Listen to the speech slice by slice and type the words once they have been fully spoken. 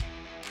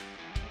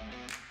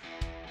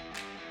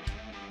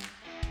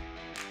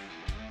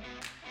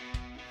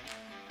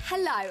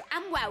Hello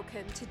and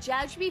welcome to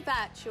JLGB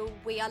Virtual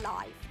We Are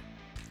Live.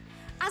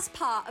 As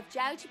part of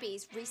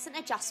JLGB's recent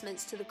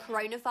adjustments to the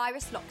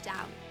coronavirus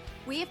lockdown,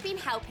 we have been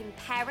helping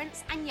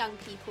parents and young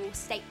people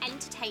stay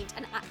entertained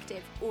and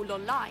active all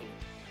online.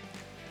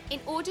 In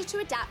order to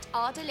adapt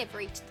our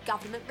delivery to the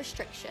government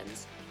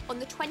restrictions, on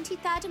the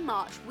 23rd of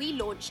March we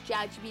launched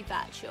JLGB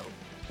Virtual,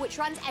 which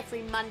runs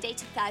every Monday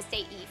to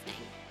Thursday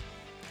evening.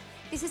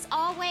 This is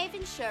our way of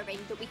ensuring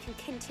that we can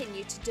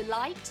continue to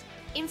delight,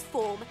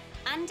 inform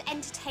and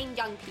entertain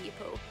young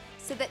people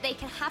so that they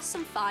can have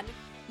some fun,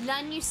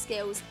 learn new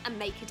skills and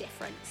make a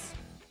difference.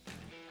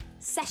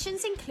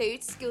 Sessions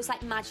include skills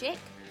like magic,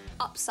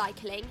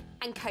 upcycling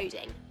and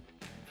coding,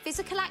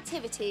 physical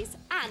activities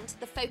and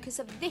the focus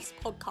of this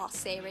podcast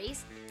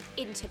series,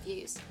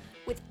 interviews,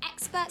 with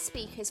expert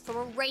speakers from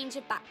a range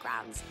of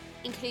backgrounds,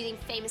 including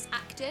famous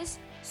actors,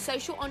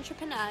 social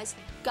entrepreneurs,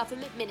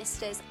 government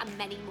ministers and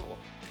many more.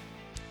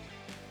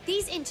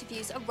 These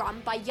interviews are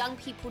run by young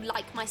people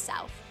like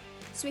myself,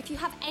 so if you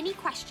have any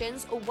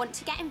questions or want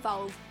to get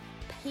involved,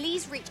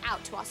 please reach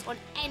out to us on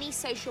any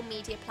social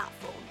media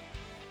platform.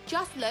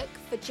 Just look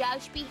for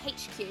JLGB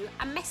HQ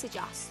and message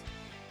us.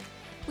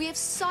 We have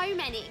so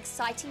many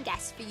exciting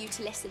guests for you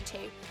to listen to,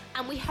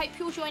 and we hope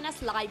you'll join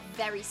us live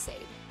very soon.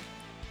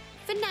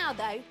 For now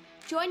though,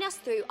 join us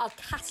through our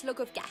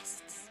catalogue of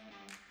guests.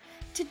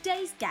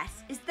 Today's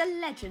guest is the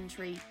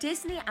legendary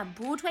Disney and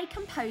Broadway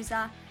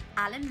composer,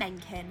 Alan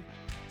Menken.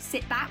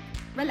 Sit back,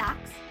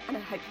 relax, and I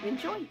hope you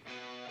enjoy.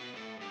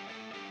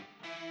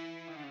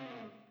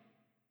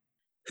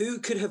 Who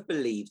could have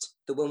believed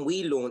that when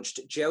we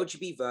launched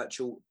JLGB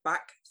Virtual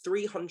back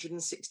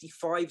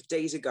 365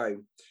 days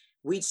ago,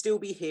 we'd still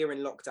be here in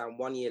lockdown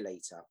 1 year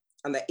later,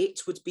 and that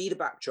it would be the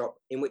backdrop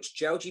in which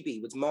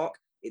JLGB would mark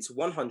its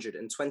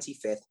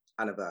 125th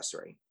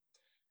anniversary.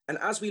 And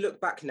as we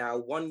look back now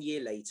 1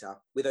 year later,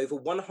 with over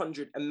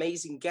 100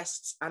 amazing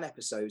guests and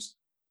episodes,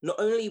 not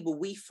only were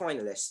we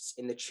finalists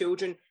in the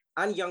Children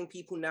and Young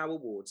People Now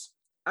Awards,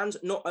 and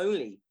not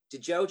only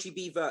did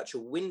JLGB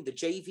Virtual win the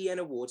JVN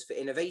Awards for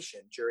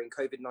Innovation during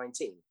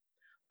COVID-19,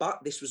 but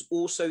this was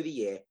also the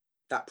year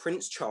that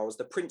Prince Charles,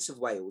 the Prince of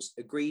Wales,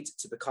 agreed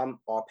to become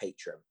our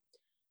patron.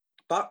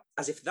 But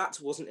as if that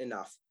wasn't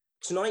enough,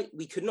 tonight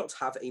we could not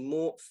have a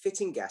more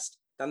fitting guest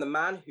than the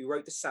man who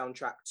wrote the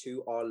soundtrack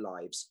to our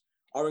lives.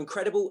 Our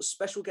incredible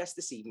special guest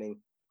this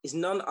evening is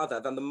none other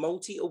than the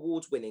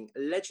multi-award winning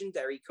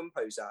legendary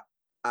composer,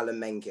 Alan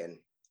Menken.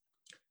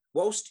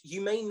 Whilst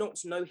you may not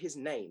know his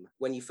name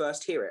when you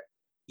first hear it,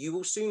 you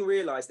will soon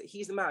realise that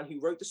he's the man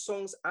who wrote the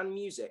songs and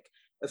music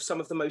of some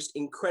of the most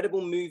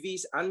incredible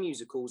movies and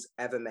musicals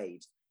ever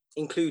made,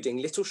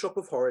 including Little Shop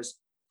of Horrors,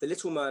 The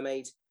Little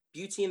Mermaid,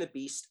 Beauty and the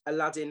Beast,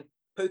 Aladdin,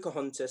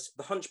 Pocahontas,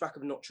 The Hunchback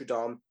of Notre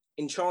Dame,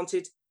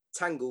 Enchanted,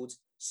 Tangled,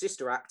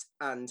 Sister Act,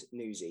 and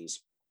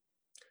Newsies.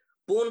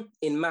 Born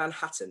in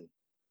Manhattan,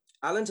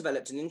 Alan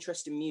developed an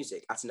interest in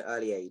music at an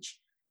early age,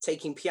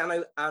 taking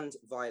piano and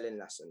violin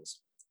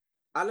lessons.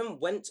 Alan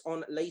went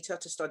on later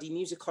to study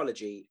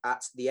musicology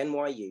at the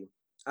NYU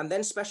and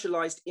then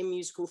specialised in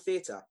musical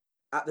theatre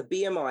at the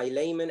BMI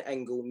Lehman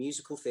Engel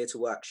Musical Theatre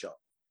Workshop,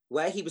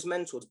 where he was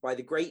mentored by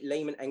the great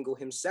Lehman Engel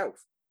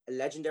himself, a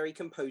legendary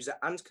composer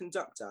and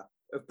conductor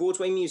of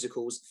Broadway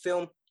musicals,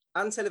 film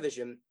and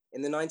television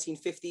in the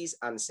 1950s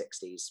and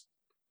 60s.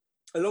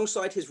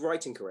 Alongside his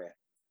writing career,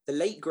 the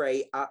late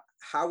great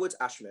Howard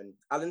Ashman,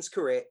 Alan's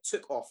career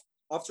took off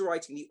after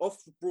writing the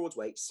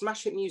off-Broadway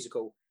smash hit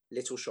musical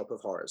Little Shop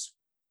of Horrors.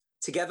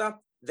 Together,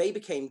 they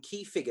became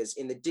key figures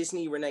in the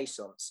Disney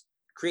Renaissance,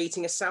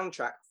 creating a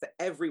soundtrack for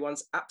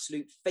everyone's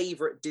absolute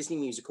favourite Disney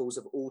musicals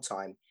of all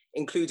time,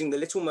 including The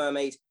Little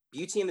Mermaid,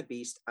 Beauty and the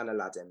Beast, and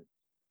Aladdin.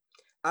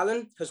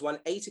 Alan has won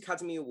 8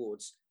 Academy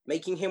Awards,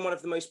 making him one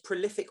of the most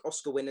prolific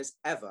Oscar winners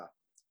ever.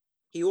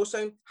 He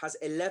also has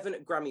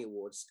 11 Grammy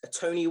Awards, a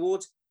Tony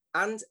Award,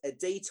 and a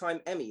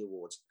Daytime Emmy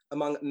Award,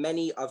 among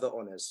many other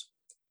honours.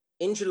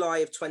 In July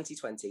of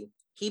 2020,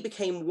 he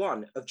became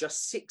one of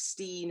just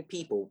 16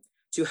 people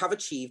to have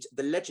achieved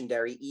the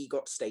legendary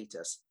EGOT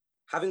status,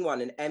 having won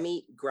an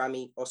Emmy,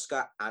 Grammy,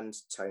 Oscar, and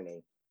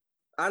Tony.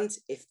 And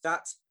if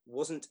that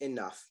wasn't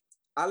enough,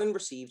 Alan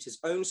received his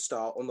own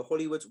star on the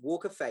Hollywood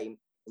Walk of Fame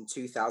in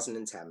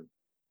 2010.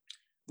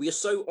 We are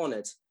so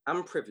honoured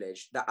and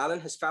privileged that Alan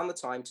has found the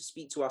time to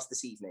speak to us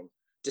this evening,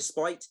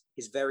 despite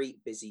his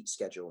very busy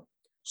schedule.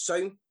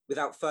 So,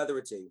 without further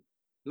ado,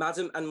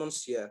 Madam and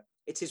Monsieur,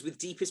 it is with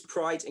deepest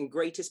pride and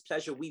greatest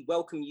pleasure we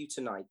welcome you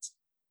tonight.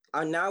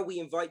 And now we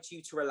invite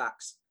you to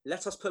relax.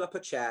 Let us pull up a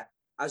chair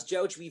as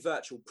JLGB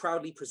Virtual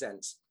proudly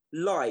presents,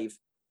 live,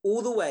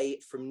 all the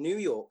way from New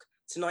York,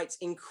 tonight's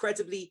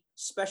incredibly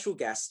special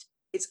guest.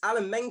 It's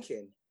Alan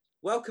Menken.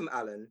 Welcome,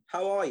 Alan.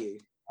 How are you?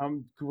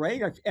 I'm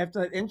great.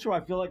 After that intro,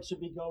 I feel like I should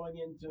be going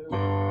into...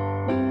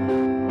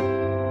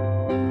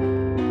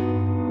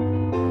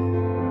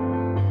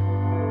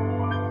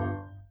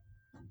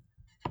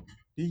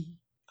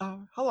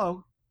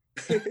 Hello.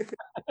 Big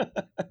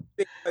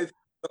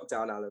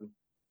lockdown, Alan.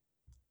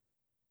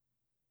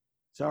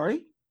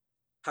 Sorry?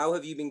 How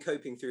have you been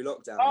coping through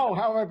lockdown? Oh,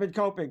 how have I been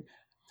coping?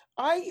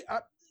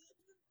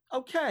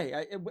 Okay.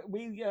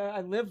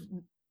 I live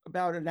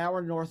about an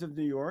hour north of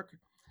New York.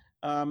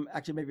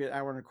 Actually, maybe an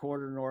hour and a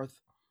quarter north.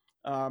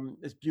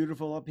 It's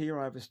beautiful up here.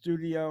 I have a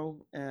studio,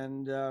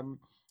 and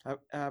I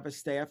have a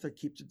staff that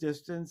keeps a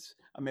distance.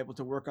 I'm able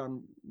to work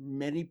on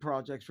many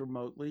projects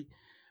remotely.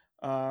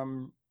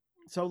 Um,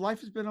 so life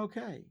has been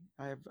okay.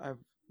 I've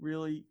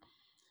really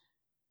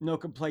no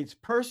complaints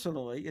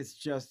personally. It's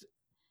just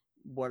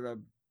what a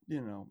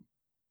you know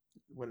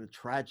what a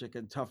tragic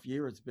and tough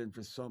year it's been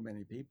for so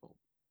many people.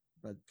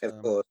 But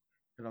Of course.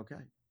 been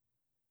okay.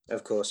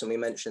 Of course, and we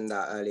mentioned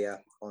that earlier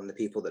on the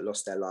people that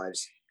lost their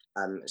lives.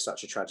 It's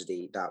such a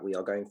tragedy that we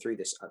are going through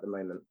this at the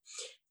moment.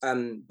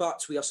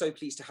 But we are so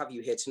pleased to have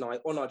you here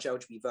tonight on our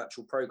JLGB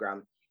virtual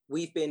program.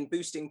 We've been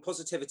boosting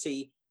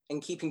positivity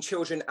and keeping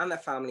children and their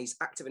families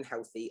active and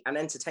healthy and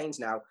entertained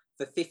now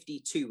for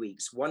 52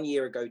 weeks, 1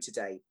 year ago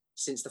today,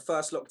 since the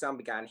first lockdown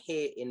began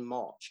here in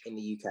March in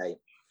the UK.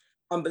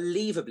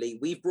 Unbelievably,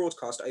 we've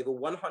broadcast over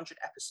 100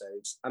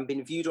 episodes and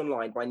been viewed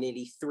online by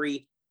nearly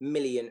 3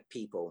 million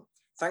people,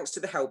 thanks to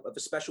the help of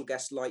a special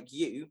guest like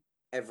you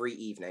every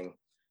evening.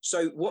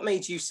 So what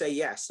made you say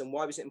yes, and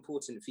why was it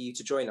important for you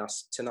to join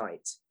us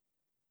tonight?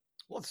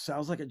 Well, it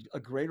sounds like a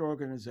great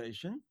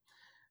organization,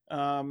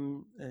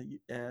 and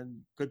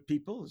good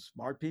people,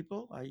 smart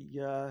people.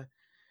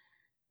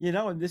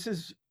 And this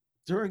is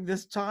during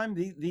this time,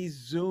 these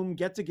Zoom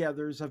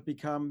get-togethers have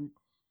become,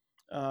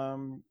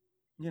 um,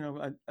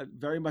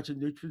 very much a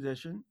new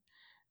tradition.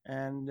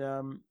 And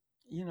and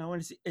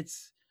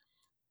it's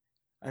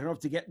I don't have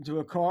to get into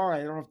a car.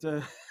 I don't have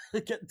to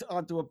get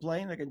onto a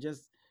plane. I can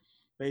just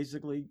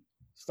basically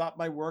stop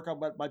my work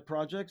on my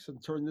projects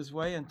and turn this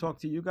way and talk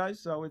to you guys.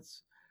 So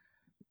it's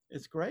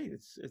great.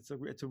 It's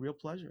a real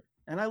pleasure,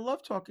 and I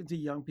love talking to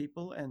young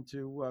people and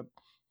to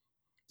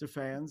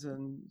fans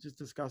and just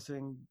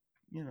discussing,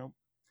 you know,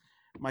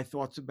 my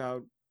thoughts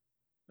about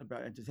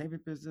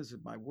entertainment business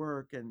and my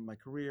work and my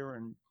career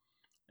and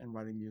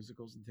writing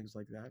musicals and things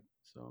like that.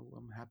 So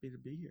I'm happy to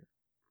be here.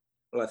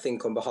 Well, I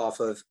think on behalf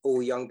of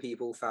all young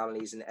people,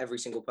 families, and every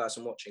single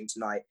person watching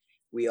tonight,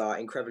 we are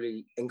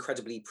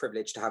incredibly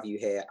privileged to have you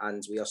here,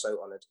 and we are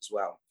so honoured as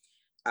well.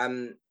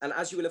 And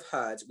as you will have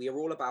heard, we are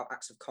all about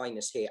acts of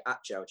kindness here at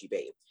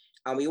JLGB,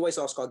 and we always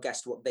ask our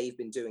guests what they've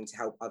been doing to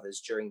help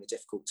others during the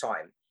difficult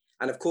time.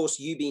 And of course,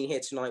 you being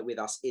here tonight with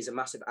us is a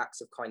massive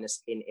act of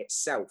kindness in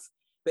itself.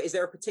 But is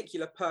there a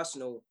particular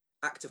personal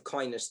act of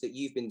kindness that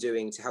you've been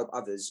doing to help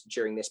others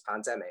during this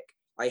pandemic?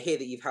 I hear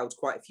that you've held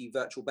quite a few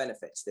virtual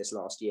benefits this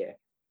last year.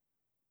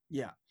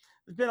 Yeah,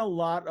 there's been a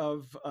lot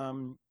of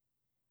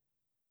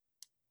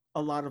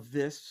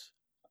this,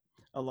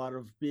 a lot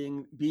of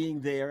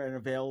being there and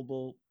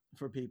available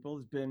for people.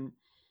 There's been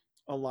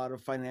a lot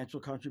of financial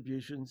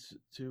contributions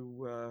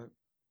to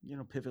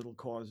pivotal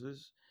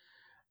causes.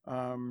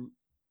 Um,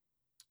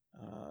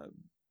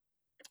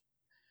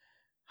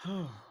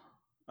 uh,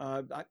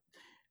 I,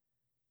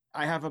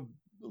 I have a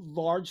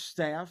large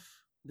staff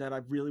that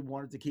I've really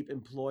wanted to keep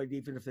employed,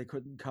 even if they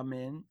couldn't come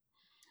in,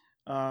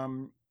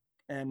 and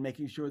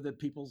making sure that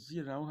people's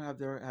have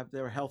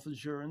their health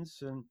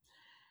insurance, and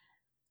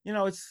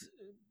it's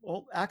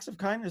all acts of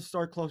kindness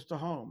start close to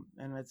home,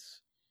 and it's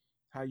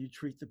how you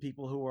treat the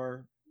people who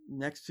are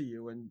next to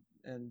you and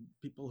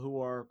people who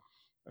are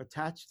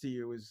attached to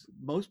you is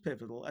most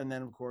pivotal, and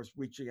then of course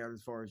reaching out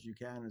as far as you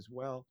can as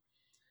well.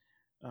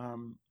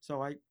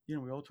 So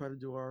we all try to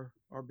do our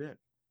bit.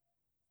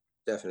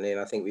 Definitely, and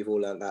I think we've all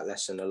learned that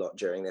lesson a lot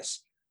during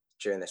this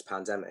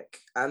pandemic.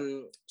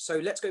 So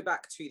let's go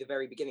back to the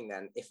very beginning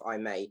then, if I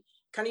may.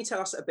 Can you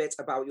tell us a bit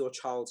about your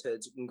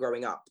childhood and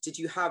growing up? Did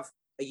you have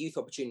a youth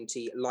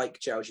opportunity like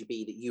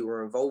JLGB that you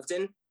were involved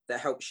in that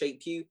helped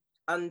shape you?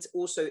 And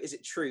also, is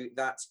it true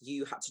that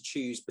you had to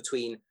choose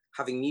between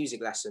having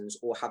music lessons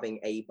or having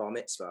a bar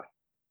mitzvah?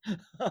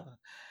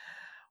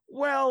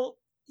 Well,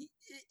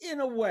 in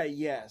a way,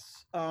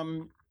 yes.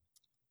 I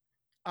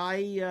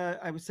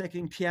was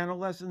taking piano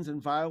lessons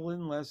and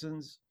violin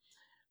lessons,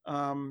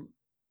 and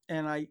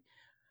I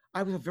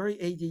was a very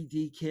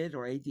ADD kid,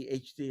 or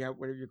ADHD,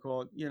 whatever you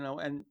call it,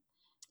 and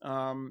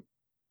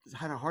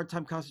had a hard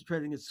time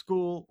concentrating at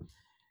school.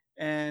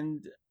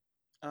 And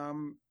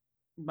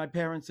my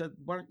parents said,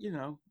 "Well,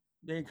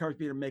 they encouraged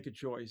me to make a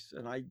choice,"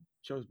 and I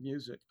chose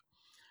music.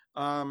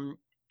 I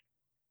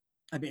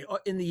mean,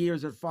 in the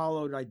years that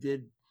followed, I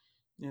did,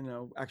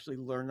 actually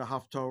learn the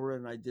Haftorah,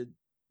 and I did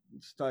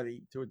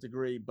study to a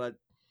degree. But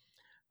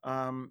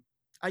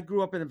I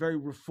grew up in a very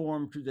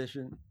reformed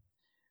tradition,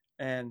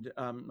 and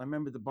I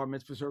remember the bar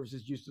mitzvah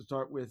services used to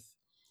start with,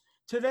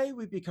 "Today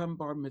we become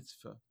bar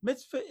mitzvah."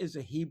 Mitzvah is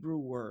a Hebrew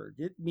word.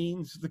 It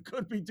means the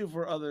good we do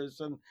for others,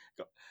 and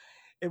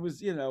it was,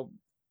 to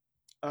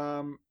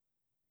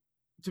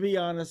be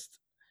honest,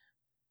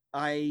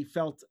 I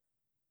felt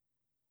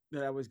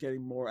that I was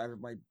getting more out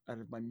of my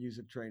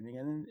music training,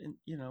 and in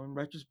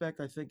retrospect,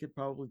 I think it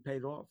probably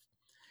paid off.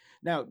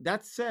 Now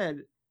that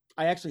said,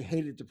 I actually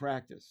hated to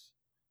practice.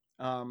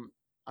 I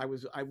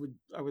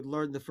would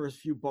learn the first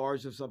few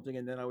bars of something,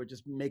 and then I would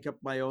just make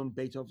up my own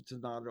Beethoven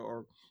sonata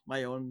or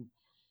my own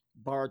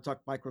Baratok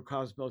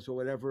Microcosmos or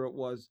whatever it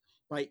was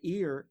by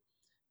ear,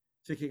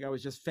 thinking I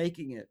was just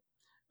faking it.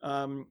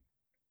 Um,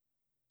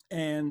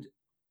 and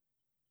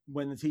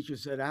when the teacher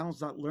said,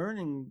 Alan's not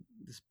learning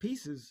these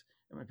pieces,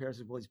 and my parents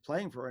said, well, he's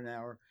playing for an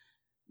hour,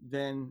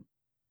 then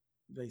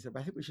they said,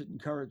 I think we should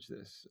encourage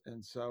this.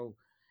 And so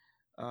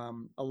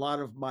a lot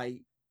of my,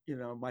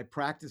 my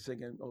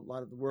practicing and a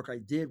lot of the work I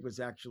did was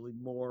actually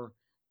more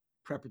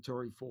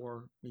preparatory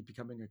for me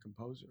becoming a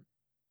composer.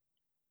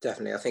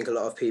 Definitely. I think a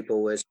lot of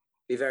people would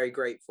be very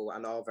grateful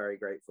and are very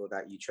grateful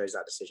that you chose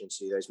that decision to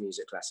do those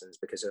music lessons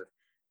because of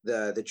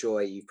the joy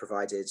you've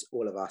provided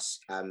all of us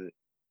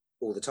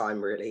all the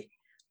time, really.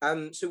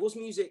 So was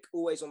music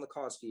always on the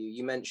cards for you?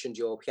 You mentioned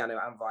your piano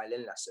and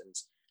violin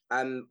lessons.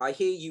 I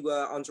hear you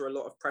were under a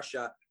lot of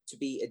pressure to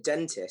be a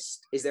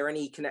dentist. Is there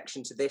any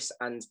connection to this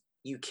and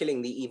you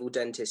killing the evil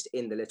dentist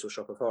in The Little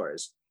Shop of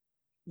Horrors?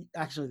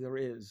 Actually, there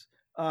is.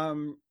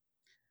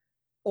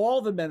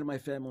 All the men in my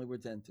family were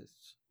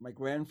dentists. My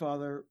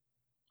grandfather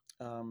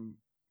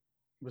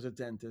was a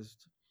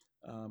dentist,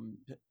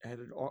 had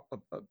an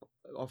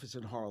office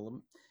in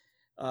Harlem.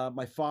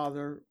 My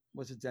father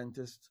was a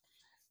dentist.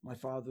 My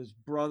father's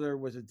brother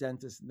was a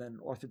dentist and then an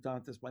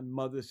orthodontist. My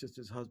mother's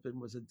sister's husband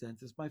was a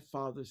dentist. My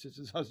father's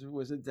sister's husband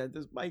was a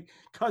dentist. My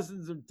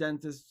cousins are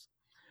dentists.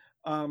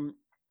 And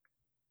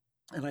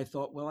I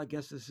thought, well, I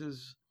guess this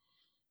is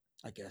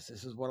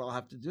what I'll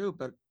have to do.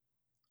 But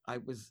I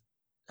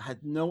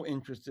had no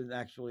interest in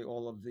actually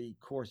all of the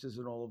courses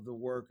and all of the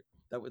work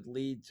that would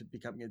lead to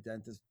becoming a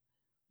dentist,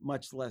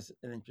 much less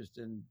an interest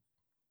in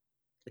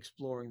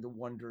exploring the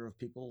wonder of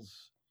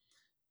people's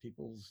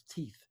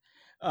teeth.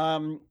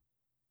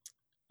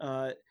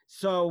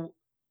 So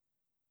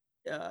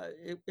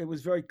it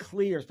was very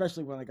clear,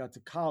 especially when I got to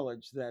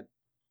college, that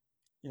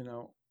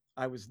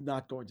I was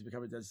not going to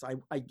become a dentist.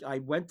 I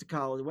went to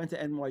college, went to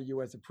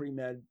NYU as a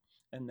pre-med,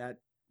 and that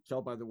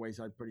fell by the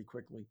wayside pretty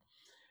quickly.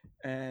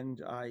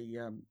 And I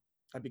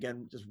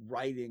began just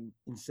writing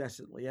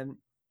incessantly. And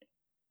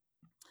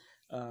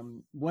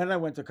when I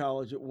went to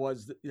college, it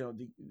was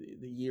the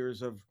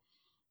years of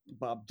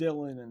Bob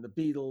Dylan and the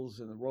Beatles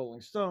and the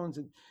Rolling Stones,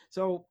 and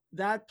so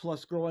that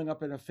plus growing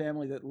up in a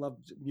family that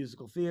loved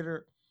musical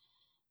theater,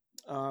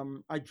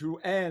 I drew,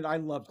 and I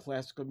loved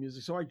classical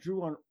music, so I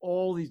drew on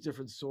all these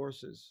different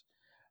sources,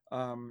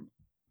 and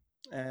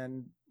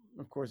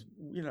of course,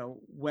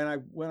 when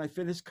I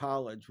finished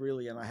college,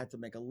 really, and I had to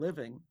make a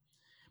living,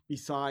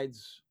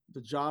 besides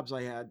the jobs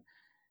I had,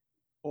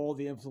 all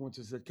the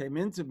influences that came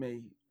into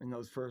me in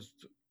those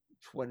first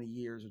 20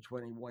 years or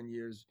 21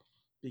 years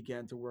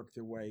began to work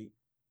their way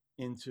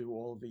into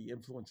all the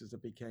influences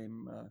that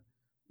became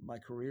my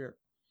career.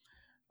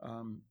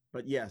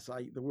 But yes,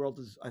 the world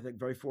is, I think,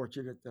 very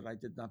fortunate that I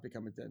did not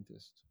become a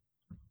dentist.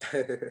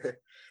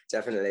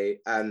 Definitely.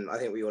 I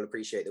think we all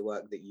appreciate the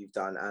work that you've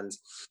done. And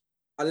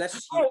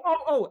unless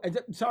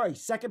sorry,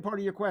 second part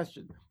of your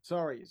question.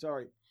 Sorry.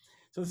 So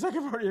the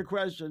second part of your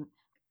question,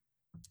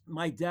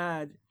 my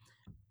dad,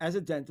 as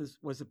a dentist,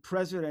 was the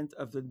president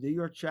of the New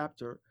York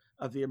chapter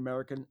of the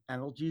American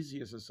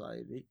Analgesia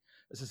Society,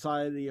 a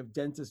society of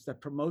dentists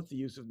that promote the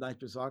use of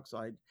nitrous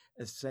oxide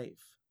as safe.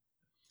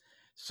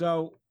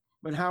 So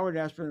when Howard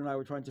Ashman and I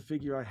were trying to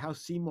figure out how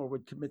Seymour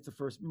would commit the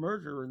first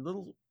murder in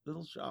Little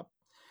Shop,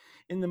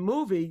 in the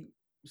movie,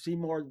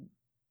 Seymour,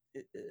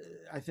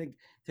 I think,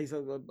 takes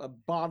a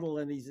bottle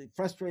and he's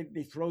frustrated.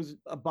 He throws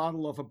a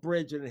bottle off a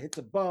bridge and it hits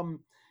a bum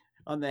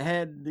on the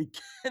head.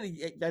 And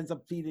he ends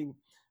up feeding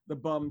the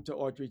bum to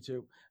Audrey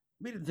too.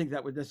 We didn't think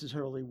that would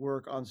necessarily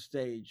work on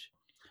stage.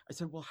 I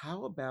said, well,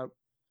 how about,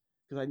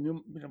 because I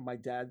knew, my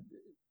dad,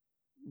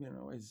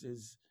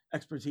 his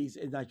expertise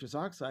in nitrous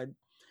oxide.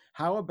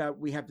 How about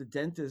we have the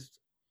dentist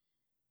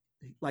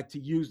like to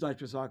use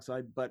nitrous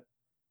oxide, but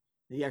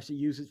he actually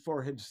uses it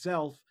for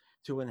himself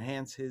to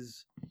enhance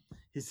his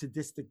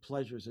sadistic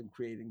pleasures in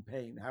creating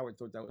pain. Howard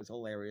thought that was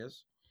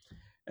hilarious.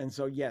 And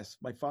so, yes,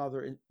 my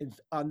father,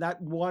 on that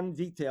one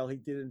detail, he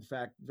did, in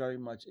fact, very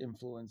much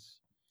influence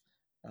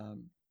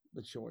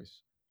the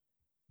choice.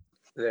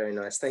 Very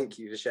nice. Thank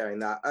you for sharing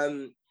that.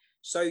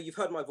 So you've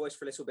heard my voice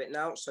for a little bit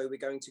now. So we're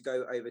going to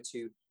go over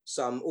to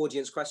some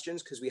audience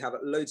questions because we have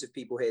loads of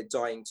people here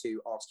dying to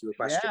ask you a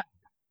question.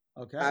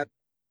 Yeah. Okay.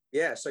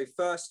 Yeah. So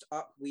first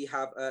up, we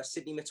have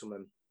Sydney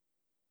Mittleman.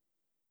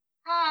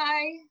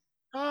 Hi.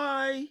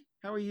 Hi.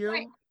 How are you?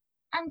 Hi.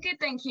 I'm good,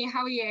 thank you.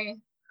 How are you?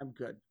 I'm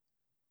good.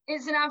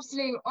 It's an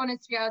absolute honor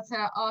to be able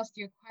to ask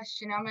you a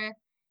question. I'm a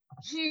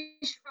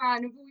huge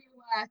fan of all your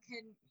work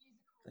and musical.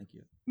 Thank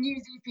you.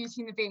 Newsies,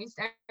 Beauty and the Beast,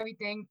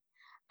 everything.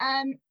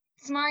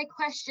 So my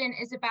question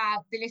is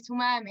about The Little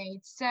Mermaid.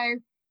 So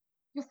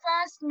your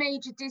first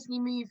major Disney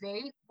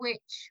movie,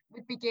 which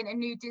would begin a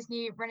new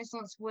Disney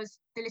renaissance, was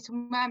The Little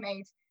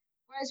Mermaid.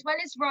 As well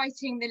as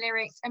writing the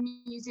lyrics and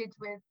music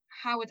with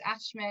Howard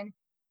Ashman,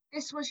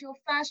 this was your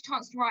first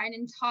chance to write an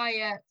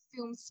entire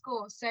film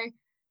score. So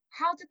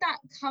how did that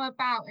come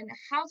about, and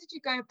how did you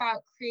go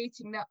about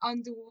creating the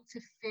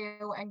underwater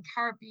feel and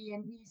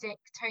Caribbean music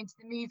tone to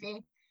the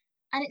movie?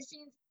 And it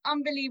seems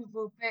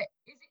unbelievable, but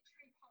is it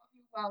truly part of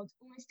your world?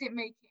 Almost didn't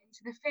make it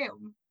into the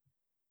film.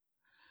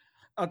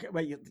 Okay,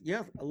 wait,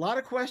 yeah, a lot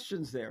of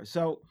questions there.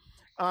 So,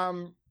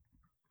 um,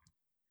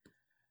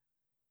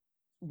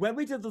 when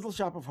we did Little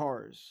Shop of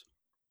Horrors,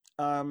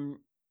 um,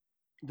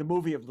 the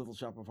movie of Little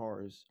Shop of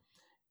Horrors,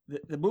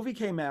 the movie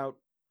came out,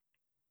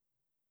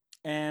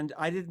 and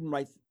I didn't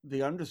write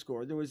the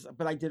underscore.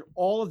 But I did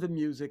all of the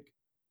music,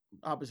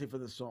 obviously for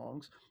the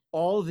songs,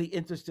 all of the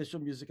interstitial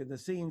music in the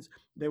scenes.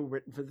 They were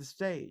written for the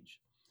stage,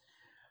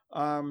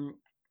 um,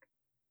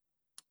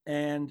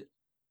 and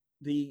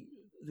the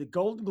the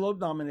Golden Globe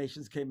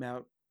nominations came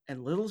out,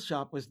 and Little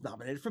Shop was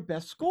nominated for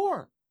Best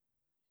Score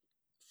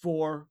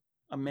for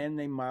a man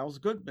named Miles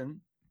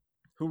Goodman,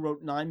 who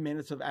wrote 9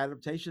 minutes of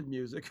adaptation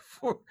music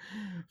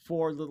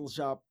for Little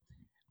Shop.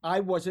 I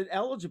wasn't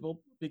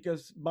eligible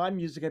because my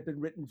music had been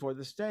written for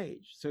the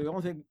stage. So the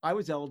only thing I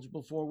was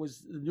eligible for was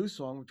the new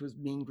song, which was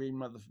Mean Green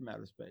Mother from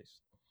Outer Space.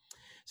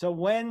 So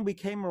when we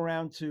came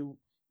around to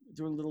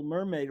doing Little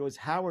Mermaid, it was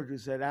Howard who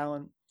said,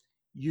 Alan,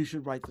 you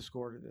should write the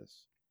score to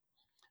this.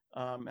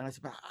 And I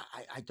said, but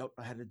I don't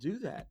know how to do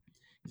that.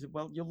 He said,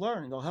 well, you'll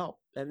learn, it'll help.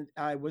 And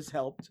I was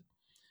helped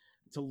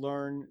to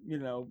learn,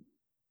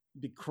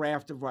 the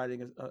craft of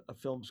writing a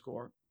film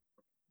score.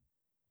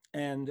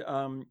 And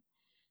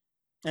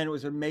it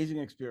was an amazing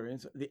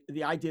experience.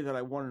 The idea that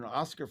I won an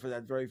Oscar for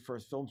that very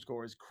first film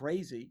score is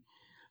crazy,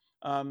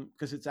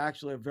 because it's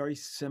actually a very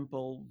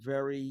simple,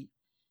 very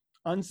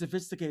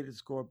unsophisticated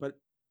score, but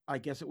I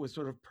guess it was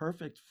sort of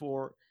perfect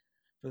for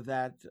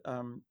that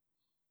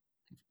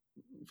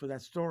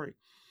story.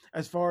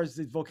 As far as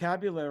the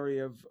vocabulary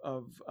of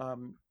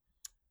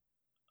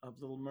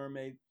Little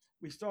Mermaid,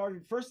 we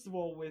started first of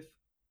all with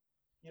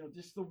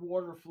just the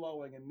water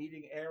flowing and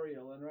meeting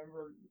Ariel, and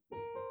remember.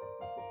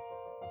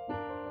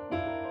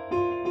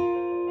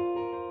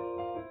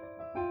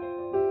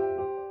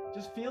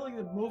 Just feeling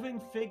the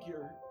moving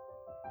figure,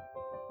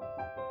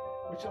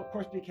 which of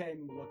course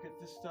became, look at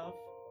this stuff,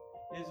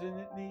 isn't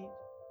it neat?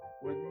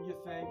 Wouldn't you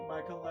think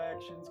my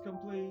collection's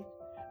complete?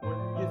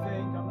 Wouldn't you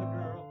think I'm the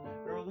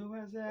girl who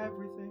has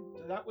everything?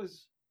 So that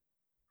was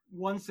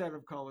one set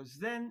of colors.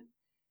 Then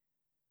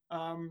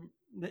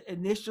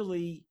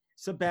initially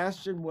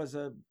Sebastian was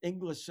a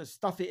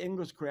stuffy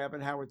English crab,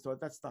 and Howard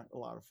thought that's not a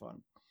lot of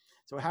fun.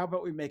 So how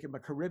about we make him a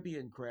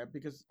Caribbean crab?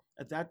 Because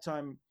at that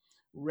time,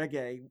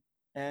 reggae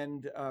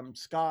and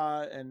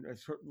ska and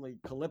certainly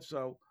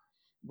calypso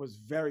was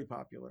very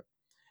popular.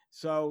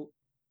 So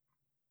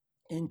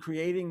in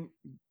creating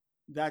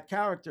that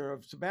character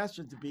of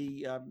Sebastian to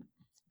be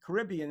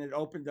Caribbean, it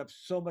opened up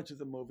so much of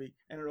the movie,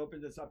 and it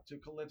opened us up to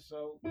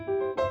calypso.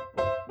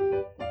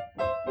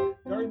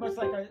 Very much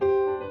like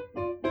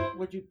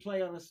what you'd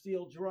play on a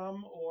steel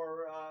drum,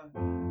 or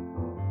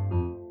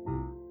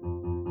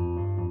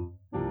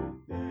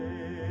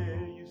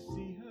there you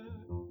see her.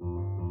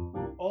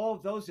 All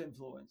of those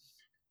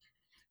influences.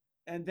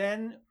 And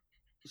then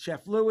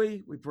Chef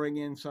Louis, we bring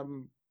in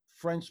some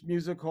French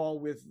music hall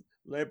with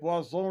Les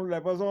Poissons,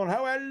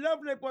 how I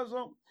love Les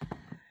Poissons.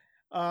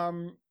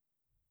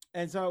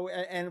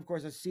 And of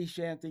course a sea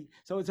shanty.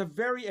 So it's a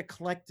very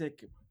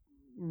eclectic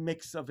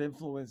mix of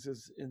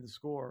influences in the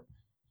score.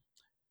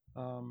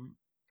 And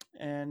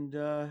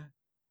it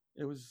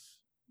was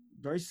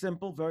very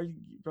simple, very,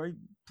 very,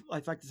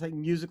 I'd like to say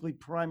musically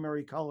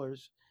primary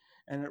colors.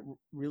 And it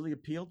really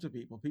appealed to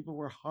people. People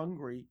were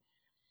hungry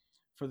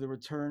for the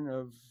return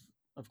of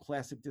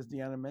classic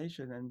Disney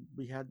animation, and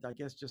we had, I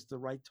guess, just the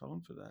right tone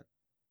for that.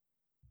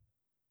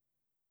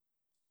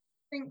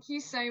 Thank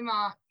you so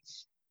much.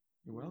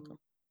 You're welcome.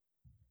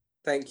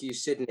 Thank you,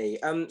 Sydney.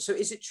 So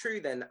is it true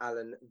then,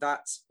 Alan,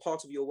 that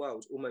part of your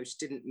world almost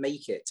didn't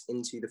make it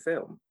into the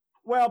film?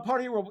 Well, part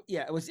of your world,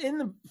 yeah, it was in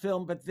the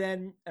film, but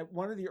then at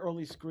one of the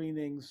early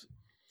screenings,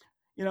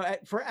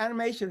 for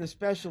animation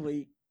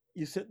especially,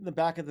 you sit in the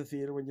back of the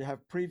theater when you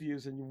have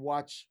previews and you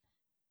watch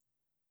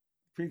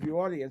preview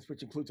audience,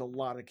 which includes a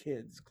lot of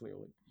kids,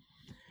 clearly.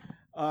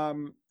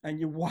 And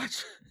you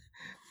watch,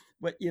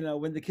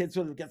 when the kids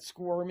sort of get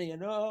squirmy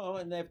and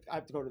I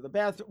have to go to the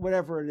bathroom,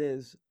 whatever it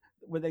is.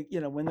 When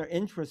when their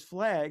interest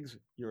flags,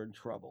 you're in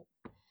trouble.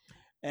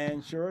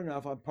 And sure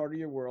enough, on part of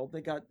your world,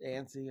 they got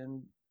antsy,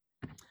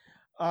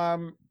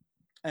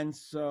 and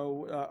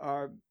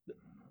so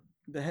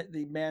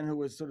the man who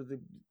was sort of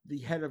the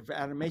head of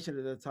animation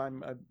at the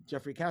time,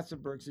 Jeffrey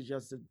Katzenberg,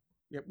 suggested,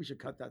 "Yep, we should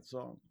cut that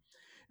song."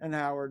 And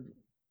Howard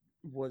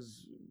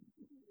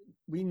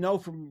we know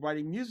from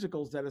writing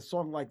musicals that a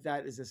song like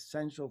that is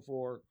essential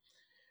for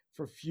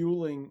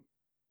fueling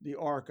the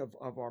arc of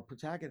our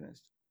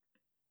protagonist.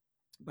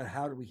 But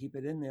how do we keep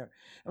it in there?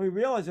 And we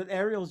realized that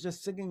Ariel's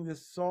just singing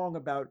this song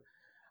about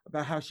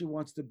how she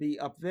wants to be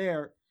up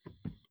there,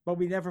 but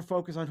we never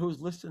focus on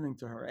who's listening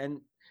to her.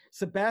 And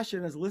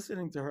Sebastian is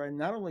listening to her, and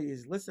not only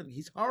is listening,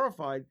 he's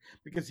horrified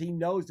because he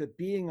knows that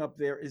being up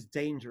there is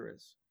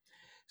dangerous.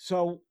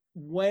 So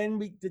when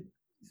we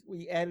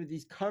added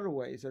these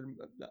cutaways, and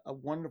a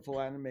wonderful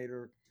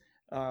animator,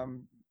 why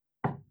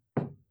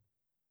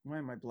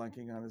am I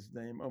blanking on his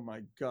name? Oh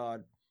my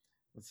God.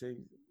 Let's see,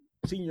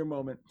 senior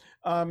moment.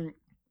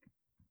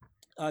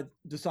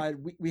 Decided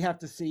we have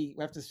to see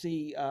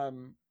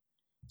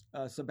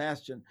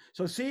Sebastian.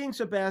 So seeing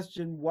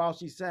Sebastian while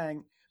she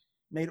sang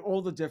made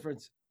all the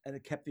difference, and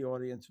it kept the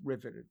audience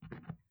riveted.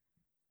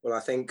 Well,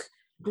 I think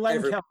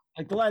Glenn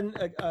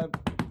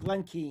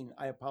Keane.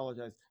 I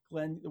apologize,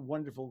 Glenn, the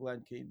wonderful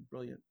Glenn Keane,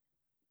 brilliant.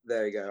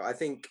 There you go. I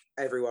think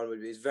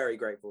everyone is very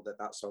grateful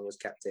that song was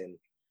kept in.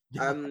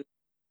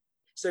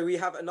 So we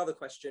have another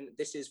question.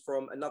 This is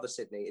from another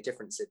Sydney, a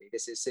different Sydney.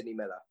 This is Sydney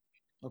Miller.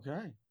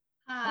 Okay.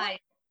 Hi.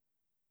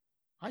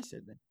 Hi,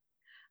 Sydney.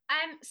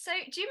 So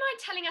do you mind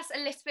telling us a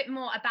little bit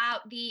more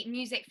about the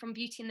music from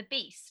Beauty and the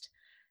Beast?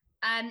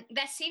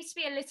 There seems to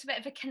be a little bit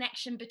of a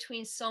connection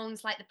between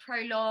songs like the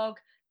prologue,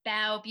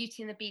 Belle,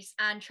 Beauty and the Beast,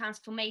 and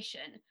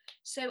Transformation.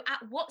 So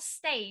at what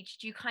stage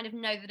do you kind of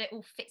know that it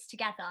all fits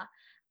together?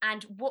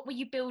 And what were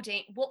you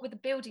building? What were the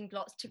building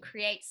blocks to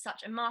create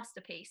such a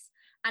masterpiece?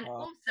 And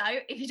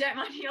also, if you don't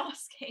mind me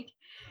asking,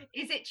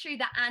 is it true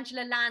that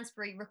Angela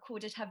Lansbury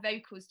recorded her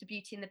vocals to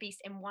Beauty and the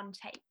Beast in one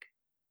take?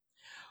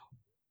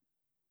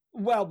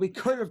 Well, we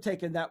could have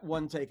taken that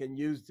one take and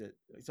used it.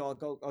 So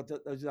I'll do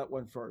that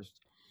one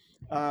first.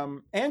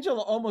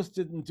 Angela almost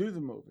didn't do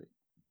the movie,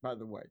 by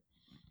the way.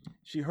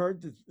 She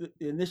heard the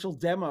initial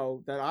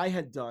demo that I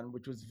had done,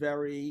 which was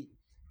very,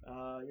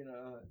 tale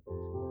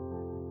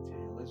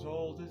as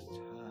old as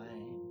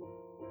time,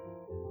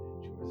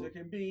 true as it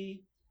can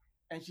be.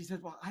 And she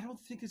said, well, I don't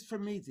think it's for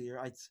me, dear.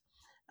 I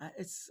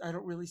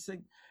don't really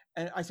sing.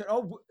 And I said,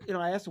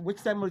 I asked her,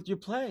 which demo did you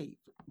play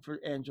for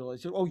Angela?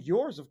 She said, oh,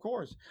 yours, of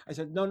course. I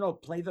said, no,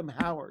 play them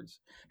Howard's.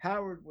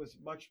 Howard was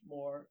much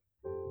more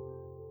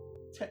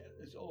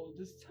as old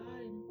as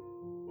time.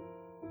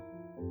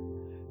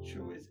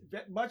 True is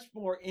much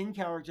more in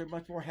character,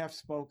 much more half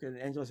spoken.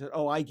 Angela said,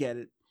 oh, I get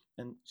it.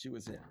 And she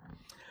was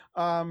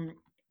in.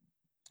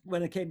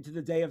 When it came to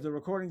the day of the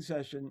recording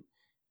session,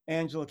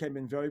 Angela came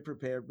in very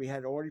prepared. We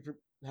had already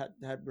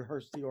had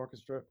rehearsed the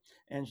orchestra.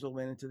 Angela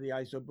went into the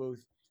ISO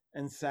booth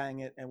and sang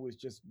it, and was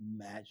just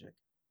magic.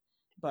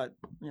 But,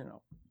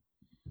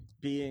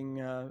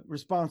 being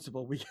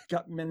responsible, we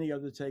got many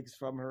other takes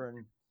from her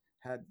and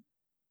had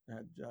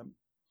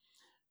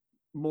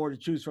more to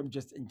choose from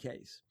just in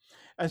case.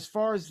 As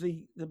far as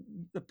the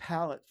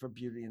palette for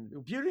Beauty and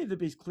the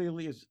Beast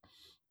clearly is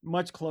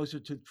much closer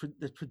to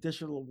the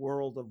traditional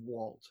world of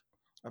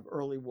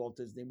early Walt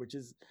Disney, which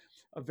is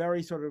a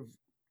very sort of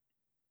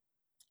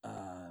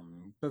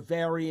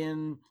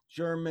Bavarian,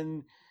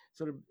 German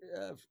sort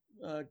of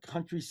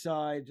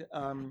countryside.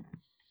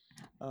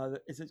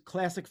 It's a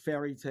classic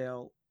fairy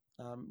tale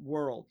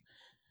world.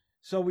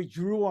 So we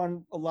drew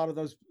on a lot of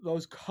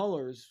those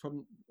colors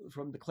from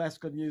the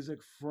classical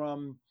music,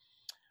 from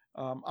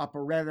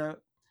operetta,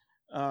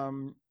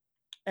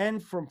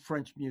 and from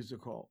French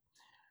music hall.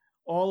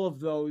 All of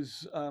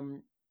those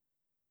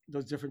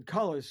different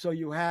colors. So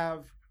you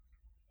have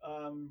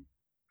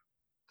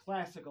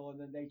classical in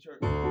the nature.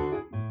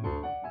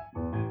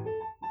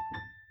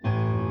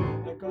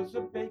 There goes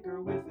a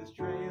baker with his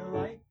tray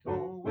like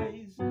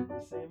always,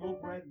 the same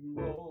old bread and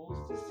rolls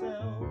to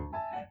sell.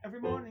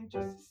 Every morning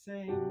just the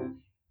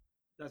same.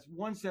 That's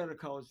one set of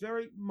colors.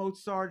 Very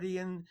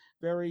Mozartian,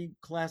 very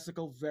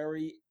classical,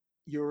 very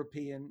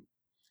European,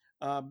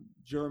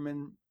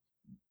 German.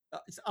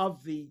 It's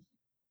of the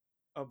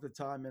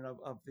time and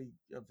of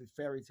the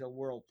fairy tale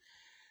world.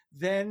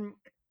 Then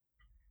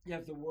you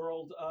have the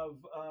world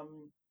of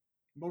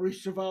Maurice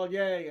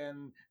Chevalier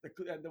and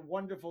the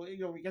wonderful.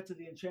 We get to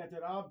the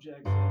enchanted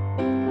objects.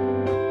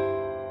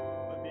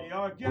 Be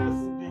our guest,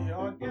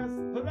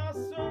 put our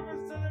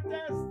service to the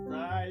test.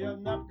 Tie your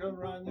napkin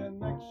around your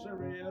neck,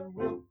 Sherry, and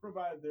we'll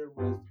provide their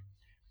rest.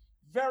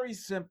 Very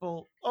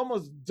simple,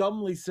 almost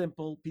dumbly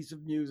simple piece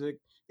of music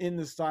in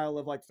the style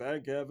of like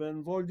Thank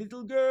Heaven for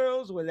Little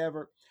Girls,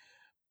 whatever.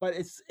 But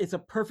it's a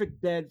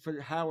perfect bed for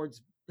Howard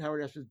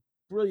Escher's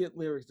brilliant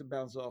lyrics to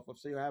bounce off of.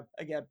 So you have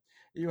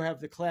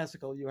the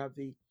classical, you have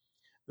the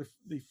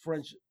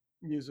French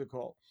music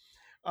hall.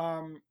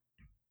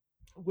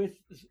 With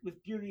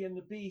Beauty and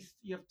the Beast,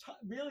 you have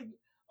really.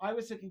 I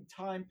was thinking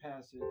time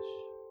passage,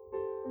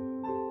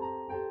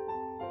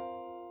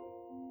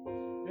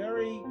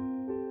 very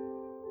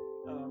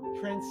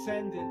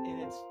transcendent in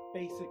its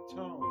basic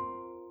tone.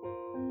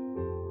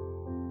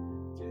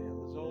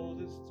 Tale as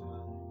old as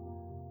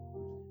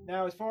time.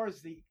 Now, as far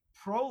as the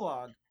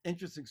prologue,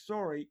 interesting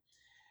story.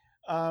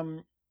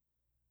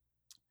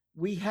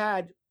 We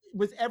had,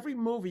 with every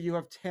movie, you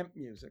have temp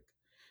music.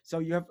 So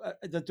you have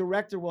the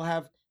director will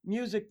have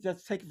music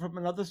that's taken from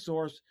another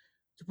source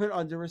to put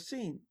under a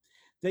scene.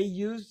 They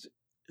used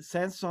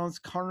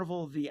Saint-Saëns'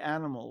 Carnival of the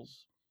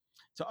Animals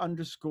to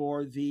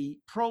underscore the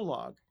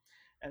prologue.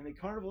 And the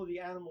Carnival of the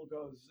Animal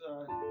goes...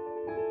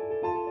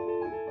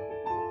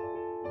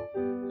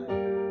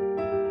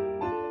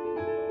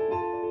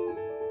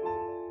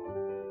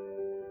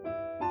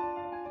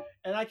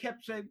 and I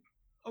kept saying,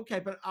 okay,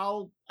 but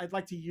I'd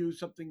like to use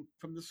something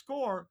from the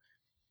score.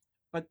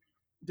 But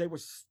they were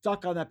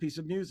stuck on that piece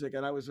of music.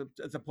 And I was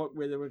at the point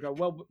where they would go,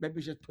 well, maybe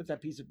we should put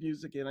that piece of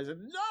music in. I said,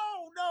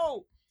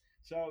 no.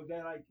 So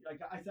then I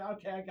said,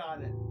 okay, I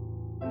got it.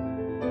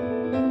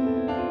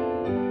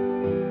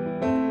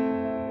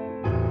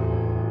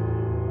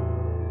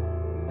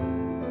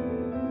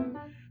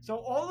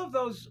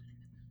 those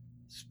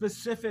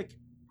specific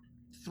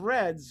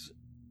threads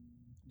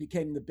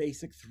became the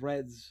basic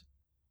threads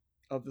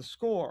of the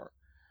score.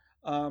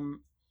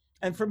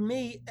 And for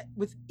me,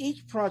 with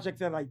each project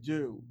that I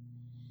do,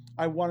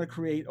 I want to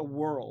create a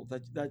world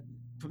that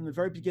from the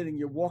very beginning,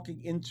 you're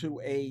walking into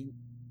a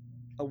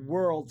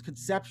world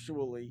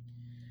conceptually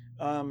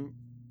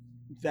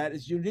that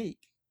is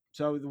unique.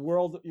 So the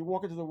world, you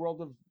walk into the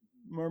world of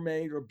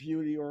Mermaid or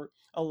Beauty or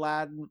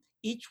Aladdin,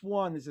 each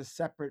one is a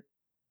separate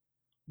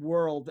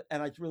world.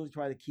 And I really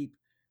try to keep,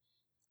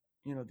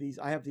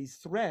 I have these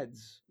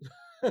threads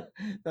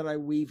that I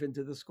weave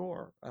into the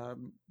score.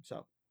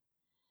 So.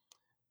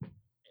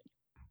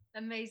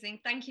 Amazing.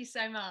 Thank you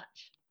so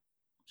much.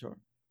 Sure.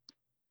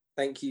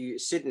 Thank you,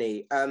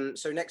 Sydney.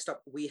 So next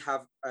up, we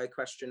have a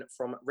question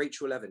from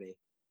Rachel Leveny.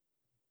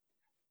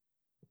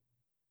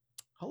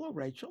 Hello,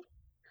 Rachel.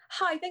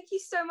 Hi, thank you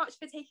so much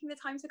for taking the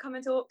time to come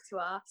and talk to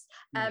us.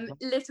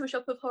 Little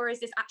Shop of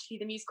Horrors is actually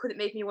the musical that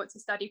made me want to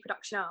study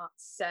production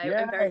arts. So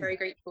I'm very, very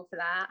grateful for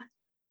that.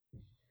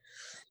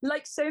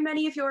 Like so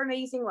many of your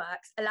amazing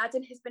works,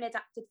 Aladdin has been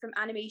adapted from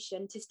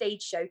animation to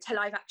stage show to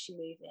live action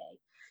movie.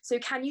 So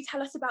can you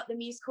tell us about the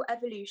musical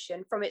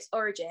evolution from its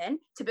origin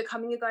to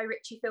becoming a Guy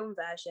Ritchie film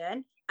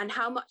version, and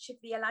how much of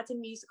the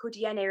Aladdin musical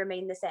DNA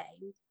remain the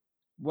same?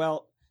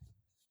 Well,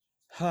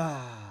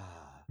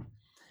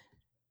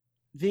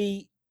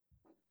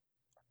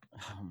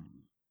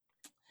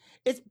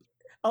 it's,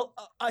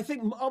 I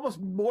think almost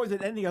more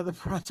than any other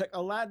project,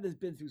 Aladdin has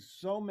been through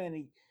so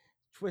many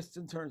twists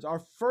and turns.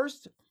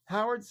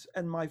 Howard's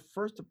and my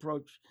first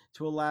approach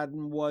to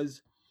Aladdin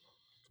was,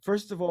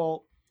 first of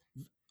all,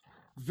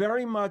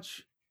 very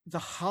much the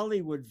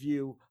Hollywood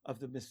view of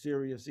the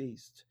mysterious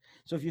East.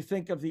 So if you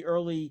think of the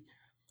early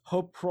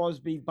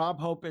Bob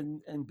Hope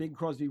and Bing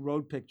Crosby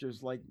road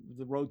pictures, like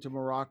The Road to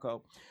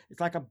Morocco,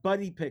 it's like a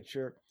buddy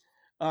picture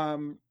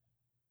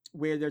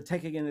where they're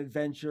taking an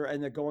adventure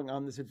and they're going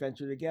on this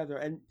adventure together.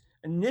 And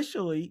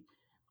initially,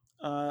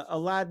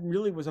 Aladdin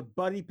really was a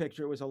buddy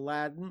picture. It was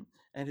Aladdin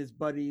and his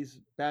buddies,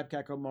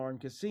 Babcock, Omar,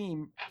 and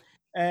Kasim.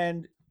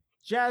 And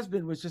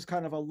Jasmine was just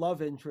kind of a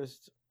love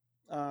interest.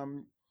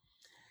 And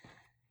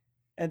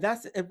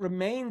it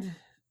remained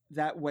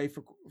that way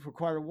for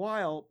quite a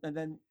while. And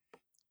then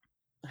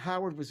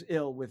Howard was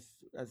ill with,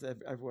 as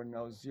everyone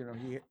knows, he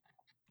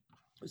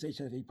was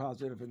HIV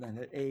positive and then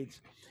had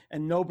AIDS.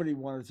 And nobody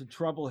wanted to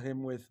trouble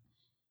him with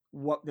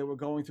what they were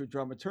going through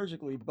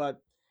dramaturgically.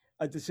 But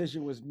a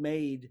decision was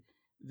made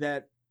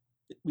that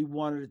they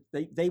wanted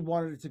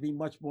it to be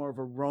much more of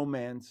a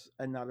romance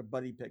and not a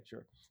buddy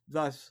picture.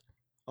 Thus,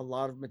 a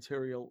lot of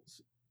material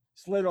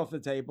slid off the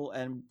table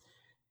and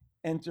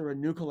enter a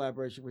new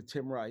collaboration with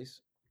Tim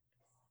Rice.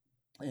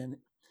 And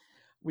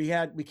we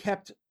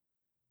kept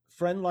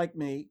Friend Like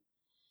Me,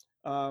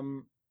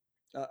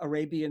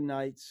 Arabian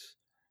Nights,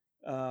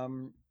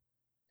 Prince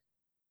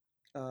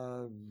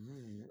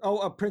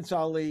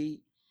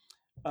Ali,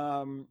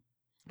 from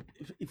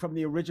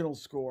the original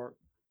score.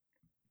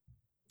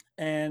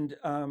 And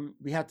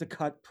we had to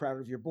cut Proud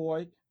of Your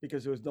Boy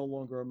because it was no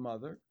longer a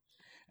mother.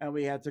 And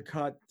we had to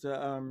cut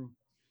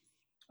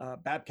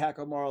Babcock,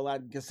 Omar,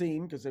 Aladdin,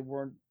 Kasim because they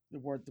weren't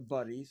the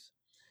buddies.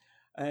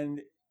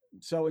 And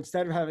so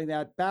instead of having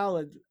that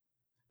ballad,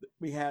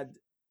 we had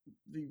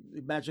the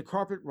Magic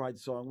Carpet Ride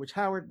song, which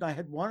Howard and I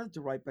had wanted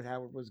to write, but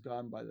Howard was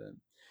gone by then.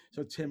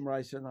 So Tim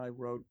Rice and I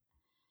wrote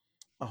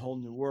A Whole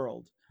New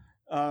World.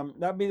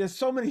 There's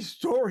so many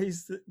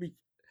stories that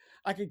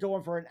I could go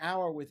on for an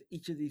hour with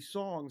each of these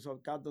songs. So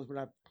God knows what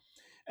I've.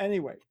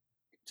 Anyway,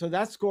 so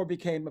that score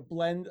became a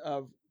blend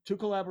of two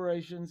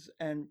collaborations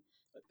and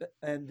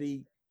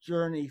the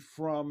journey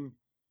from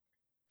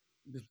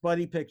this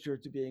buddy picture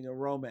to being a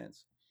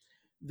romance.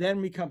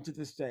 Then we come to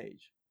the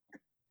stage.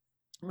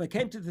 When I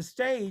came to the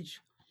stage,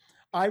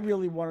 I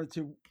really wanted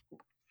to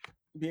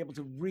be able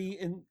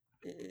to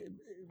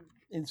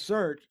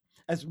insert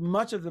as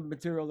much of the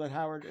material that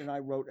Howard and I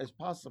wrote as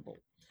possible.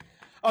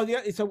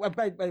 So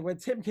when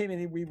Tim came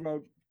in, we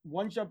wrote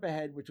One Jump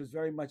Ahead, which was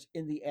very much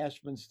in the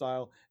Ashman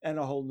style, and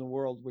A Whole New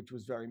World, which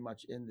was very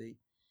much in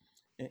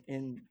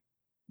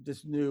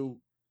this new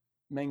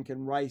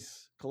Menken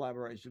Rice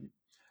collaboration.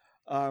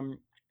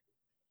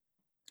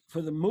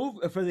 For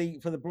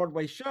the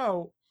Broadway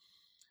show,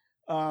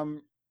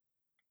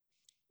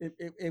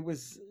 it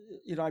was,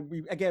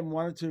 we again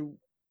wanted to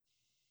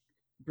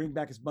bring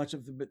back as much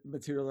of the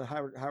material that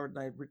Howard and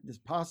I had written as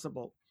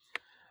possible.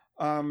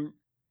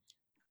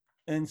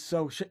 And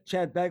so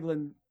Chad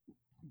Beglin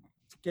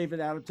gave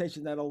an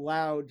adaptation that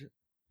allowed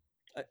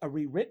a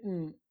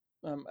rewritten,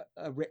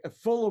 a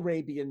full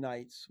Arabian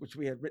Nights, which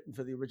we had written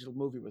for the original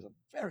movie. Was a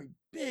very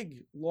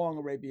big, long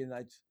Arabian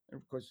Nights.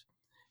 And of course,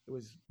 it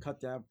was cut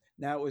down.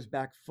 Now it was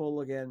back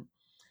full again.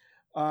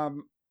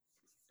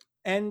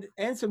 And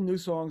some new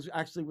songs,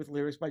 actually, with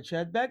lyrics by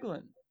Chad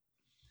Beglin.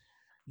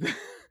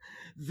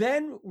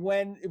 Then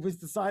when it was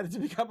decided to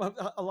become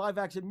a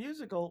live-action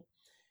musical,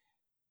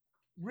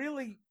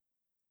 really,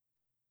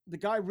 the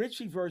Guy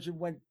Ritchie version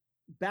went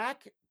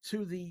back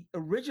to the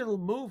original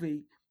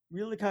movie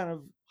really kind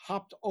of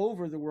hopped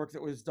over the work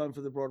that was done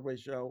for the Broadway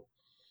show,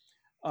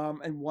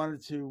 and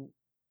wanted to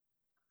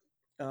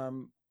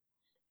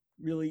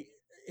really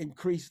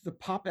increase the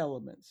pop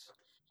elements.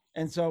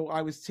 And so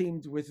I was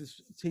teamed with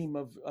this team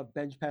of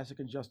Benj Pasek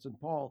and Justin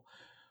Paul,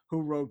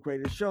 who wrote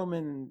Greatest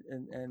Showman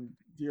and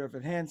Dear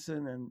Evan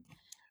Hansen and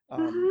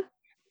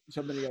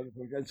so many other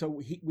things. And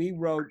so we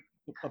wrote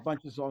a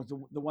bunch of songs.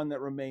 The one that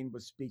remained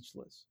was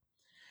Speechless.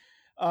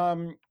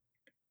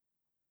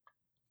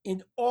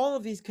 In all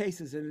of these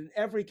cases, and in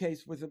every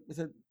case with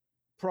a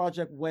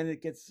project, when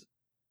it gets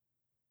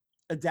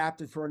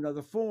adapted for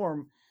another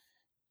form,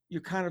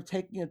 you're kind of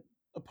taking it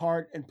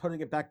apart and putting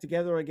it back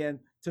together again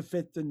to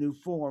fit the new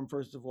form,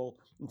 first of all,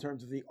 in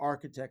terms of the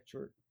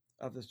architecture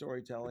of the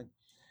storytelling.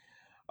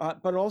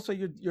 But also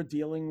you're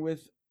dealing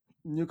with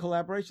new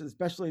collaborations,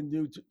 especially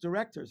new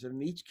directors.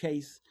 And in each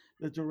case,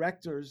 the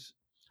directors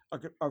are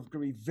going to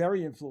be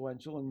very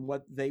influential in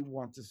what they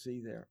want to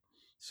see there.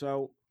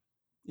 So,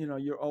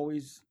 you're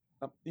always,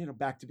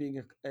 back to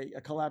being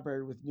a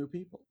collaborator with new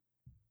people.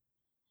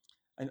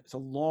 And it's a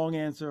long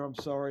answer. I'm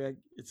sorry.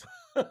 It's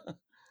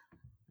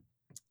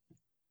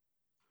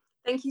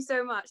Thank you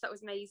so much. That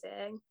was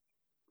amazing.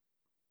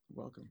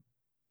 Welcome.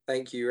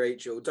 Thank you,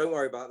 Rachel. Don't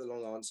worry about the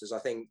long answers. I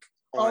think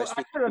I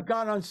could have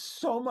gone on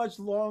so much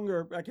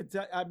longer. I could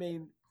tell. I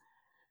mean,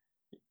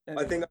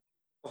 anyway. I think on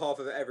behalf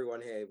of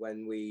everyone here,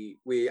 when we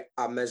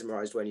are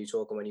mesmerized when you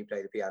talk and when you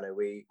play the piano,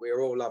 we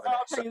are all loving it.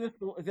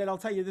 I'll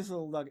tell you this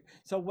little nugget.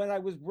 So when I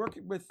was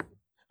working with,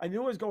 I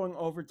knew I was going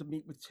over to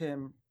meet with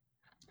Tim,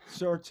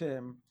 Sir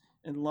Tim,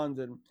 in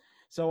London.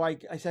 So I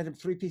sent him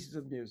 3 pieces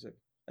of music.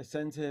 I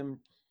sent him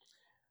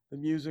the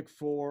music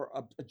for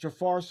a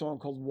Jafar song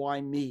called "Why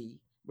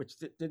Me," which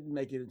didn't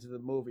make it into the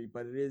movie,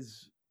 but it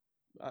is.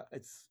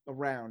 It's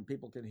around.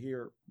 People can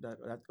hear that.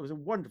 It was a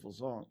wonderful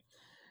song,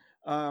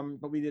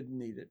 but we didn't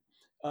need it.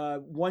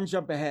 One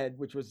Jump Ahead,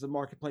 which was the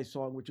Marketplace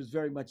song, which was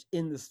very much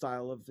in the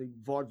style of the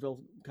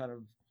vaudeville kind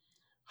of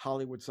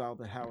Hollywood style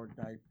that Howard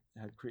and I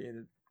had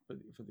created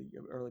for the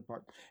early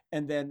part.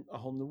 And then A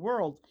Whole New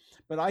World.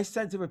 But I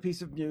sent him a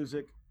piece of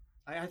music.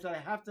 I said, I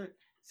have to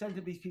send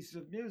him these pieces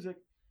of music.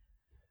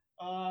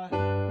 So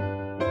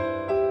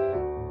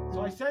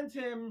I sent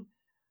him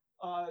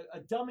a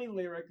dummy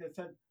lyric that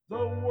said,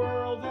 "The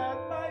world at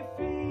my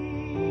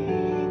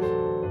feet."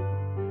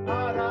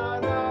 Da, da,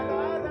 da,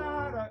 da,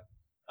 da, da.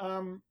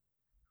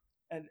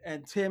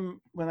 And Tim,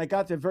 when I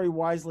got there, very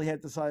wisely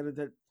had decided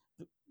that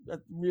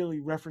really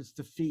reference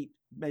to feet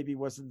maybe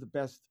wasn't the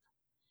best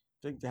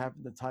thing to have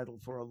in the title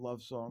for a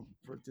love song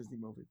for a Disney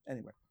movie.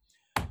 Anyway,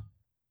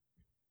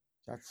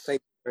 that's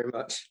thank you very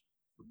much.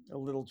 A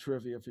little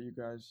trivia for you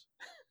guys.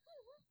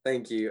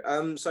 Thank you.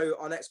 So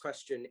our next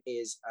question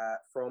is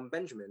from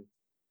Benjamin.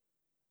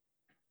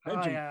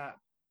 Hi.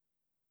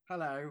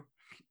 Hello.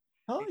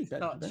 Hi, it's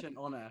Benjamin. Such an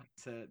honor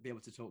to be able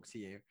to talk to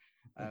you.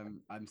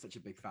 I'm such a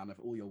big fan of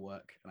all your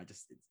work, and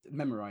it's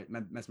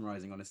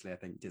mesmerizing. Honestly, I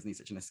think Disney's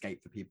such an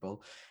escape for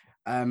people.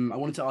 I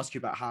wanted to ask you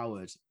about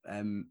Howard.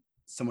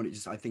 Someone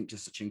who I think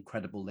just such an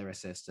incredible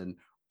lyricist, and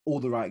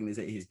all the writing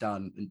that he's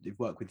done and you've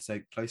worked with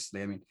so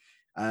closely. I mean,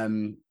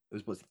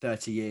 it was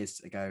 30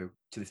 years ago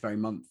to this very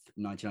month,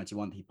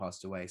 1991, that he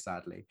passed away,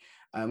 sadly.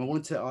 I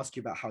wanted to ask you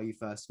about how you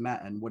first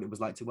met and what it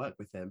was like to work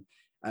with him.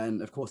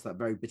 And of course, that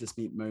very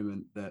bittersweet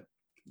moment that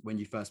when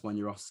you first won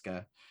your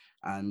Oscar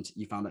and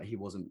you found out he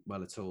wasn't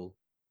well at all.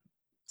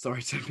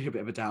 Sorry to be a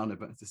bit of a downer,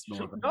 but it's just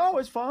more of a... No,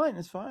 it's fine.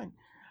 It's fine.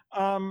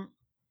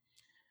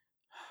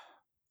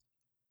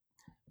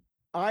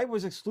 I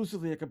was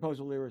exclusively a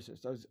composer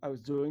lyricist. I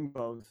was doing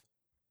both.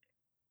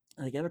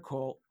 And I get a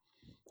call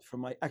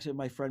from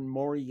my friend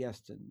Maury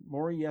Yeston.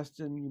 Maury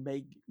Yeston, you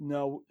may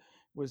know,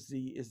 is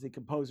the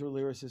composer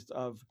lyricist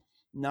of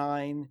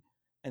Nine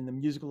and the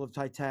musical of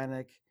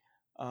Titanic,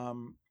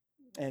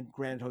 and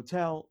Grand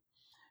Hotel.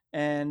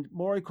 And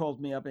Maury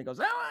called me up and he goes,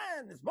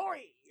 "Alan, it's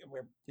Maury."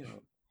 We're,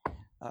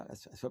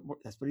 that's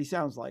what he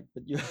sounds like.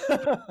 But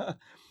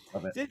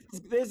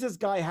there's this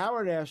guy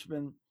Howard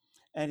Ashman,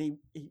 and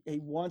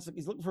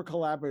he's looking for a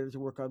collaborator to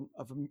work on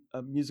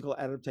a musical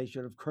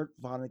adaptation of Kurt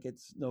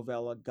Vonnegut's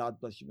novella "God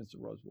Bless You, Mr.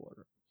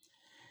 Rosewater."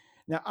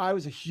 Now, I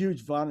was a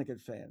huge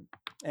Vonnegut fan,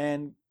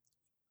 and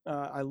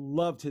I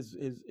loved his.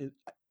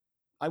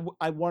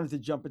 I wanted to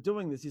jump at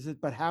doing this. He said,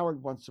 "But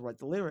Howard wants to write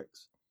the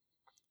lyrics,"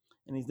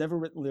 and he's never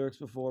written lyrics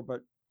before.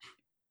 But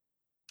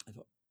I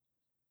thought,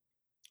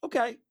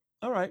 okay,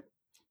 all right.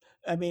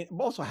 I mean,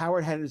 also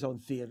Howard had his own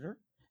theater.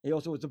 He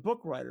also was a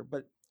book writer.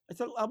 But I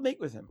said, I'll meet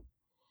with him.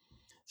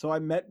 So I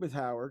met with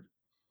Howard,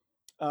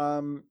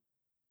 and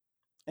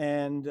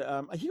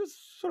he was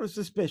sort of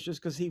suspicious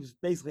because he was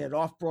basically an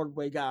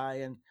off-Broadway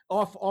guy and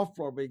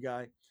off-Broadway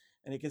guy,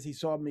 and because he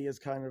saw me as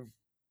kind of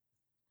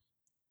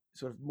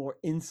sort of more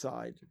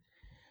inside.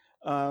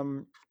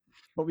 But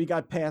we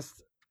got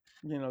past,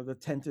 the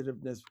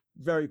tentativeness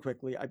very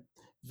quickly. I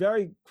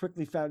very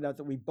quickly found out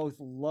that we both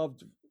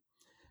loved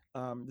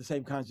the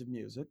same kinds of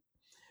music,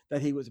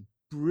 that he was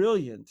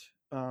brilliant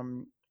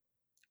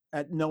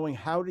at knowing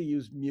how to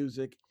use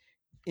music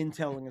in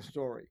telling a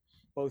story,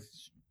 both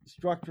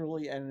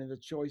structurally and in the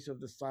choice of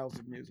the styles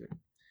of music.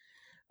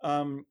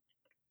 So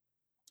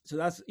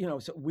that's,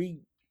 so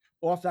we,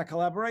 off that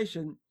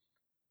collaboration,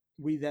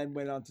 we then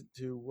went on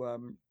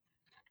to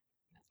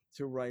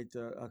write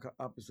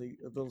obviously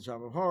A Little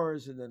Shop of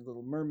Horrors and then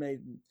Little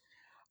Mermaid.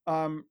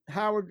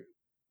 Howard,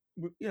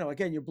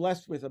 again, you're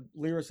blessed with a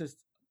lyricist,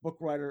 book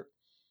writer,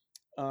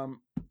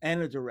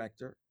 and a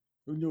director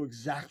who knew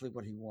exactly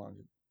what he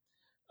wanted.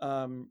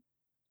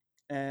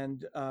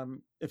 And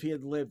if he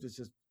had lived, it's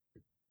just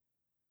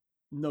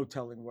no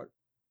telling what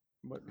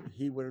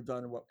he would have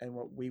done and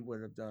what we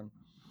would have done.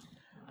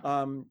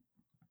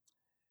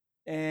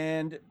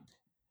 And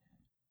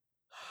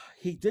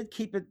he did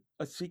keep it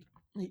a secret.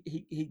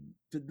 He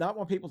did not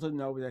want people to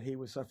know that he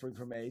was suffering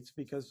from AIDS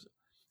because,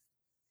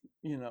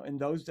 in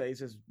those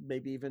days, as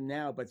maybe even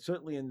now, but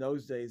certainly in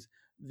those days,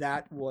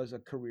 that was a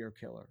career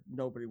killer.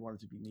 Nobody wanted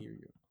to be near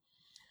you.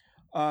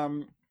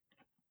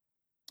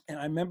 And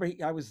I remember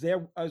I was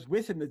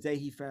with him the day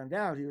he found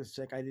out he was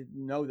sick. I didn't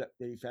know that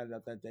he found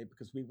out that day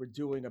because we were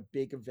doing a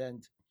big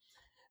event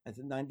at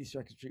the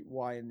 92nd Street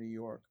Y in New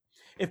York.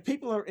 If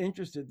people are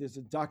interested, there's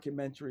a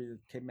documentary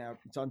that came out.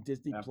 It's on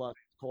Disney Plus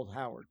called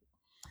Howard.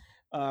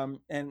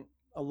 And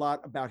a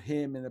lot about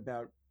him and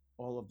about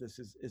all of this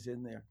is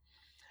in there.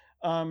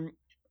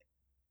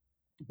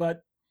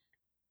 But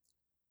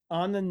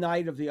on the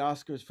night of the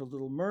Oscars for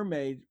Little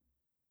Mermaid,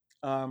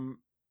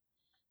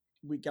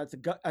 we got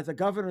at the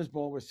governor's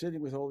ball. We're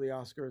sitting with all the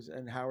Oscars,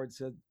 and Howard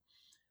said,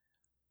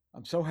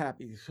 "I'm so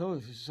happy. This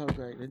is so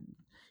great." And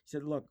he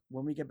said, "Look,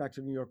 when we get back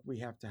to New York, we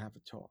have to have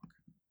a talk."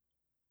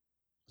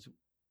 I said,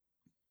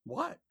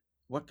 "What?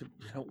 What could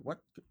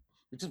what?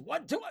 Just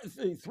 1,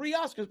 2, 3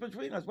 Oscars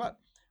between us? What?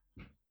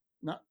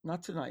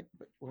 Not tonight,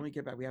 but when we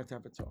get back, we have to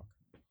have a talk."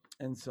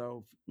 And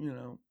so,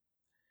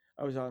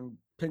 I was on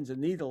pins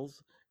and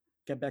needles.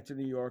 Get back to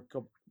New York,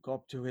 go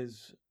up to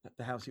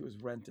the house he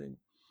was renting.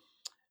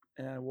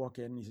 And I walk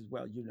in and he says,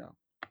 "Well,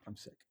 I'm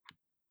sick."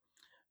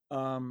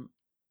 And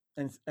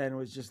it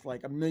was just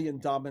like a million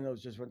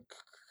dominoes just went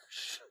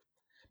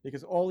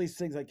because all these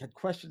things I had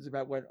questions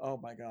about went, oh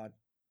my God.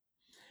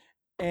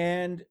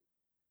 And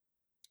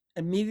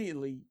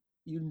immediately,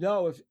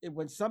 if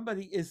when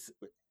somebody is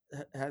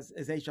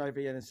HIV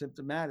and is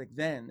symptomatic,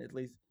 then at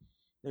least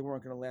they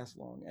weren't going to last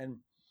long. And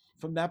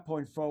from that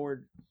point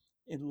forward,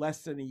 in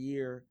less than a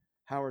year,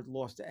 Howard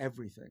lost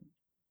everything.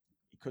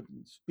 He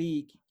couldn't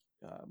speak.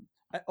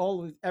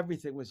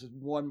 Everything was just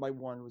one by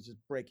one was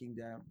just breaking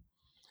down.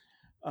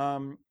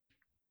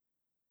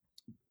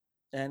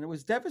 And it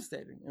was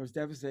devastating.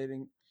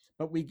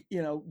 But we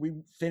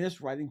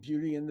finished writing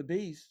Beauty and the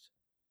Beast,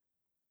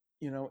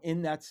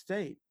 in that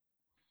state.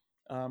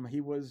 He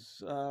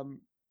was,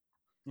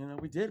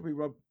 we did. We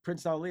wrote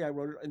Prince Ali. I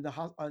wrote it in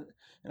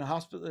a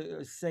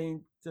hospital,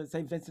 St.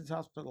 Vincent's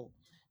Hospital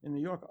in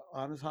New York,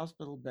 on his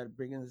hospital bed,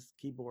 bringing his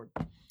keyboard.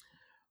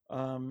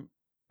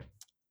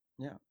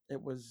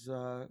 It was,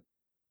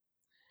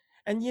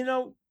 and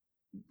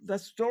the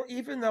story.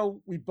 Even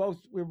though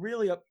we're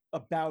really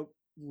about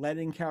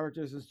letting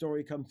characters and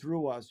story come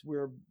through us,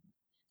 we're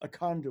a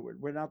conduit.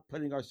 We're not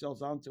putting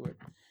ourselves onto it.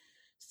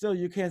 Still,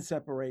 you can't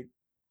separate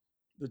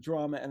the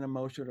drama and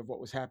emotion of what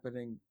was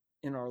happening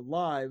in our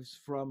lives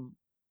from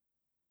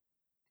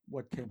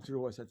what came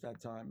through us at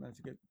that time. I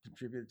think it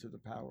contributed to the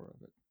power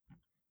of it.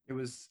 It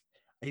was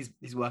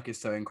his work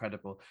is so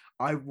incredible.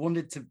 I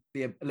wanted to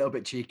be a little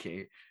bit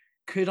cheeky.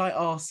 Could I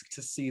ask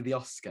to see the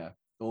Oscar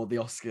or the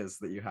Oscars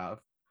that you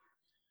have?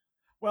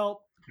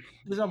 Well,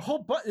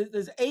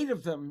 there's 8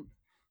 of them,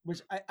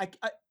 which I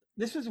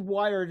this is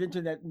wired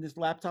internet in this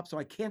laptop, so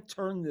I can't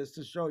turn this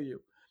to show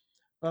you,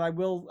 but I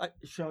will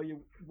show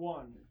you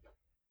one.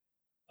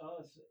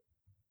 Let's see.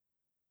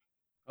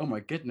 Oh my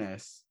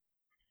goodness.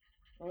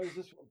 What is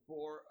this one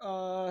for?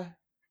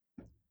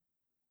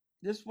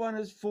 This one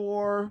is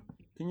for.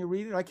 Can you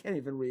read it? I can't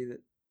even read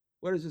it.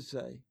 What does it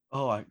say?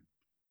 Oh,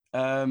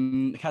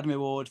 Academy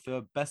Award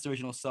for Best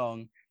Original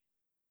Song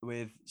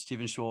with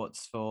Stephen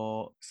Schwartz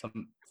for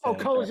some.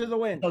 Colors of the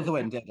Wind. Colors of the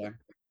Wind, yeah.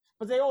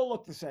 But they all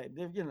look the same.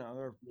 They're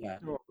all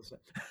the same.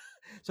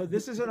 So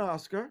this is an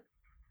Oscar.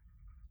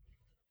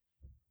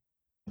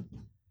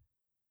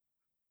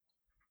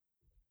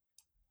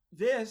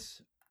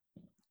 This,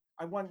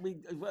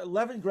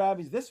 11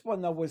 Grammys. This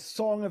one though was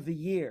Song of the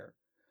Year,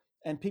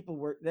 and people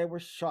were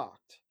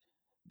shocked.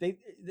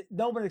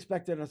 No one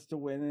expected us to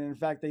win, and in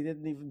fact, they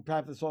didn't even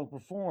have the song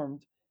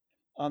performed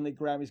on the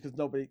Grammys because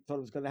nobody thought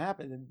it was going to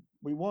happen, and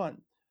we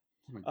won.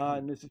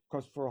 And this is, of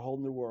course, for A Whole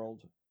New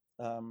World,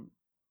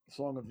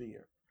 Song of the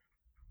Year.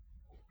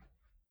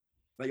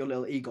 Like your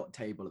little EGOT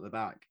table at the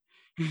back.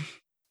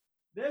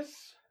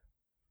 This.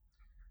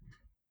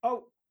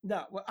 Oh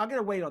no! Well, I'm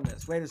going to wait on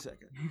this. Wait a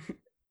second.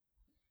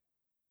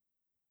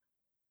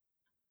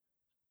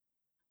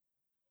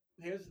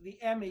 Here's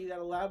the Emmy that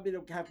allowed me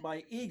to have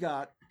my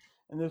EGOT,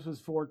 and this was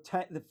for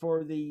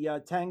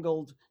the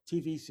Tangled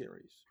TV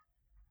series.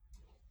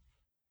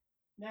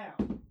 Now,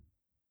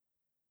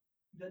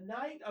 the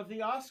night of the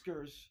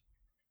Oscars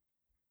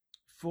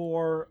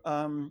for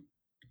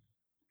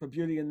for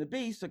Beauty and the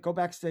Beast. I go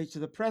backstage to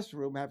the press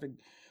room.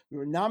 We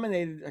were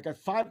nominated. I got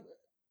five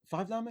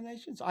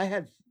nominations. I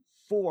had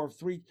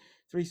three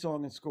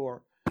song and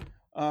score,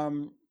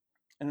 and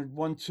it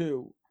won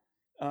two.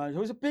 It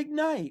was a big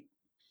night.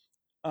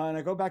 And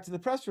I go back to the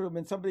press room,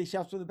 and somebody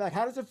shouts from the back,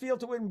 "How does it feel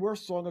to win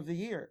Worst Song of the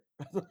Year?"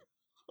 I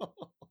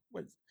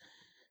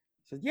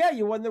said, "Yeah,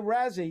 you won the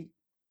Razzie."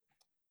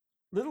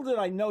 Little did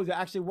I know there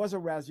actually was a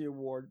Razzie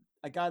Award.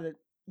 I got it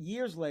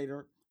years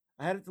later.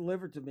 I had it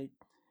delivered to me.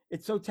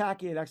 It's so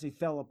tacky it actually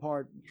fell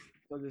apart.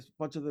 So there's a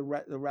bunch of the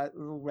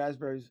little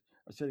raspberries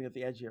are sitting at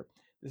the edge here.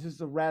 This is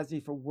the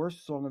Razzie for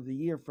Worst Song of the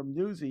Year from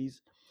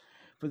Newsies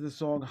for the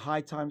song High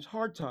Times,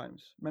 Hard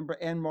Times. Remember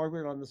Anne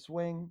Margaret on the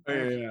swing? Oh,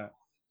 yeah.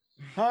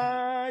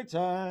 High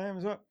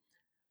times.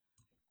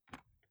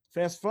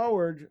 Fast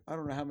forward, I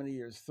don't know how many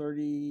years,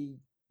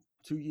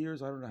 32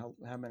 years, I don't know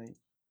how many.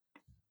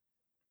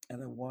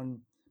 And I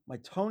won my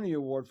Tony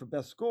Award for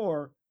Best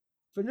Score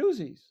for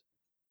Newsies.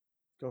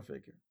 Go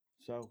figure.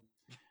 So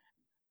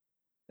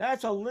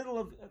that's a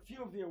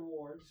few of the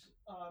awards.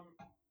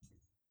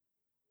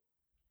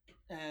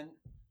 And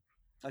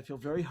I feel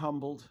very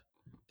humbled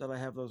that I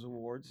have those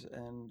awards.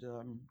 And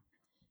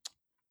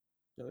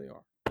there they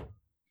are.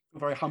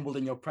 Very humbled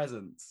in your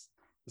presence.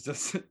 It's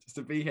just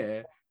to be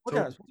here.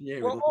 We're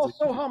all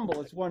so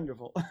humble. It's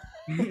wonderful.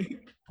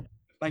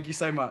 Thank you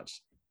so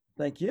much.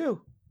 Thank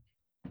you.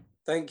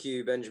 Thank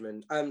you,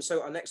 Benjamin.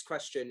 So our next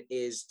question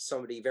is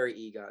somebody very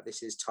eager.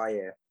 This is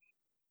Tyre.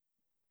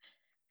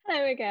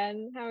 Hello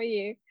again. How are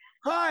you?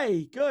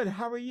 Hi, good.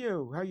 How are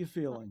you? How are you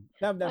feeling?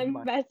 I'm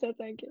better,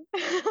 thank you.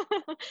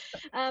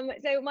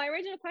 So my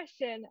original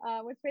question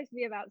was supposed to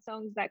be about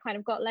songs that kind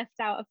of got left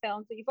out of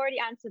films, but you've already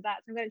answered that,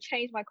 so I'm going to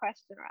change my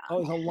question around.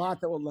 Oh, there's a lot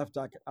that was left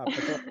out.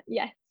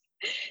 Yes.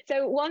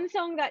 So one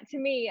song that to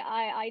me,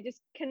 I just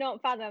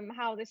cannot fathom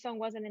how the song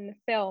wasn't in the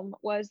film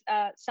was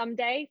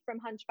Someday from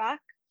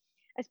Hunchback.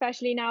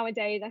 Especially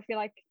nowadays, I feel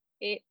like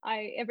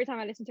every time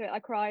I listen to it, I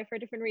cry for a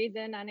different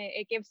reason, and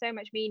it gives so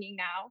much meaning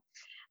now.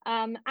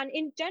 And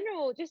in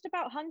general, just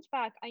about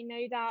Hunchback, I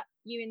know that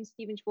you and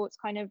Stephen Schwartz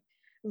kind of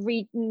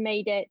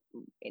remade it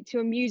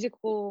to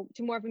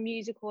more of a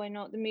musical and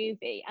not the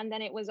movie. And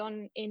then it was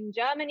on in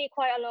Germany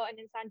quite a lot and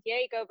in San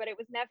Diego, but it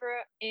was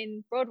never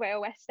in Broadway or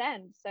West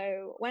End.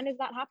 So when is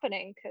that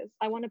happening? Because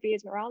I want to be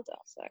Esmeralda.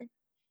 So.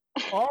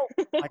 Oh,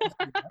 I can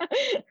see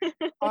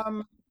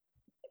that.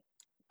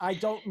 I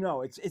don't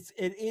know. It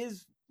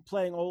is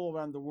playing all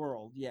around the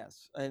world.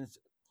 Yes, and it's,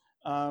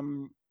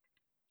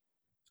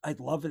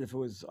 I'd love it if it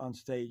was on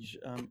stage,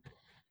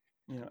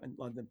 in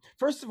London.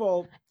 First of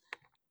all,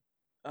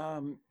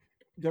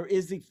 there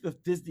is the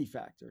Disney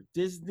factor.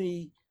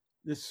 Disney,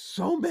 there's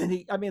so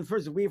many. I mean,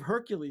 first we have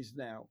Hercules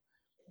now,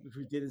 which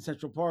we did in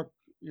Central Park,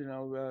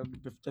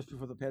 just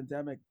before the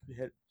pandemic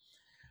hit,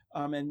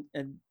 and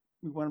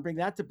we want to bring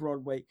that to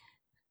Broadway.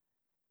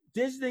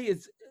 Disney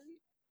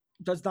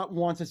does not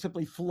want to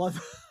simply flood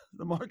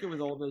the market with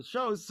all those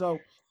shows. So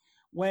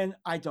when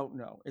I don't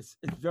know, it's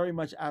very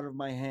much out of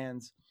my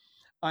hands.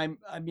 I'm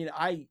in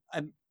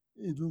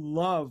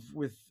love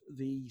with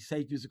the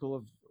stage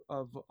musical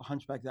of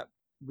Hunchback that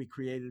we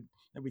created,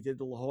 and we did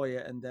the La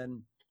Jolla and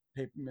then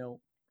Paper Mill.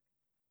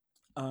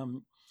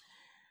 And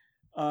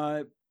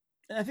I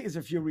think there's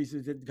a few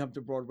reasons it didn't come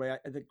to Broadway.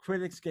 The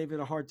critics gave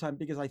it a hard time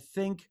because I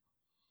think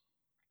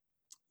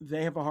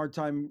they have a hard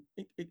time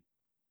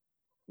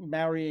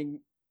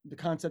marrying the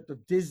concept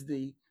of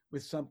Disney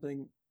with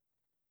something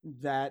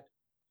that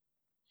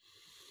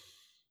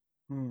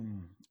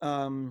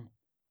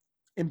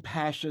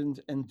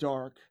impassioned and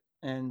dark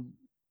and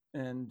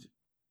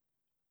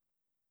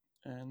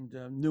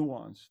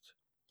nuanced,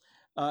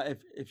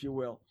 if you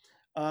will.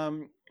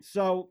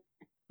 So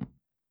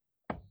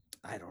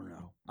I don't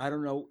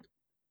know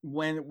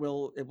when it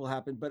will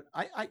happen, but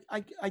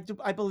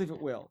I believe it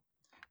will,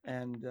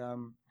 and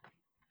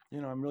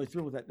I'm really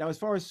thrilled with that. Now, as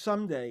far as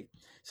Someday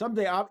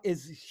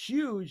is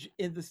huge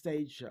in the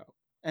stage show,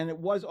 and it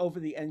was over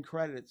the end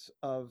credits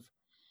of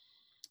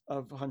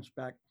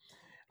Hunchback.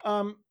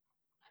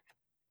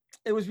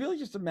 It was really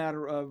just a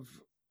matter of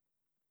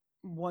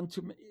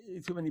too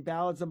many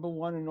ballads, number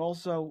one, and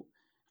also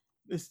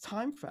this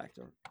time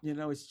factor.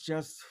 It's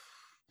just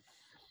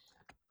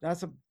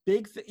that's a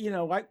big thing.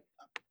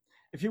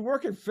 If you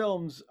work in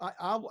films,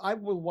 I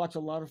will watch a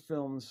lot of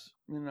films,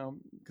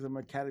 because I'm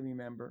an Academy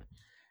member.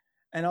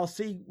 And I'll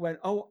see when,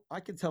 I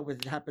can tell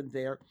what happened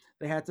there.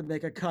 They had to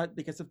make a cut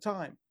because of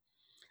time.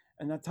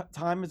 And that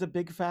time is a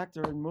big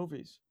factor in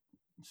movies.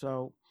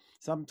 So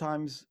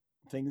sometimes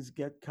things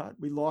get cut.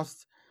 We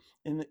lost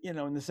in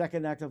the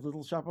second act of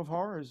Little Shop of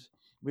Horrors.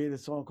 We had a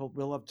song called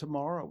We'll Love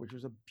Tomorrow, which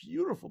was a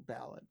beautiful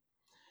ballad.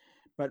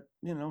 But,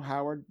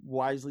 Howard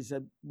wisely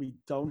said, we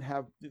don't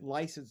have the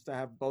license to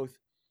have both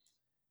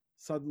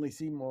Suddenly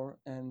Seymour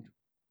and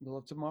We'll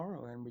Love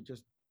Tomorrow. And we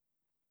just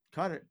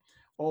cut it.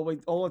 All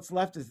that's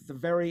left is the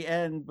very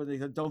end, but they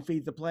said, don't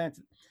feed the plants.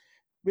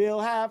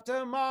 We'll have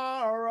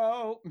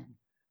tomorrow.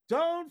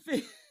 Don't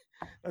feed.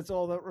 That's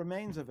all that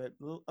remains of it.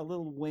 A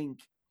little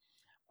wink.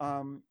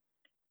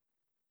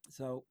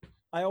 So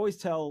I always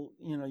tell,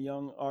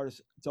 young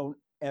artists, don't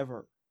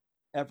ever,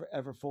 ever,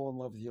 ever fall in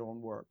love with your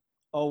own work.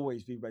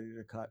 Always be ready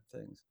to cut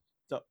things.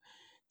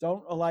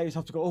 Don't allow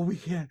yourself to go, oh, we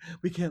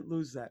can't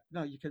lose that.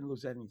 No, you can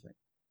lose anything.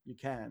 You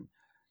can.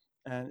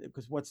 And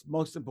because what's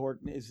most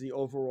important is the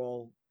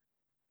overall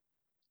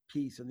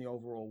piece and the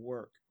overall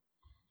work.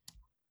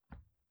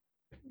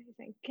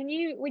 Amazing.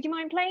 Would you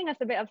mind playing us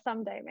a bit of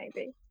Someday,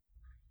 maybe?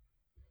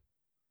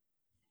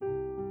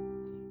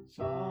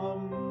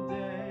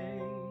 Someday,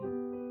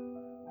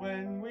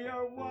 when we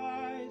are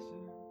wiser,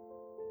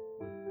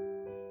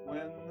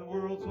 when the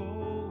world's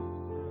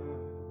older,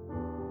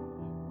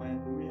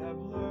 when we have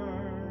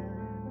learned,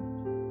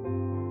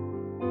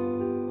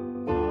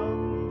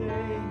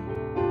 someday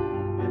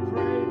I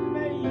pray we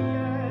may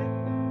yet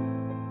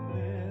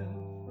live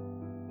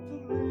to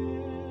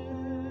live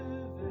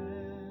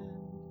and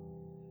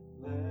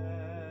let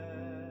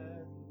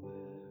live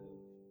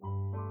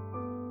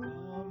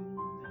someday.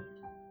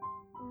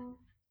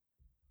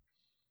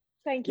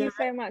 Thank you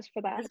so much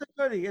for that. It's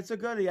a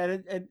goodie.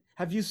 And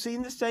have you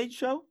seen the stage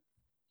show?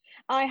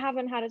 I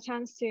haven't had a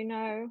chance to,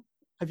 no.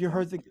 Have you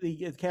heard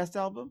the cast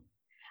album?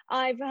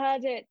 I've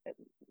heard it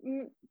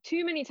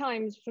too many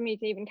times for me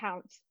to even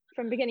count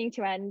from beginning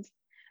to end.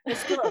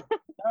 It's good. All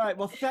right.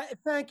 Well,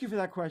 thank you for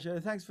that question.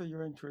 And thanks for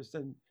your interest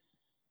and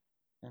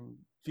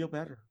feel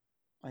better.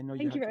 I know you.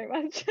 Thank you very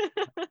much.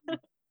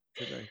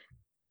 Today.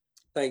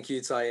 Thank you,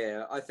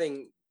 Tahir. I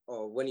think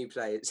when you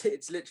play,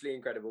 it's literally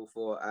incredible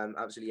for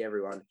absolutely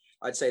everyone.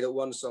 I'd say that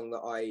one song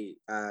that I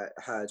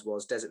heard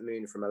was Desert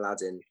Moon from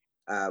Aladdin,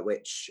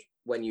 which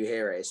when you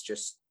hear it,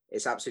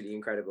 it's absolutely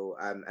incredible.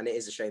 And it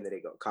is a shame that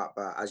it got cut,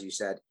 but as you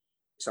said,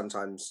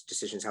 sometimes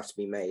decisions have to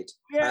be made.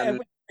 Yeah,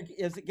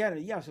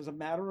 it's a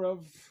matter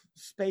of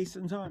space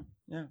and time.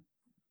 Yeah.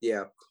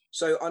 Yeah.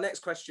 So our next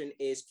question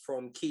is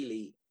from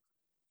Keely.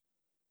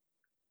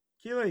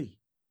 Keely.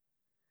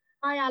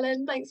 Hi,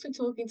 Alan. Thanks for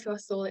talking to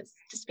us all. It's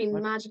just been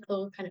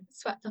magical, kind of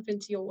swept up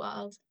into your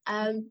world.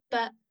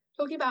 But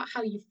talking about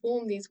how you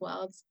form these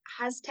worlds,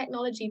 has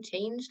technology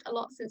changed a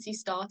lot since you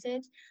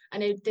started? I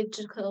know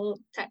digital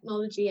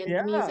technology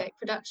and music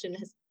production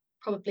has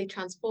probably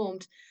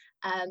transformed.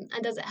 And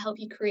does it help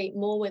you create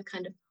more with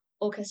kind of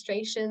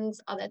orchestrations?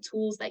 Are there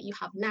tools that you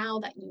have now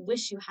that you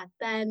wish you had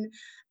then?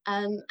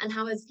 And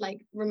how has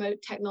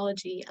remote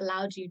technology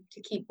allowed you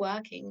to keep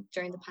working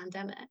during the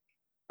pandemic?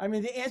 I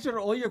mean, the answer to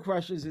all your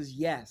questions is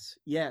yes,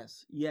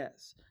 yes,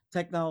 yes.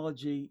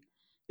 Technology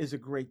is a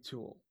great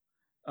tool.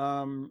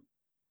 And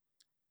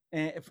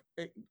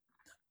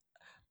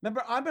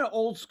remember, I'm an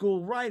old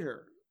school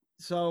writer,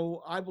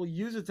 so I will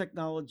use the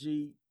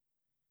technology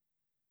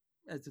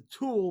as a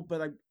tool,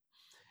 but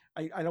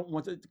I don't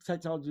want the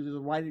technology to do the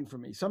writing for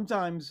me.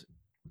 Sometimes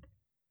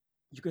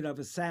you could have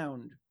a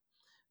sound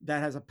that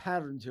has a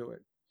pattern to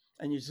it,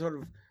 and you sort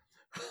of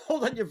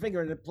hold on your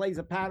finger and it plays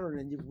a pattern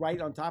and you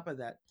write on top of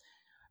that.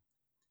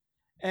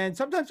 And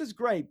sometimes it's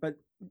great, but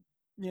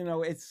you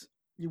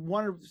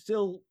want to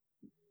still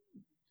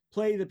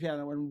play the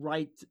piano and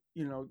write,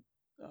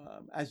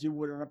 as you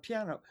would on a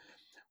piano.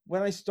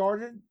 When I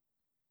started,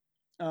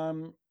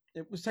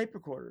 it was tape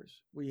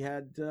recorders. We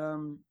had,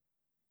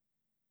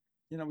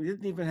 we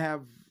didn't even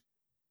have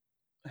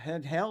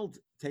handheld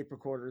tape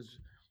recorders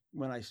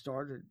when I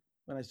started.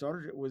 When I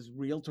started, it was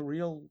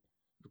reel-to-reel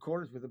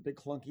recorders with a big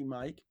clunky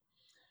mic.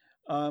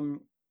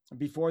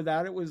 Before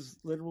that, it was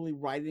literally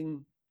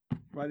writing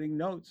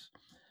notes.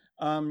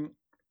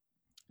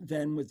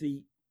 Then with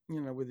the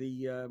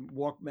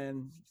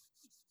Walkman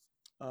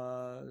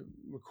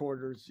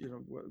recorders,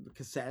 the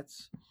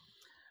cassettes.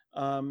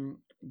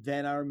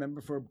 Then I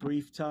remember for a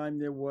brief time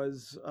there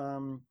was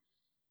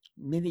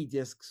mini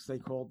discs, they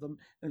called them,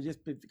 and just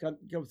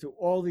go through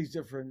all these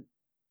different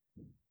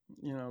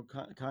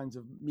kinds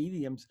of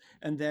mediums.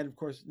 And then of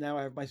course now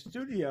I have my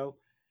studio,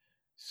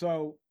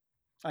 so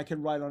I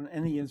can write on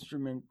any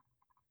instrument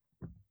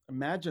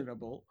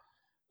imaginable.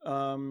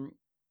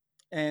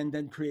 And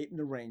then create an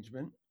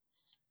arrangement,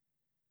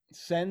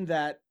 send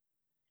that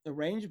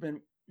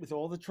arrangement with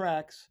all the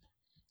tracks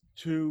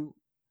to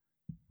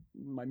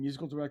my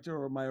musical director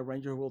or my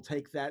arranger, who will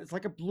take that. It's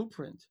like a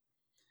blueprint,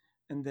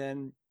 and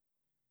then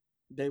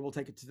they will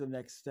take it to the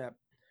next step.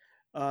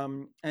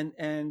 And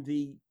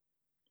the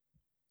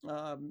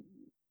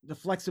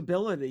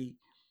flexibility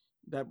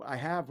that I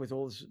have with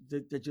all this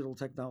digital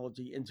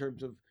technology in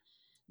terms of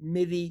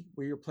MIDI,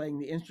 where you're playing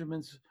the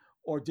instruments,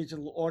 or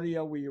digital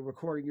audio where you're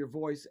recording your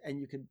voice, and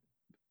you can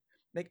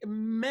make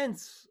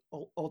immense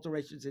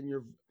alterations in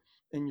your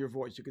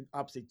voice. You can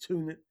obviously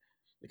tune it.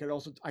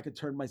 I could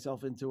turn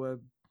myself into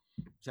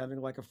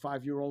sounding like a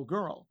 5-year-old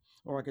girl,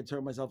 or I could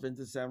turn myself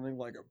into sounding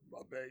like a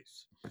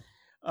bass.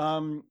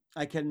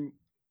 I can,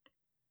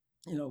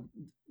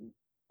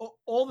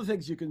 all the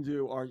things you can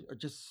do are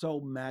just so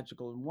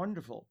magical and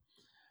wonderful.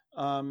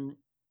 And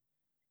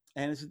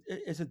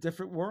it's a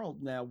different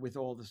world now with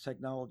all this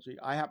technology.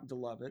 I happen to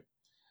love it.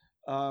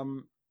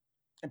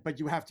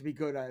 But you have to be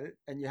good at it,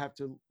 and you have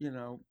to,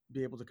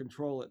 be able to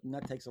control it. And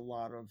that takes a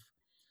lot of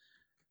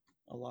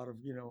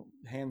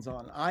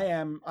hands-on.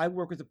 I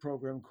work with a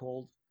program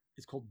called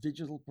is called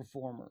Digital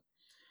Performer,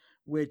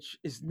 which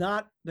is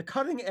not the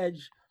cutting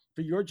edge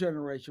for your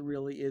generation.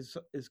 Really is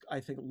I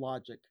think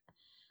Logic,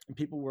 and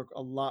people work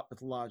a lot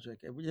with Logic.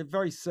 They're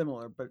very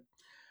similar, but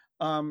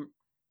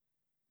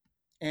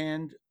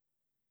and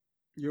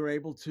you're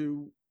able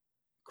to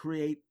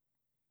create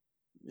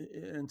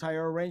an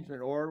entire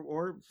arrangement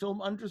or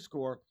film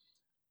underscore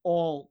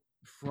all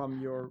from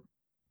your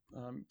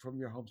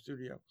home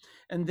studio.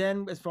 And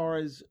then as far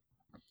as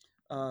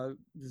the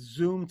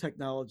Zoom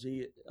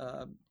technology,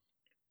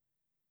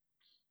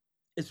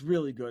 it's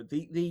really good.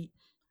 The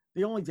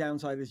only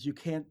downside is you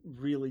can't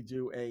really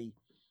do a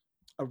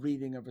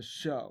reading of a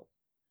show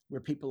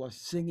where people are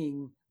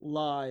singing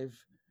live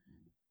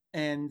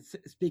and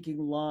speaking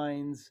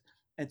lines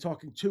and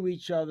talking to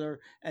each other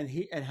and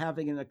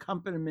having an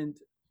accompaniment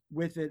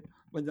with it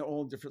when they're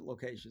all in different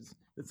locations.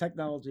 The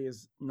technology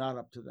is not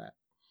up to that.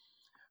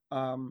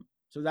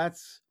 So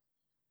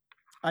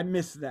I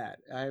miss that.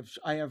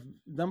 I have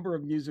a number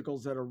of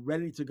musicals that are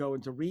ready to go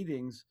into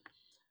readings,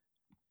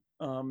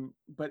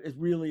 but it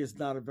really is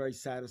not a very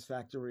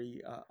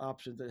satisfactory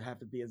option to have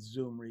to be a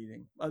Zoom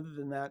reading. Other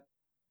than that,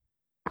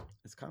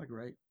 it's kind of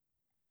great.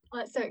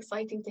 Well, it's so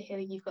exciting to hear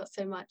that you've got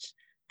so much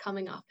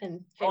coming up.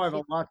 And I have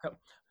a lot.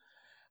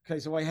 Okay,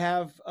 so I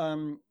have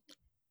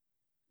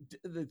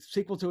the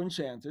sequel to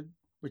Enchanted,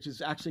 which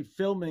is actually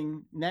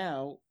filming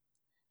now.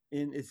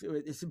 It's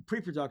in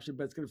pre-production,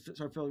 but it's going to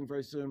start filming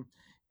very soon.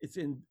 It's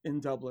in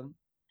Dublin.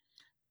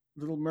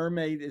 Little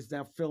Mermaid is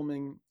now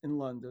filming in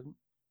London.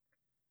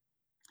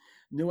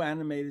 New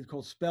animated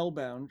called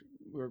Spellbound,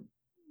 we're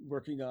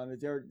working on it.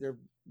 They're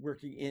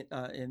working in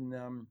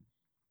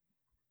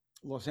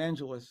Los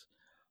Angeles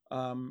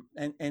and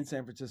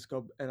San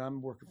Francisco, and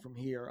I'm working from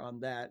here on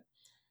that.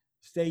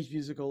 Stage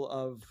musical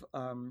of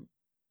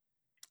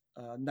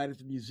Night at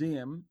the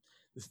Museum,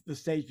 the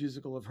stage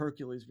musical of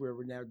Hercules, where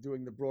we're now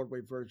doing the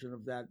Broadway version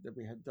of that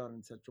we had done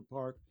in Central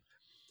Park.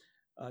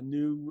 A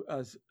new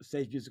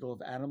stage musical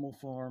of Animal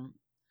Farm,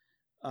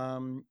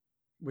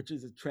 which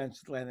is a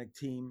transatlantic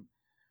team.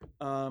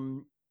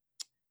 And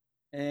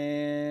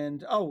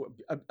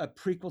a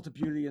prequel to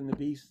Beauty and the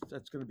Beast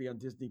that's going to be on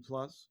Disney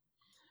Plus,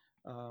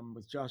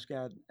 with Josh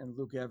Gad and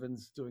Luke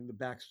Evans doing the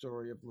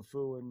backstory of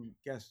LeFou and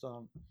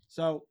Gaston.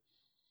 So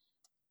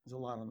there's a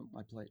lot on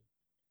my plate.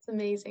 It's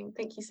amazing.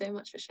 Thank you so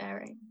much for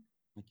sharing.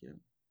 Thank you.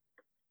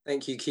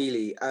 Thank you,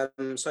 Keely.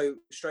 So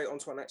straight on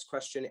to our next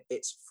question.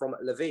 It's from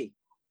Levi.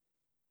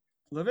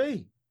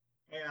 Levi.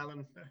 Hey,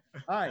 Alan.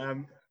 Hi.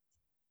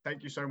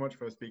 Thank you so much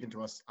for speaking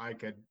to us. I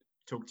could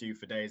talk to you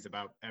for days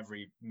about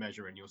every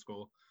measure in your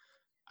school.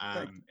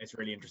 It's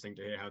really interesting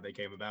to hear how they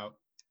came about.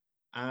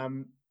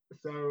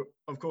 So,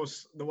 of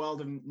course, the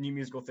world of new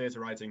musical theatre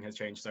writing has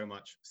changed so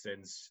much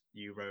since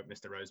you wrote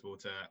Mr.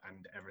 Rosewater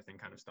and everything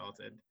kind of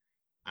started.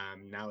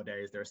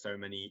 Nowadays, there are so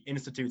many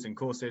institutes and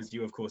courses.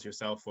 You, of course,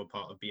 yourself were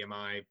part of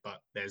BMI,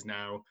 but there's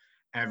now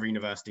every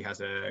university has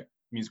a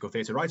musical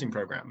theatre writing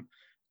program.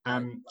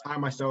 I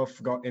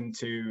myself got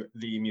into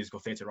the musical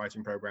theatre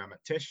writing program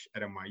at Tisch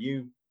at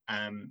NYU.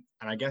 And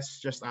I guess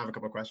just I have a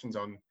couple of questions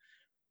on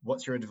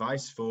what's your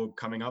advice for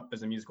coming up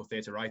as a musical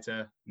theatre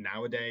writer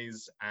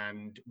nowadays,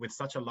 and with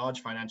such a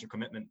large financial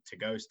commitment to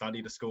go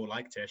study the school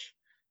like Tisch,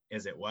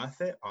 is it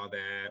worth it? Are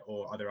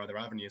there other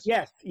avenues?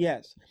 Yes.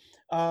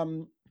 I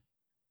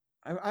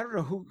don't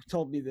know who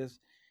told me this.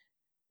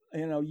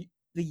 You know,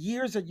 the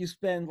years that you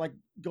spend like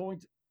going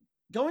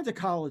to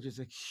college is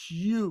a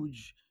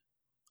huge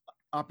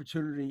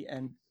opportunity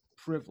and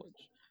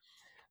privilege.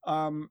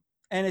 And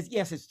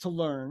it's to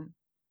learn.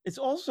 It's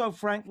also,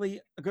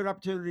 frankly, a good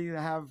opportunity to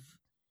have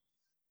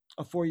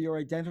a 4-year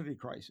identity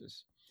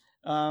crisis.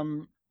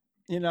 Because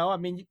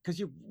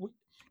you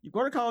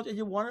go to college and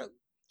you want to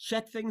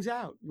check things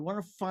out. You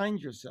want to find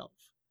yourself.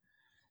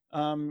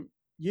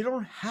 You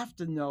don't have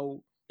to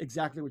know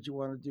exactly what you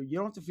want to do. You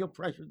don't have to feel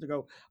pressured to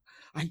go,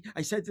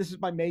 I said this is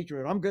my major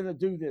and I'm going to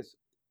do this.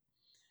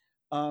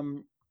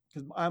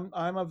 Because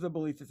I'm of the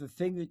belief that the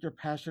thing that you're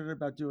passionate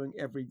about doing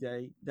every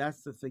day,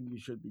 that's the thing you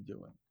should be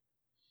doing.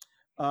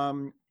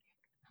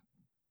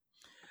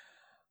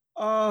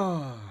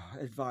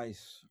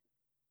 Advice.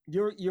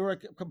 You're a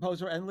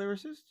composer and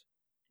lyricist?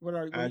 What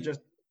are you?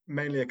 Just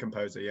mainly a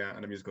composer, yeah,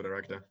 and a musical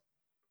director.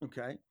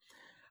 Okay.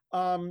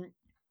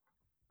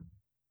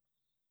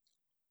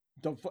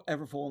 Don't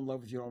ever fall in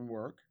love with your own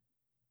work.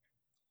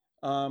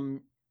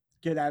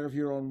 Get out of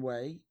your own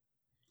way.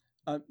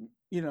 I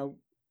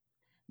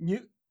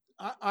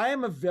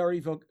am a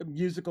very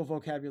musical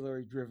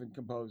vocabulary driven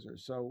composer.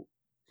 So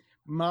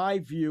my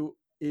view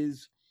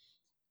is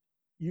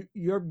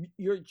your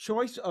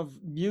choice of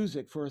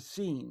music for a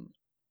scene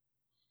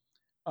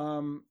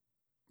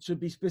should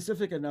be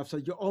specific enough so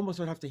you almost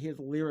don't have to hear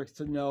the lyrics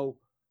to know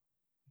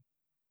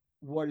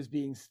what is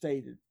being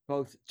stated,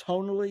 both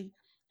tonally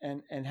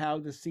and how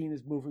the scene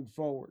is moving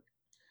forward.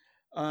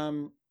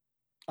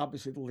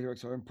 Obviously, the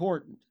lyrics are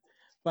important,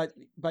 but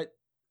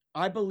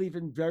I believe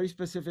in very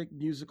specific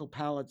musical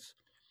palettes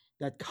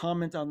that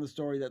comment on the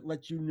story, that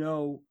let you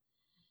know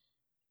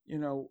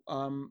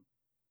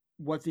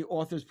what the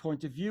author's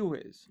point of view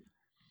is.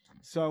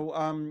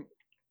 So,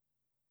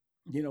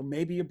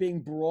 maybe you're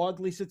being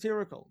broadly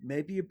satirical.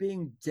 Maybe you're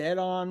being dead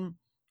on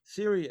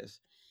serious.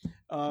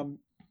 Um,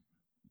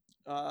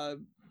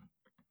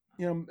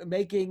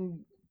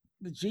 making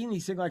the genie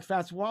sing like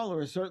Fats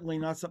Waller is certainly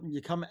not something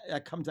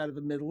that comes out of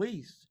the Middle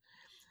East.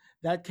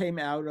 That came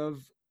out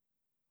of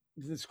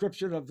the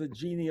description of the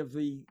genie of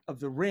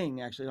the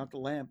ring, actually, not the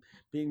lamp,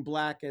 being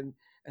black and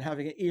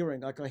having an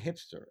earring like a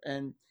hipster.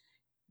 And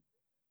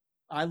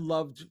I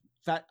loved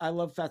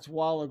Fats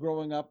Waller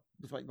growing up.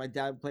 Like my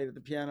dad played at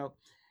the piano,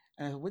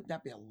 and wouldn't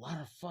that be a lot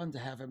of fun to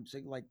have him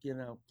sing like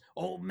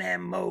Old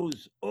Man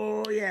Mose,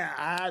 oh yeah,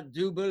 I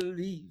do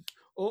believe,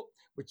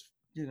 which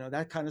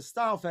that kind of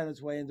style found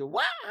its way into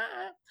wah,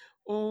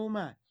 oh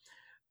my.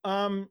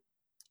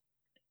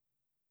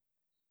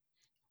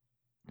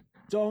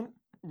 Don't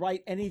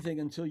write anything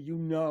until you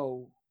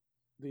know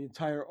the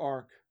entire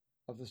arc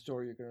of the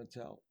story you're going to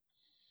tell.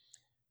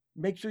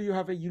 Make sure you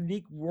have a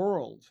unique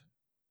world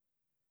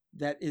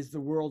that is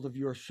the world of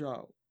your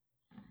show.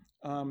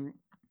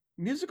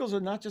 Musicals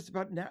are not just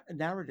about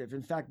narrative.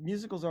 In fact,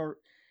 musicals are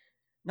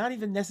not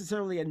even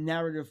necessarily a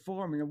narrative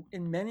form.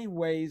 In many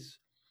ways,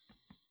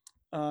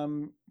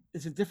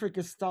 it's a different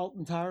gestalt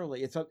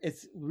entirely.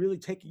 It's really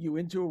taking you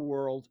into a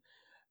world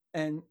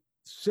and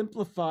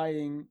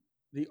simplifying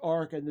the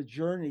arc and the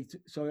journey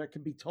so that it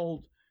can be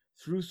told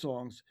through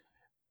songs,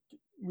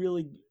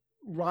 really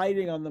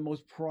riding on the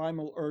most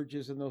primal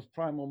urges and those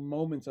primal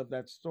moments of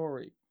that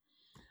story.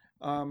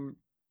 I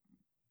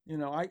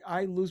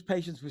lose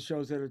patience with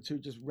shows that are too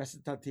just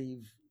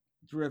recitative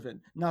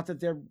driven. Not that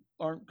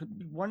could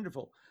be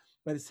wonderful,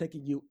 but it's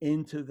taking you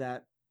into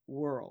that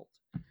world,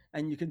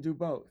 and you can do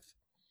both.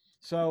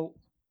 So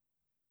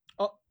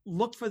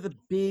look for the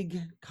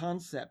big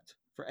concept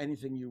for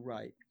anything you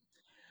write.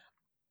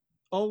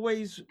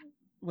 Always,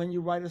 when you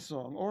write a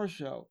song or a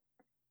show,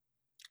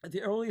 at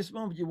the earliest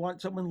moment, you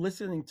want someone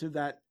listening to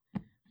the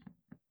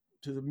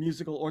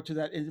musical or to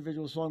that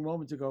individual song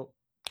moment to go,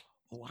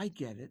 oh, I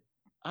get it.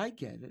 I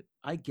get it.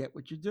 I get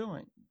what you're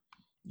doing.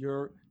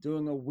 You're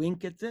doing a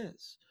wink at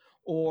this,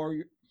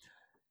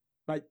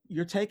 but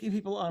you're taking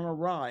people on a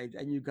ride,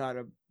 and you got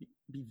to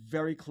be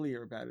very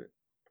clear about it.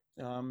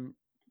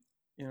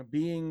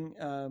 Being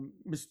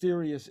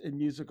mysterious in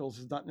musicals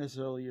is not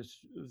necessarily your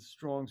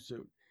strong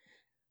suit.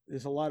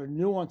 There's a lot of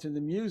nuance in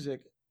the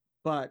music,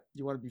 but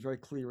you want to be very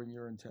clear in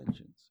your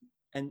intentions,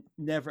 and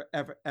never,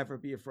 ever, ever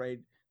be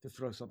afraid to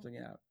throw something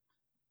out.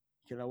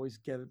 You can always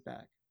get it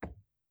back.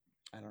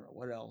 I don't know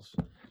what else.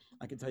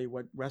 I can tell you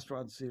what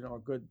restaurants are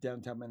good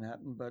downtown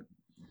Manhattan, but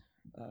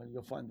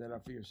you'll find that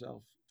out for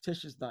yourself.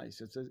 Tisch is nice.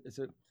 It's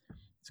a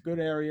good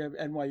area.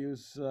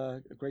 NYU's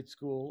a great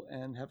school,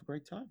 and have a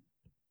great time.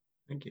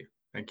 Thank you.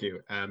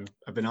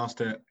 I've been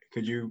asked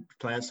could you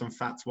play us some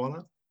Fats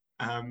Waller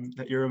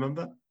that you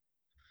remember?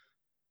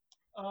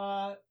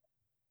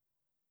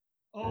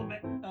 Old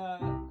Man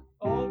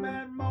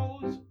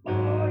Mose,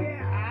 oh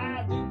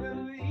yeah, I do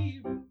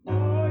believe,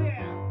 oh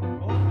yeah,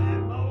 Old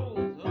Man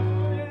Mose,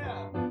 oh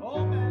yeah,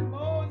 Old Man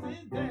Mose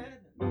is dead,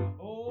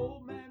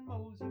 Old Man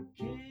Mose,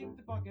 he kicked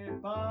the bucket,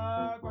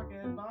 bucket,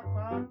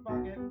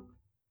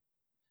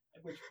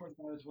 which of course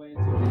found his way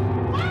into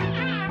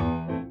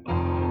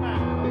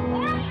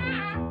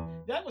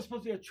that was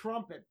supposed to be a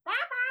trumpet.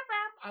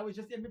 I was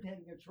just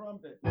imitating a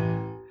trumpet.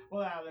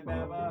 Well,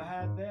 Alabama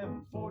had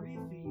them 40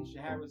 thieves.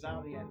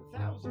 Shahrazad had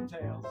 1,000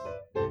 tales.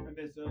 And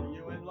Mr.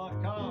 Ewan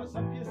loved cars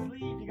up your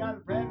sleeve. You got a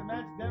brand of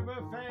magic never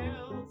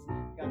fails.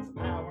 You got some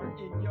power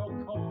in your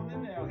cone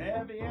and now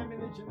heavy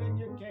ammunition in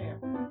your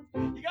camp.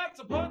 You got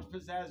some punch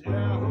pizzazz,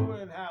 Yahoo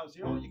and house.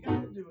 All you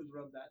got to do is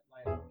rub that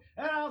lamp.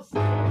 And I'll say,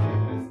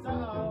 Mr.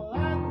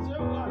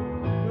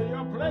 Aladdin, will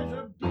your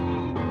pleasure be?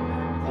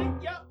 And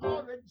think you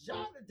ought to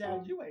jot it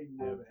down. You ain't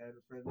never had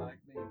a friend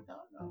like me.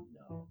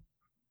 No.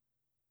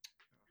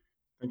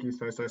 Thank you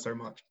so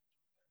much.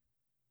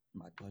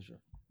 My pleasure.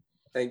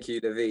 Thank you,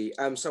 Davi.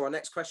 So our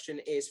next question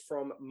is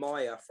from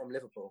Maya from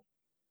Liverpool.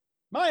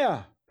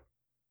 Maya.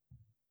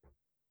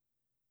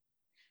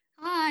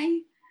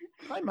 Hi.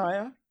 Hi,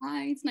 Maya.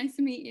 Hi, it's nice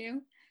to meet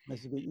you.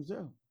 Nice to meet you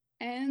too.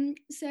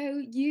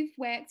 So you've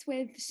worked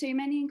with so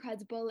many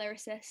incredible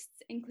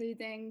lyricists,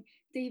 including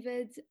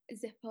David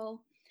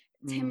Zippel,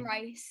 Tim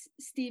Rice,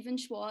 Stephen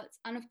Schwartz,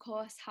 and of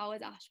course,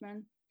 Howard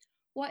Ashman.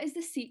 What is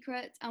the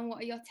secret and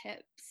what are your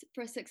tips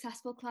for a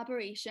successful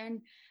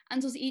collaboration?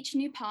 And does each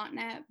new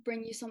partner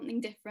bring you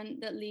something different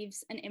that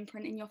leaves an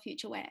imprint in your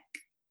future work?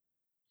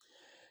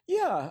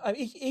 Yeah, I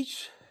mean,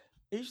 each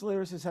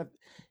lyricist have,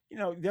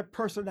 their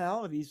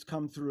personalities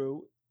come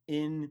through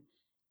in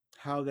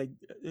how they,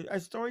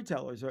 as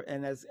storytellers,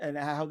 and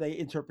how they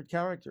interpret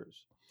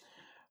characters.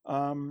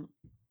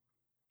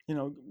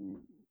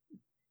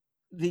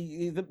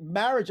 The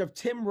marriage of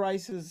Tim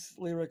Rice's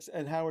lyrics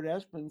and Howard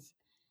Ashman's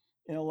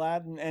in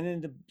Aladdin and in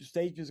the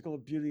stage musical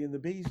of Beauty and the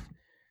Beast,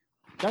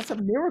 that's a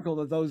miracle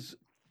that those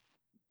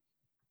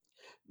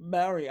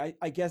marry.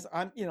 I guess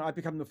I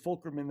become the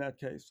fulcrum in that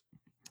case,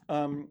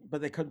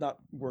 but they could not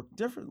work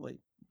differently,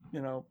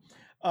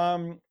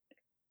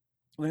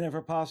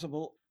 whenever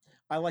possible.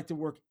 I like to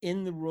work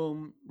in the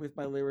room with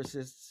my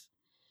lyricists,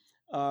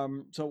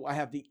 so I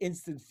have the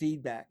instant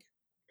feedback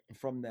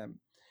from them,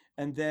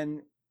 and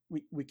then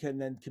we can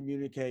then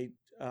communicate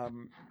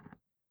in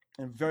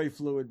a very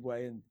fluid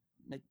way, and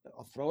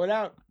I'll throw it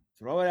out.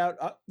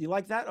 You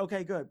like that?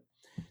 Okay, good.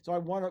 So I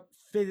want to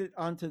fit it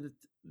onto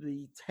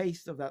the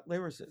taste of that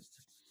lyricist.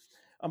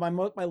 My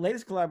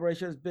latest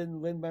collaboration has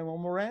been Lin-Manuel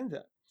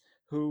Miranda,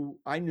 who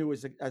I knew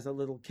as a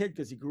little kid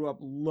because he grew up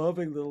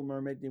loving Little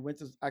Mermaid. And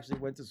he actually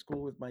went to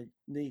school with my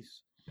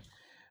niece,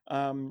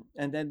 and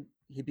then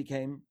he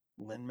became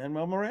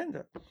Lin-Manuel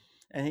Miranda,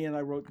 and he and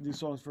I wrote new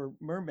songs for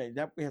Mermaid.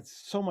 That we had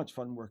so much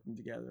fun working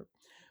together.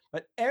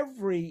 But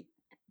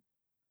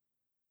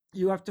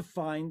you have to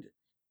find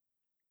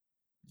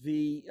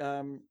the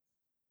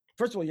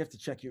first of all, you have to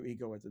check your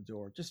ego at the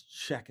door. Just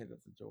check it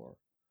at the door,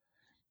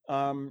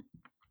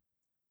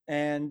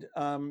 and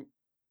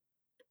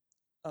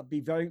be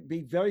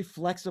very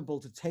flexible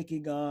to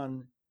taking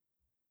on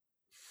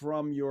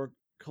from your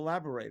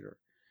collaborator.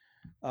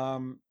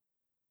 And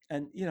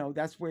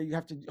that's where you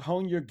have to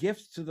hone your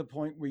gifts to the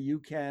point where you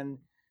can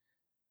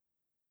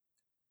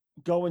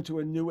go into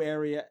a new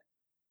area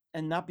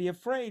and not be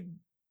afraid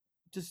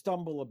to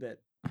stumble a bit.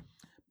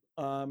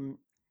 And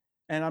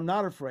I'm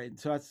not afraid,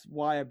 so that's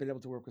why I've been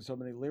able to work with so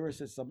many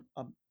lyricists.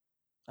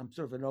 I'm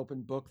sort of an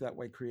open book that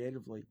way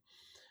creatively.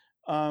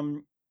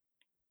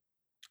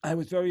 I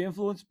was very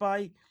influenced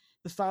by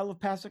the style of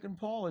Pasek and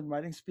Paul in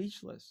writing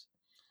Speechless.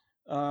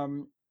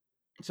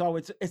 So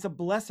it's a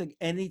blessing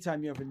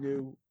anytime you have a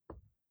new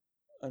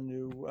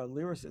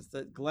lyricist.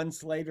 That Glenn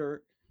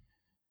Slater,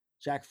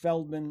 Jack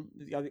Feldman,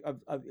 the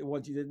other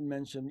ones you didn't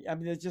mention. I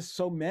mean, there's just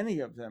so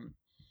many of them.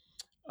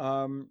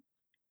 And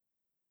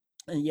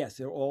yes,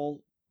 they're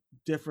all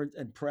different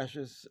and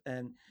precious.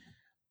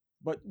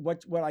 But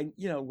what I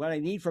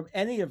need from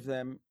any of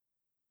them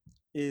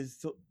is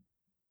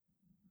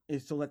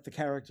to let the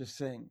character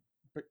sing,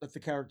 let the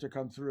character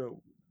come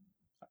through.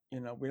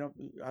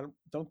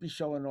 Don't be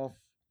showing off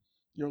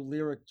your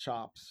lyric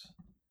chops.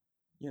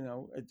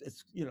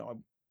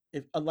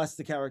 Unless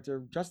the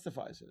character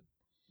justifies it.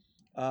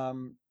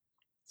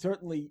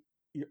 Certainly,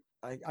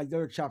 I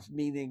lyric chops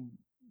meaning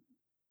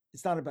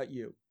it's not about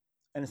you,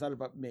 and it's not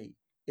about me.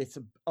 It's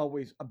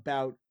always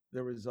about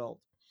the result.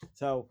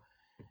 So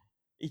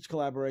each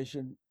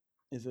collaboration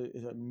is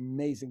an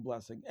amazing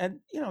blessing. And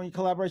in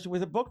collaboration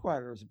with a book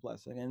writer is a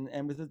blessing,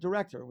 and with a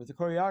director, with a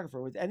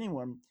choreographer, with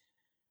anyone,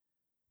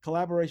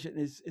 collaboration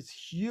is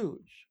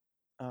huge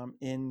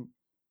in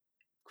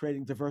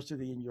creating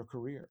diversity in your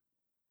career.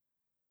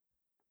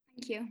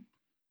 Thank you.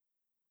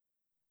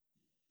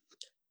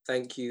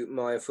 Thank you,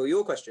 Maya, for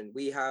your question.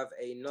 We have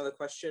another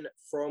question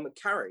from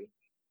Carrie.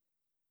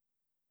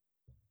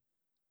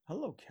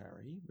 Hello,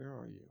 Carrie. Where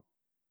are you?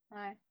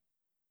 Hi.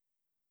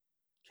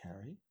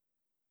 Carrie?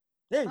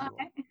 There you are.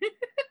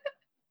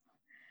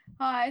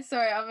 Hi,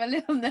 sorry, I'm a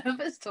little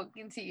nervous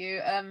talking to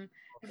you.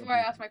 Before I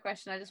ask my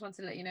question, I just want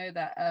to let you know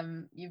that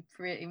you've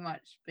pretty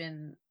much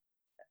been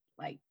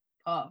like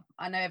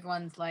I know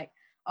everyone's like,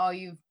 oh,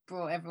 you've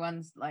brought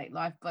everyone's like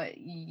life, but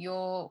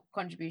your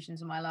contribution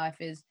to my life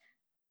is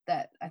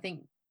that I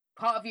think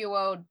part of your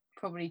world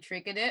probably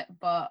triggered it,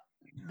 but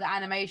the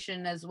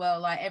animation as well,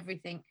 like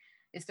everything,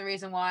 is the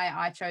reason why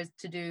I chose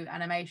to do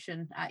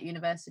animation at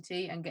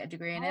university and get a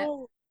degree in it.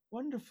 Oh,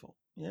 wonderful.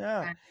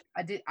 Yeah.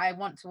 And I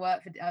want to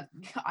work for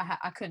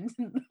I couldn't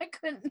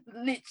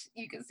literally,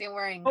 you can see I'm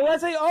wearing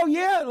oh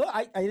yeah,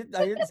 I didn't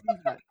see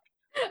that.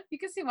 You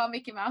can see my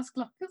Mickey Mouse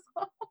clock as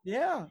well.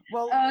 Yeah,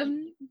 well,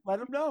 let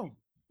them know.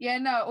 Yeah,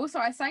 no, also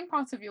I sang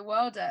part of your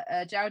world at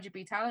a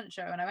JLGB talent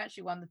show, and I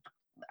actually won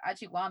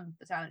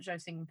the talent show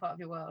singing part of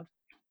your world.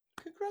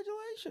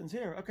 Congratulations.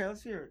 Here, okay,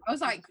 let's hear it. I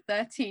was like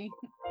 13.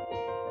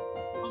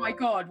 Oh my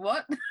god,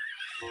 what?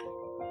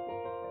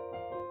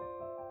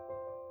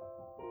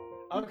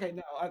 Okay,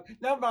 no,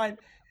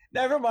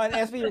 never mind.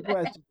 Ask me your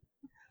question.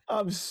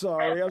 I'm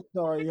sorry.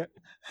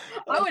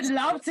 I would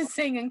love to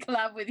sing and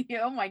collab with you.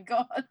 Oh my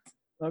god.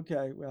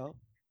 Okay, well.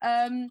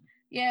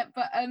 Yeah,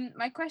 but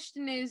my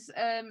question is,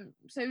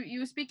 so you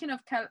were speaking of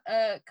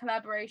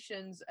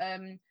collaborations,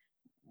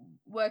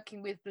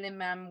 working with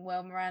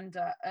Lin-Manuel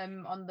Miranda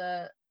on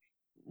the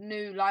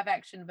new live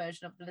action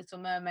version of The Little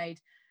Mermaid.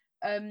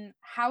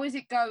 How is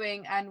it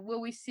going, and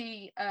will we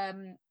see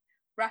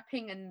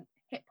rapping and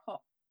hip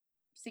hop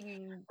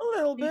singing a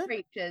little bit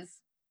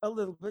creatures? A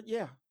little bit,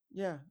 yeah.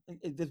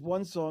 There's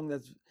one song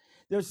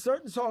there's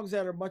certain songs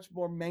that are much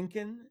more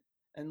Menken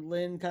and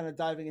Lynn kind of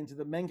diving into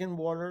the Menken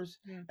waters,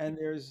 and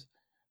there's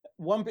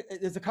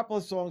a couple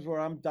of songs where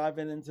I'm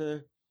diving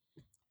into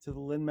the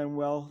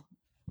Lin-Manuel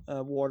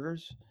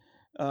waters,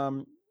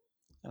 and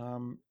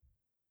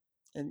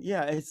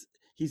yeah,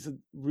 he's a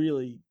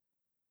really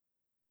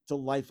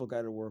delightful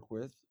guy to work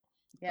with.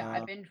 Yeah,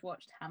 I binge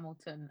watched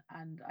Hamilton,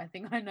 and I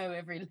think I know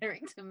every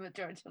lyric to the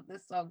majority of the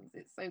songs.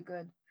 It's so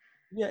good.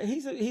 Yeah,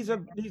 he's a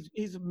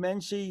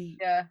menschy,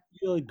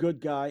 really good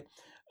guy,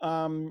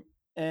 and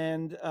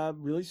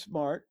really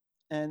smart.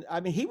 And I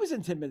mean, he was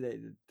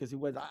intimidated because he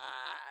went,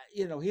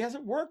 he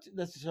hasn't worked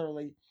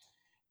necessarily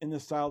in the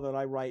style that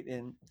I write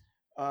in.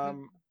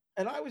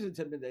 And I was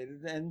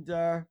intimidated, and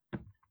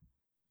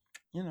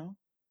you know,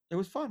 it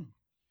was fun.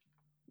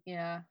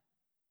 Yeah.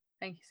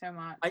 Thank you so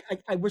much.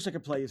 I wish I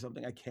could play you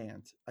something. I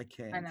can't. I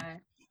know.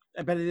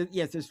 But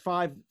yes, there's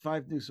five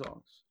new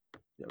songs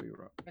that we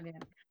wrote.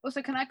 Brilliant.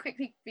 Also, can I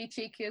quickly be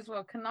cheeky as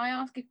well? Can I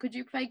ask if could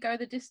you play "Go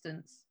the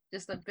Distance"?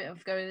 Just a bit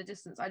of "Go the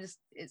Distance."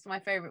 It's my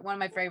favorite, one of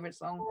my favorite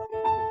songs.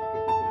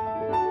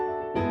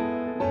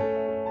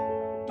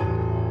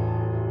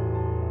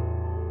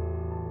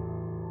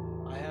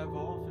 I have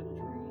often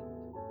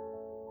dreamed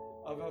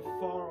of a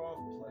far-off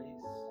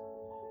place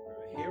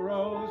where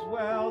heroes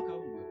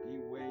welcome would be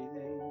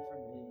waiting for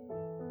me,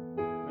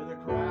 where the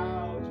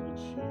crowds would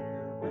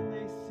cheer when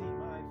they see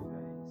my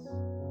face,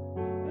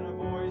 and a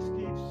voice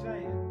keeps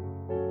saying,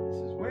 "This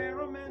is where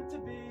I'm meant to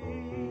be.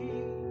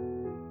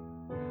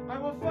 I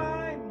will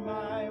find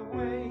my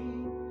way.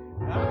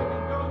 I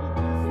can go the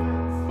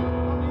distance.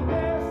 I'll be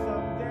there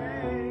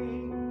someday.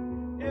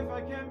 If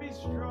I can be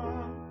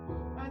strong,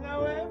 I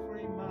know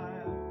every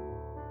mile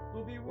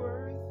will be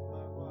worth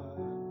my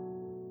while.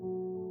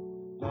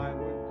 I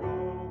would go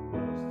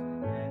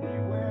most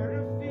anywhere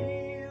to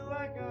feel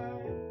like I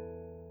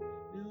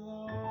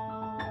belong."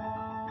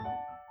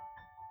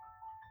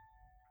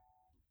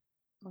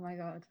 Oh my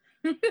God.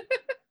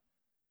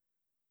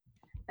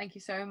 Thank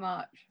you so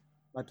much.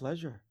 My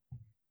pleasure.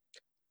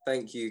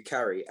 Thank you,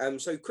 Carrie.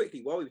 So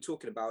quickly, while we were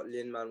talking about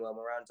Lin-Manuel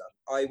Miranda,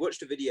 I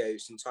watched a video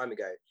some time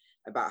ago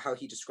about how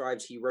he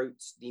described he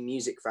wrote the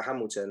music for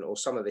Hamilton, or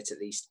some of it at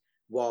least,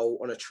 while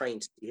on a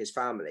train to see his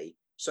family.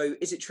 So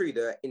is it true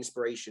that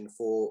inspiration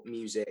for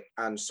music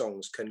and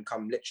songs can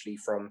come literally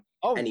from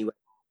anywhere?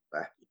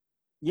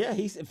 Yeah,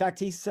 he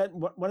sent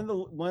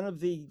one of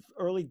the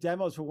early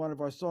demos for one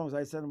of our songs.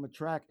 I sent him a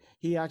track.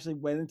 He actually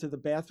went into the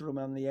bathroom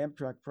on the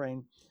Amtrak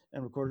train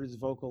and recorded his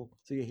vocal,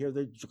 so you hear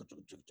the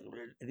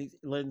and he's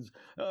Lynn's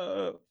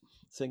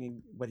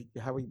singing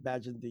how he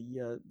imagined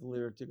the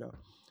lyric to go.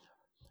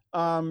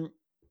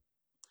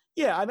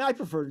 Yeah, I mean, I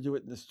prefer to do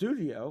it in the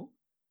studio,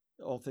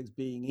 all things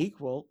being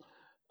equal.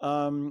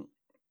 And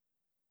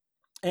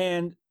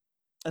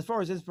as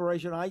far as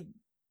inspiration, I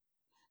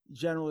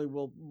generally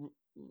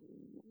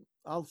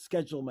I'll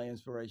schedule my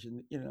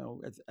inspiration,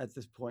 at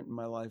this point in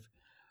my life.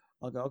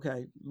 I'll go,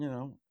 okay,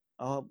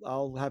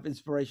 I'll have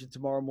inspiration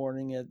tomorrow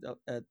morning at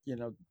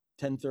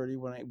 10:30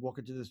 when I walk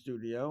into the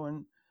studio,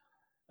 and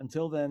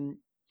until then.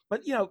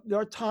 But there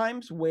are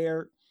times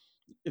where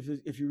if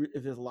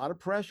there's a lot of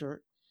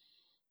pressure,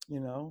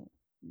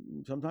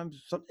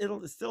 sometimes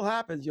it still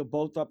happens. You'll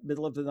bolt up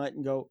middle of the night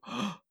and go,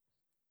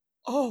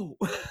 oh,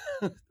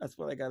 that's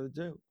what I got to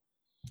do.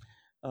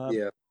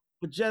 Yeah.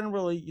 But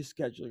generally, you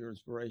schedule your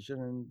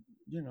inspiration, and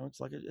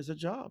it's a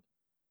job.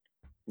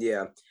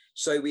 Yeah.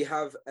 So we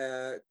have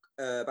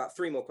about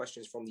 3 more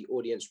questions from the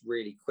audience,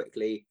 really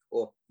quickly,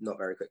 or not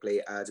very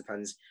quickly.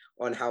 Depends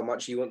on how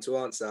much you want to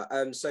answer.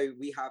 So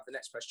we have the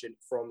next question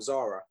from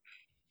Zara.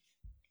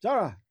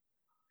 Zara.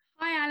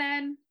 Hi,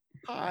 Alan.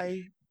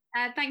 Hi.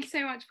 Thank you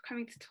so much for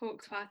coming to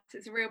talk to us.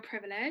 It's a real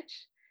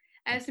privilege.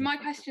 So my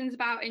question's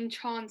about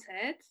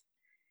Enchanted.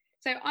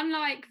 So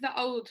unlike the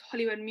old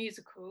Hollywood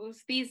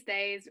musicals, these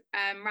days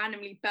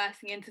randomly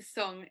bursting into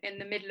song in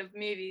the middle of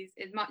movies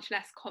is much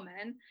less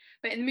common.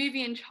 But in the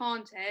movie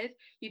Enchanted,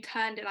 you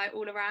turned it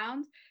all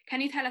around.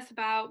 Can you tell us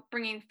about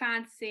bringing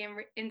fantasy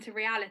into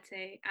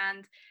reality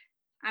and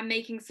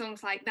making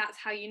songs like That's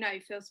How You Know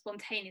feel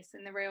spontaneous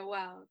in the real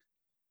world?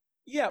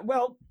 Yeah,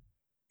 well,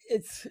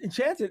 it's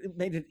Enchanted. It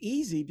made it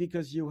easy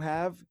because you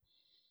have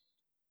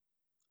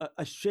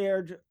a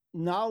shared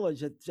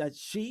knowledge that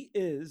she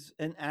is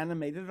an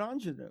animated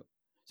ingenue,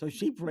 so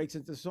she breaks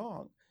into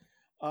song.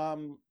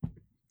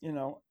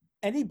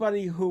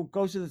 Anybody who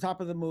goes to the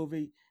top of the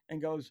movie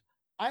and goes,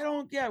 I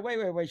don't get,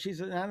 wait, she's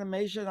an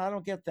animation, I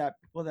don't get that,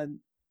 well then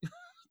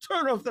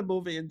turn off the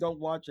movie and don't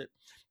watch it.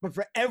 But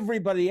for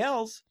everybody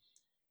else,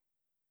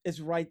 it's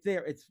right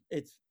there.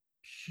 It's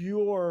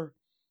pure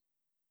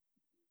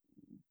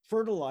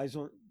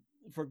fertilizer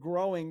for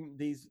growing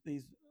these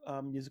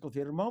musical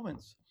theater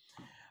moments.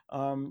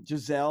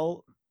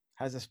 Giselle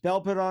has a spell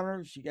put on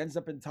her. She ends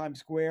up in Times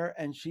Square,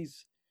 and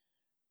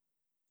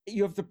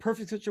you have the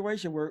perfect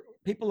situation where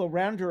people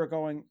around her are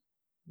going,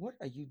 what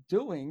are you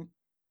doing?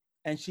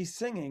 And she's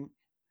singing.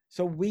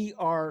 So we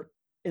are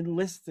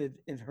enlisted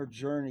in her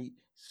journey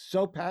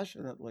so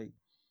passionately.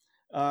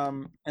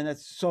 And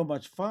that's so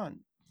much fun.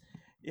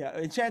 Yeah,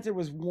 Enchanted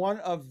was one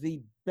of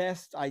the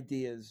best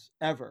ideas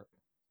ever,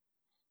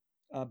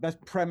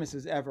 best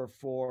premises ever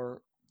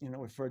for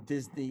a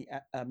Disney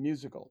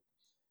musical.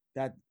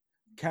 That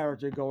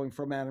character going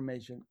from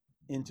animation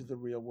into the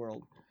real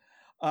world.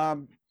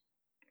 There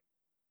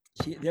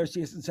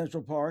she is in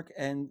Central Park,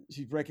 and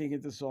she's breaking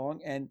into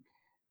song,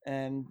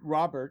 and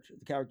Robert,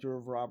 the character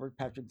of Robert,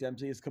 Patrick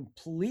Dempsey, is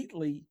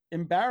completely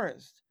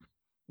embarrassed.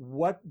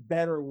 What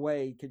better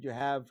way could you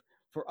have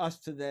for us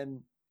to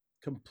then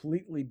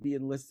completely be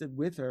enlisted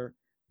with her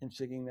in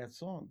singing that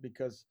song?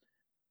 Because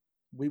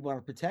we want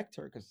to protect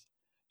her, because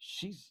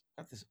she's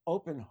got this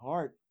open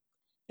heart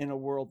in a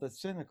world that's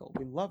cynical.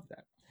 We love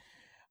that.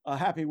 a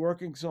happy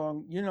working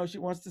song. She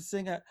wants to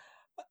sing a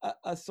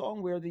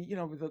song where the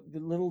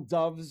little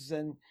doves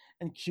and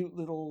cute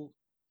little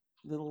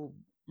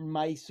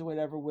mice or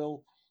whatever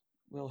will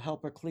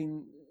help her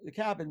clean the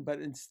cabin, but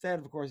instead,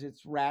 of course,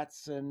 it's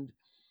rats and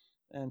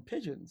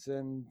pigeons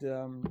and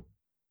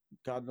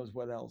God knows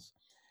what else.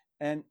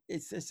 And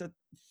it's a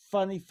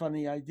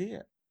funny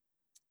idea.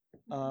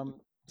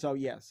 So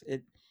yes,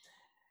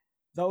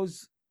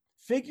 those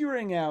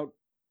figuring out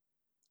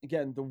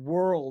again the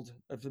world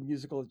of the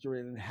musical that you're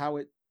in and how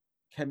it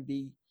can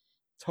be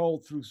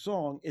told through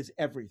song is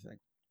everything.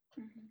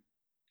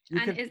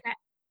 And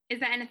is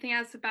there anything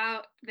else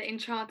about the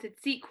Enchanted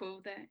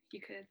sequel that you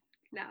could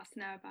let us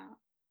know about?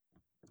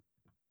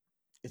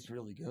 It's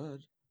really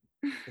good.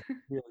 It's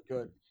really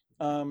good.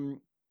 I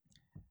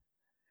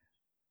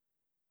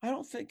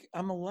don't think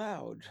I'm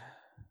allowed.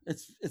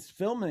 It's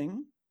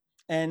filming,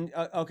 and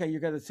okay,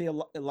 you're going to see a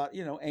lot.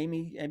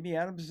 Amy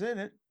Adams is in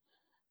it,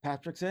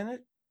 Patrick's in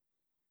it.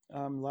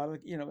 A lot of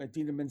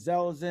Idina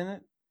Menzel is in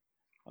it.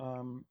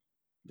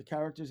 The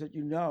characters that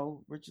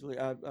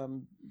Richard,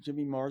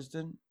 Jimmy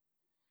Marsden,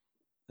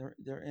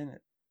 they're in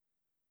it.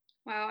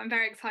 Well, I'm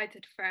very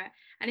excited for it.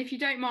 And if you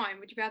don't mind,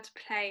 would you be able to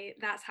play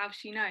That's How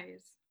She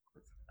Knows?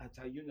 That's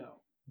how you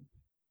know.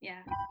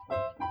 Yeah.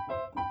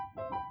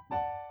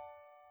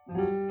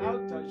 How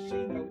does she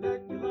know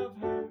that you love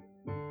her?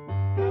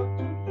 How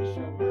do you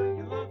show her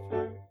you love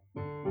her?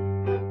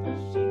 How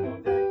does she know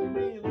that you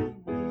really,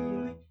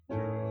 really,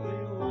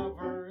 truly love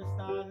her? It's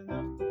not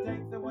enough to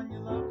take the one you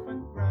love for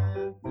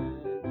granted.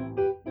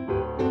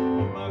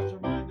 You must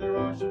remind her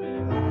or she'll be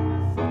able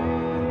to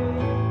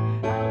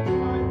say, how do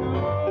I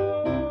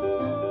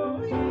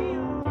know he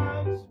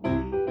loves me?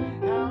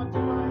 How do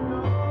I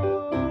know he's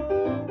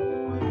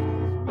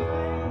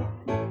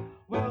mine?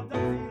 Well, does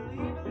he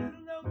leave a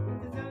little note to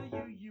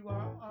tell you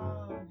are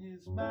on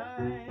his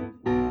mind?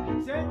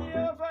 Send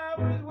you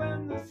flowers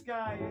when the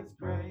sky is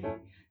gray.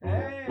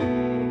 Hey,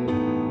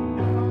 he'll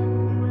find a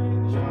way to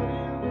show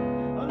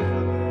you a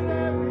little bit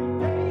every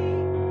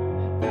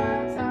day.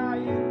 That's how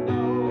you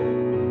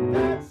know.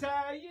 That's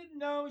how you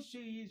know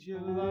she's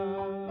your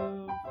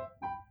love.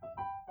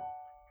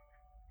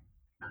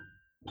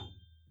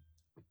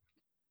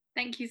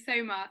 Thank you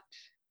so much.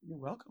 You're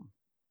welcome.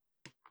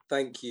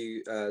 Thank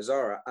you,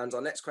 Zara. And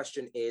our next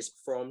question is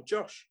from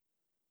Josh.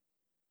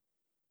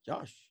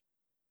 Josh.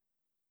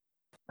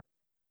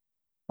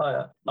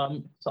 Hi.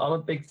 So I'm a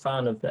big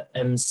fan of the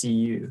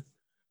MCU,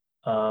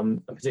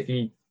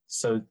 particularly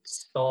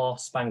Star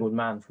Spangled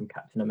Man from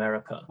Captain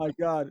America. My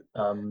God.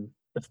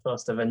 The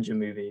first Avenger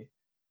movie.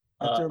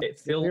 It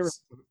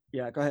feels.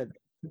 Yeah, go ahead.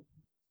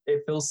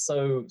 It feels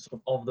so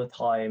sort of the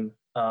time,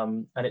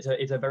 and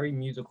it's a very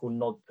musical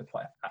nod to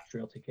quite a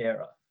patriotic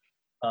era.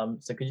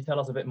 So could you tell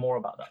us a bit more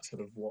about that?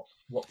 Sort of what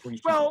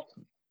briefed you? Well,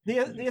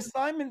 the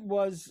assignment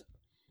was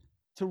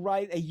to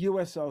write a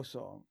USO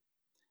song,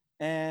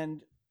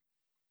 and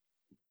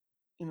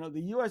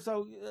the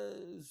USO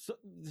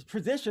the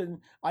tradition.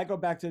 I go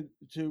back to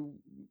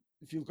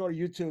if you go to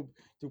YouTube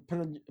to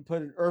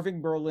put an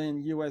Irving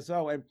Berlin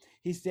USO, and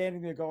he's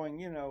standing there going,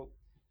 you're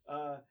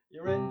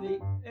in the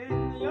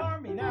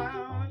army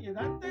now.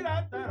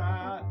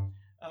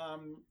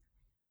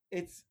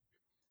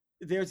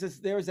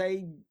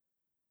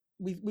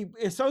 We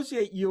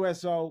associate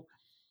USO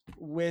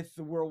with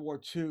the World War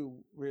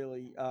II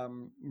really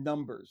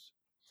numbers.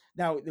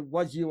 Now it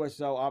was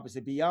USO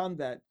obviously beyond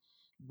that,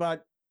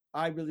 but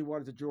I really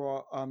wanted to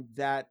draw on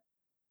that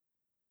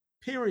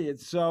period.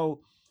 So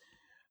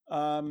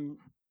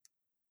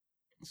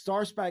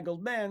Star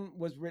Spangled Man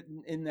was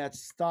written in that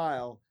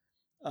style.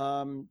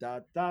 Da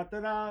da da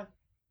da.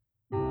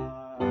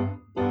 Da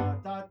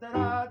da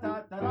da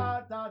da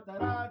da da da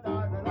da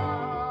da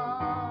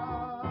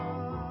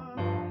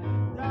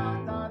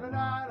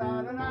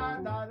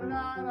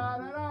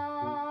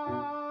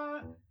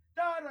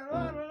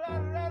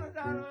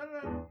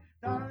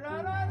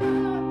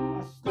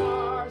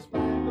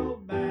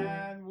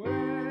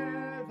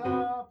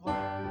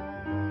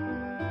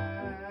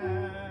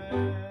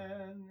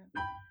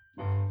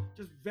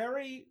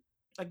very,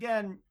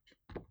 again,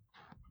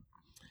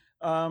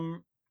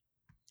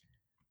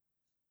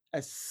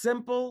 as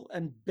simple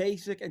and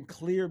basic and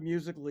clear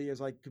musically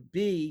as I could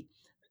be,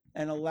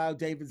 and allow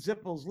David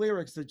Zippel's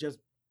lyrics to just,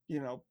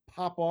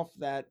 pop off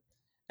that.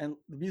 And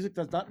the music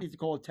does not need to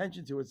call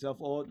attention to itself.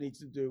 All it needs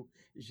to do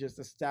is just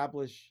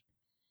establish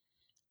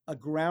a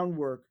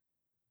groundwork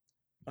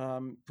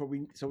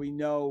so we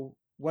know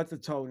what the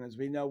tone is.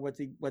 We know what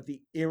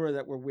the era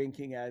that we're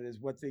winking at is,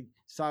 what the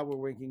style we're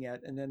winking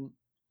at, and then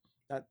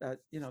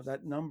that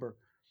number.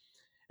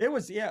 It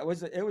was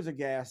a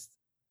gas.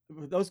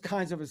 Those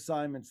kinds of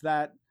assignments.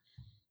 That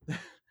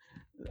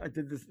I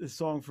did this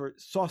song for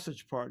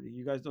Sausage Party.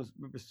 You guys don't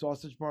remember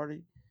Sausage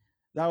Party?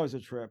 That was a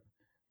trip,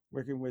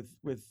 working with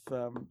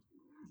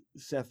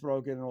Seth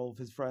Rogen and all of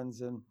his friends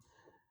and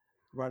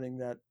running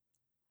that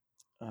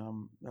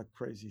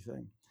crazy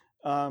thing.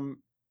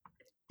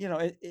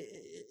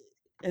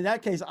 In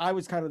that case, I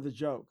was kind of the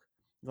joke.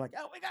 Like,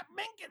 oh, we got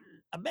Menken,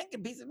 a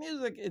Menken piece of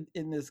music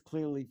in this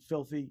clearly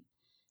filthy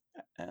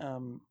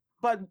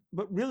but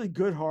really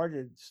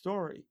good-hearted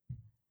story.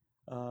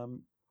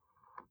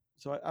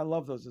 So I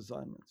love those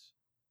assignments.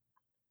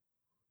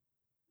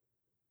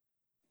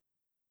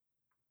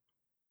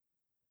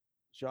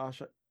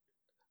 Josh,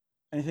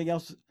 anything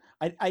else?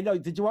 I know.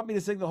 Did you want me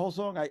to sing the whole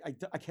song? I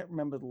can't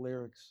remember the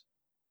lyrics.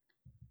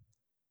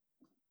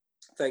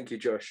 Thank you,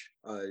 Josh.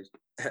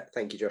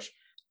 Thank you, Josh.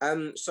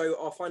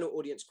 So our final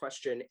audience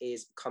question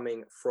is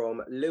coming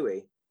from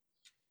Louis.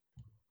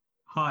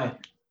 Hi.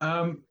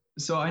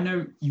 So I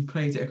know you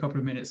played it a couple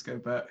of minutes ago,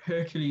 but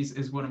Hercules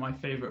is one of my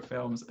favorite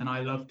films, and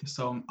I love the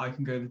song "I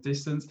Can Go the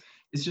Distance."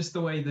 It's just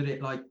the way that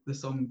it, like, the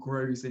song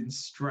grows in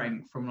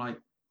strength from, like,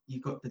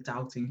 you've got the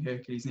doubting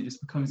Hercules, and it just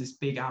becomes this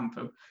big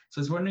anthem. So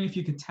I was wondering if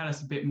you could tell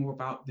us a bit more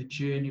about the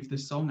journey of the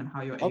song and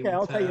how you're able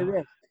I'll tell you to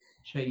this.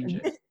 change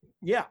it.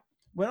 Yeah.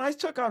 When I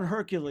took on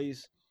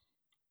Hercules,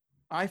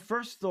 I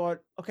first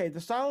thought, okay,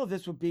 the style of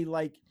this would be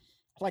like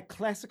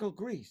classical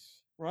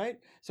Greece, right?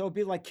 So it'd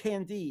be like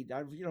Candide.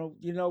 You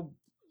know,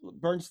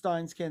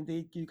 Bernstein's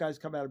Candide. You guys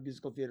come out of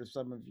musical theater,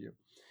 some of you.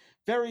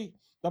 Very,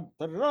 and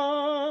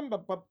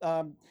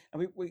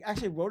we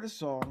actually wrote a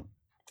song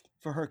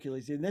for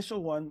Hercules. The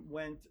initial one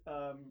went,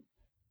 no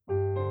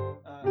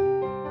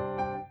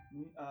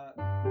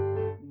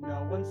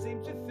one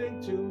seemed to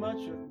think too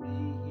much of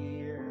me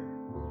here,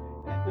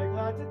 and they're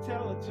glad to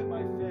tell it to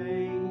my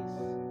face.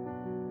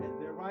 And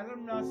they're right,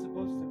 I'm not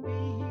supposed to be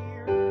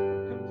here,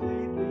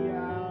 completely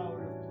out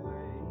of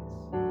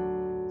place.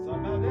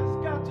 Somehow there's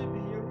got to be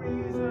a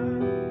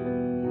reason.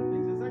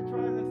 Things as I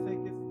try to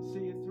think it,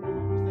 see it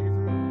through, think it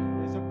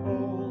through. There's a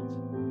bolt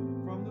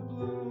from the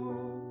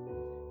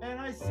blue, and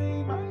I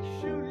see my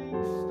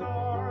shooting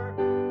star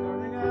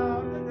turning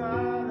out,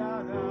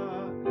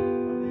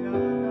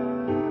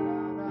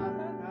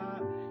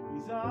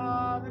 He's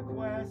on a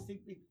quest.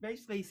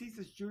 Basically, he sees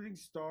the shooting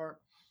star,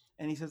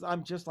 and he says,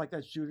 "I'm just like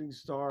that shooting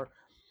star."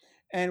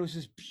 And it was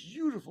this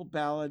beautiful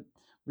ballad.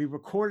 We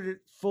recorded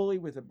it fully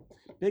with a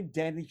big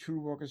Danny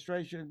True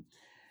orchestration,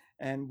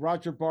 and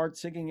Roger Bart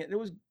singing it. It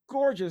was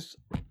gorgeous.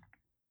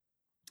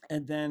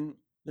 And then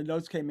the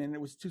notes came in.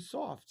 It was too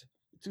soft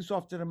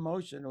in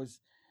emotion.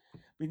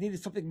 We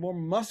needed something more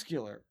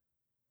muscular,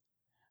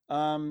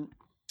 and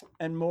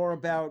more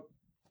about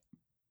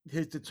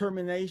his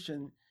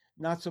determination,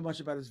 not so much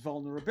about his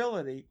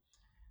vulnerability.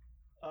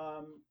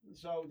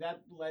 So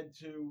that led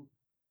to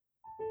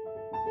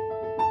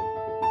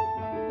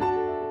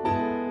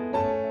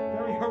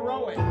very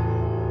heroic,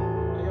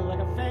 like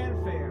a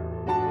fanfare.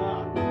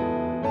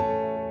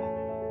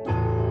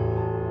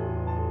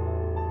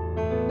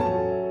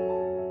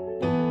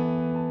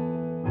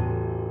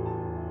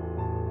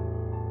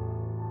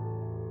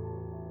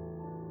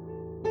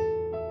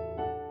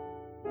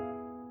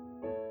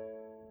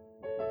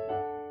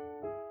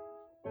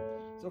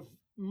 So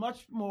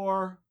much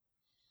more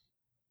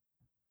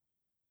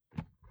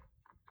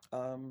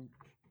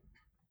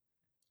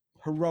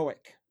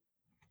heroic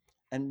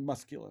and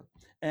muscular,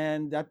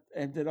 and that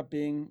ended up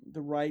being the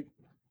right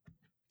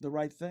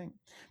thing.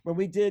 When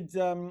we did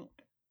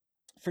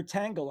for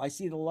Tangle, I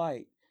See the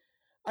Light,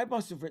 I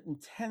must have written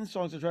 10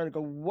 songs to try to go,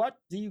 what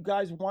do you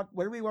guys want?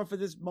 What do we want for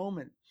this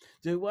moment?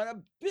 Do you want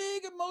a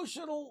big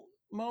emotional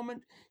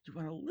moment? Do you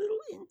want a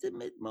little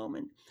intimate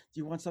moment? Do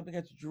you want something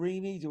that's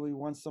dreamy? Do we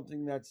want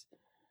something that's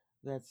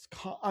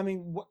I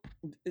mean,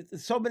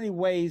 so many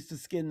ways to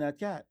skin that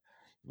cat.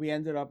 We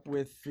ended up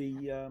with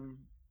the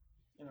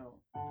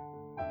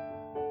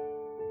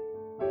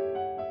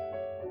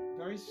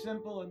very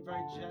simple and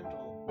very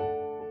gentle.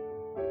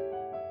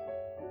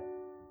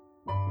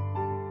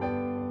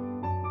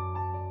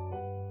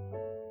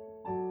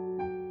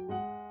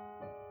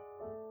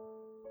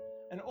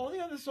 And all the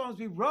other songs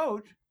we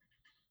wrote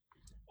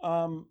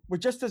were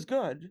just as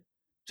good,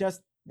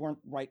 just weren't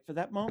right for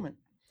that moment.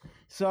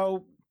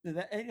 So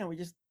we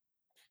just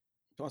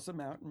toss them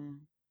out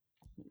and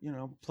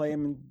play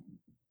them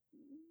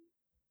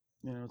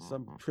in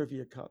some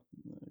trivia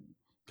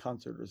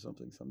concert or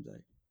something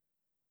someday.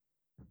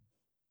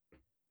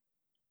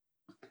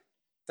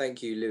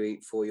 Thank you,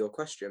 Louis, for your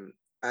question.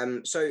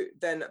 So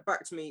then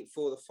back to me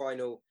for the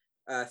final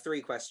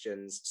 3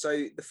 questions.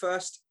 So the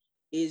first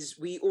is,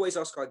 we always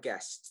ask our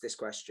guests this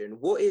question.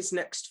 What is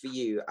next for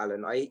you,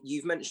 Alan?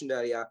 You've mentioned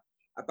earlier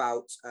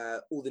about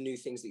all the new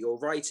things that you're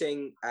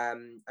writing,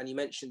 and you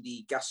mentioned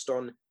the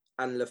Gaston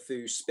and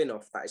LeFou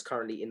spin-off that is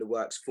currently in the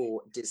works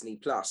for Disney+.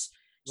 So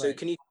right.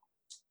 Can you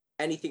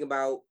anything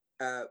about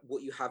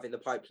what you have in the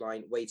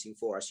pipeline waiting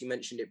for us? You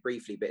mentioned it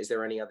briefly, but is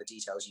there any other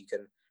details you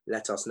can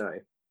let us know?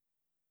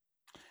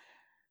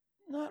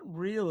 Not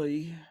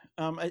really.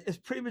 It's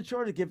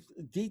premature to give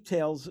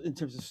details in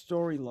terms of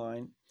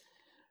storyline.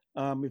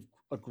 We've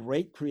a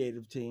great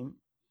creative team.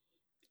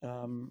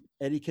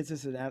 Eddie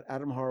Kitsis and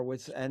Adam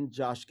Horowitz and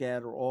Josh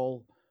Gad are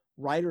all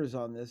writers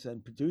on this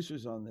and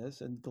producers on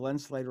this, and Glenn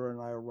Slater and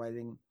I are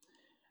writing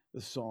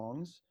the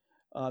songs.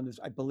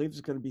 I believe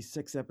there's going to be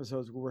 6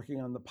 episodes. We're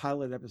working on the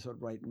pilot episode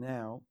right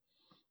now.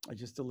 We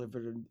just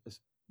delivered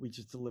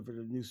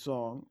a new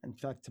song. In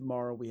fact,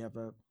 tomorrow we have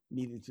a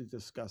meeting to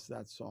discuss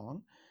that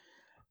song.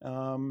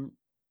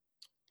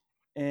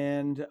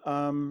 And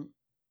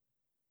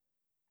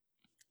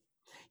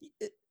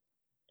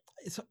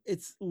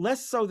it's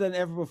less so than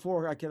ever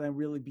before. I can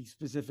really be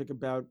specific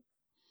about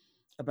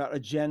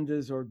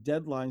agendas or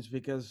deadlines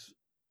because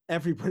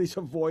everybody's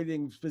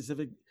avoiding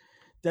specific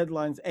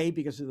deadlines,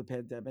 because of the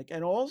pandemic,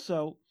 and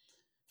also,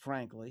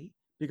 frankly,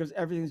 because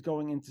everything's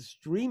going into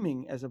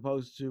streaming as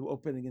opposed to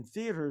opening in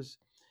theaters.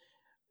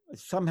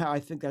 Somehow I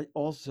think that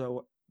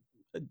also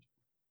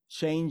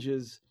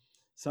changes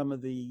some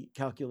of the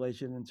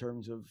calculation in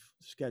terms of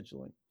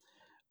scheduling.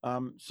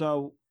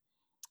 So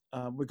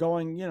we're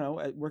going,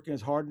 working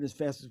as hard and as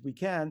fast as we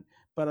can,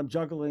 but I'm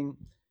juggling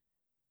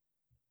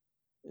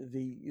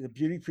the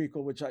beauty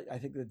prequel, which I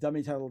think the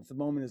dummy title at the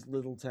moment is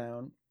Little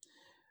Town,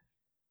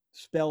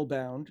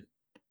 Spellbound,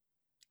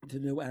 the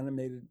new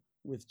animated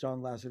with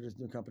John Lasseter's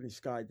new company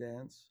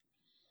Skydance,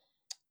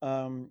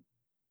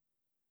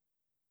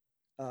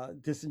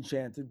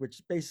 Disenchanted,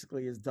 which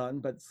basically is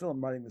done, but still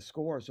I'm writing the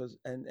score, so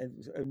and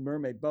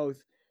Mermaid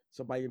both,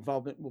 so my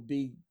involvement will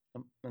be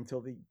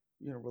until the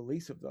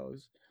release of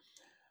those.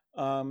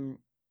 A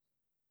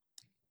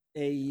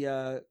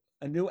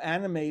new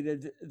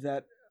animated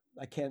that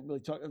I can't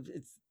really talk.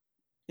 It's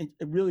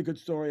a really good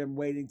story. I'm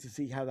waiting to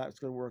see how that's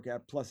going to work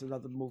out. Plus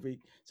another movie.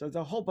 So it's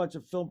a whole bunch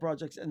of film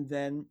projects, and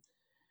then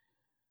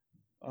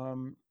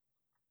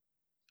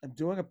I'm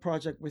doing a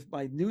project with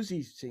my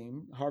Newsies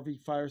team, Harvey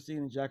Firestein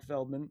and Jack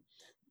Feldman,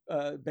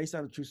 based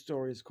on a true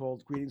story. It's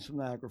called Greetings from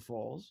Niagara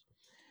Falls.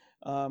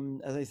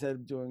 As I said,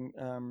 I'm doing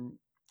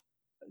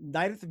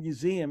Night at the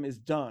Museum is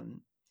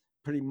done,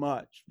 pretty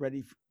much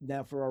ready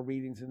now for our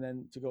readings and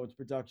then to go into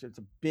production. It's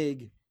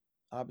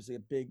obviously a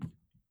big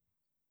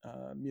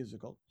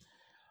musical.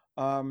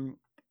 I'm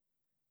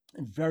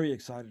very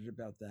excited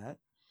about that.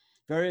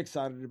 Very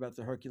excited about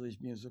the Hercules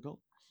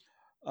musical.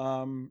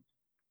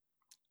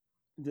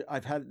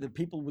 I've had the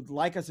people would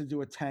like us to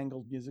do a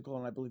Tangled musical,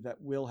 and I believe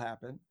that will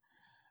happen.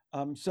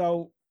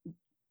 So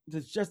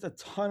there's just a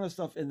ton of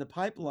stuff in the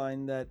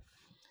pipeline that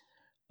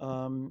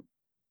I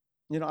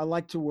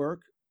like to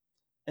work,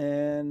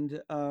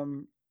 and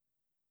I'm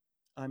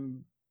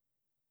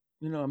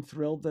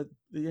thrilled that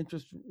the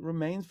interest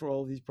remains for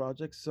all of these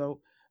projects.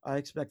 So I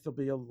expect there'll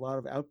be a lot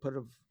of output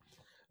of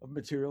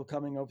material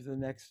coming over the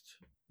next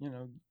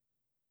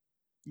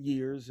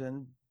years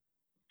and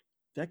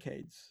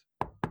decades.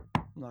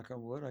 Knock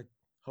on wood. I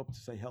hope to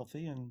stay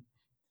healthy and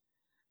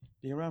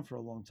be around for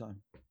a long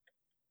time.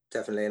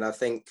 Definitely. And I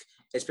think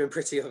it's been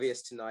pretty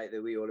obvious tonight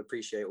that we all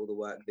appreciate all the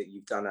work that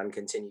you've done and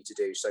continue to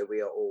do. So we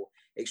are all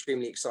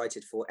extremely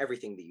excited for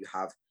everything that you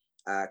have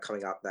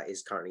coming up that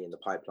is currently in the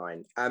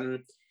pipeline.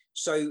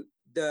 So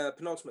the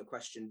penultimate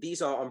question,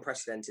 these are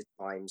unprecedented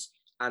times,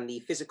 and the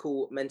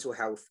physical, mental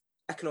health,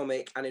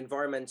 economic and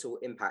environmental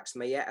impacts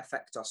may yet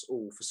affect us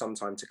all for some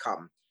time to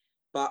come.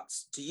 But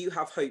do you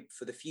have hope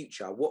for the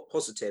future? What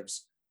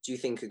positives do you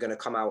think are going to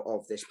come out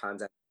of this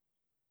pandemic?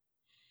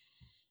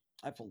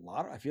 I have a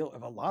lot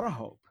of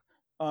hope.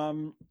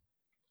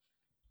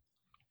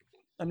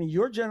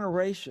 Your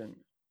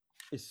generation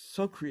is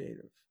so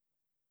creative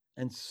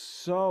and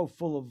so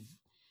full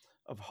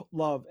of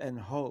love and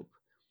hope.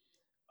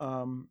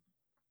 You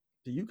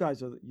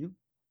guys are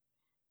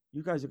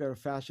going to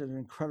fashion an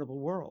incredible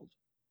world,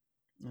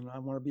 and I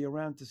want to be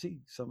around to see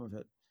some of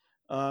it.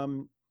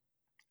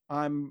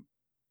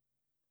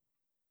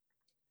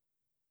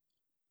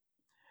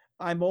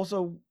 I'm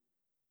also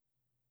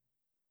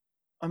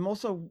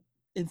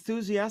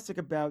enthusiastic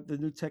about the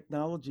new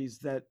technologies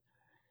that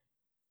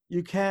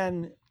you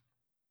can,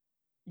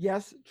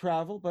 yes,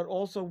 travel, but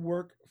also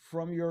work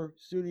from your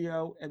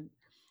studio and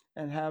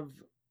have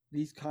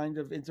these kind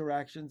of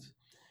interactions.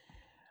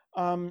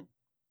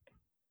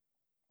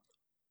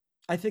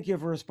 I think you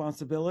have a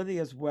responsibility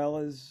as well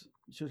as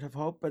should have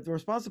hope, but the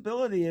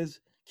responsibility is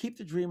keep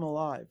the dream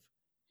alive.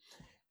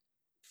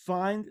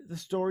 Find the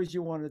stories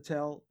you want to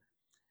tell.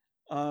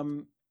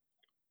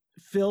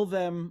 Fill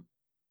them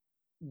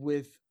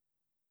with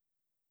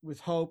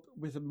hope,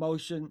 with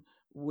emotion,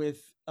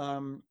 with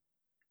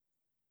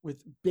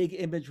big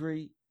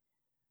imagery.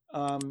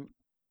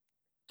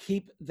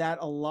 Keep that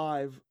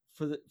alive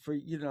for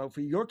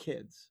your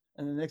kids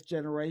and the next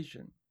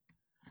generation.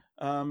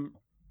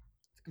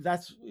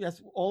 That's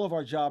all of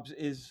our jobs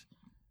is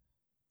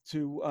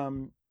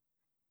to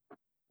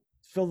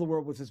fill the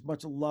world with as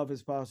much love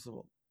as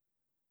possible.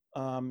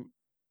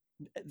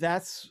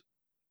 That's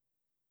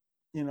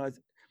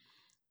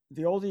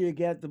the older you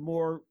get, the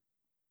more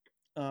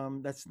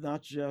that's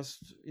not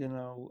just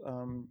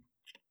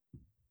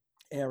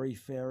airy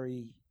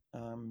fairy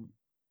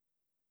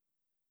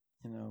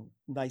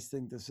nice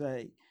thing to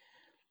say.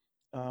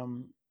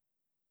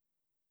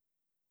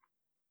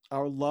 Our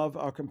love,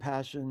 our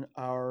compassion,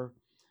 our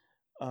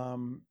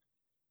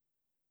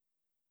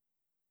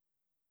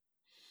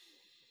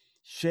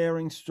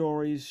sharing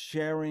stories,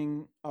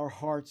 sharing our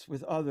hearts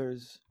with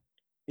others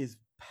is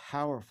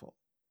powerful,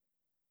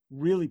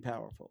 really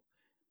powerful.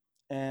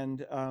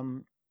 And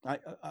I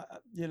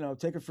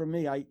take it from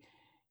me.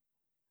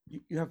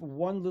 You have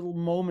one little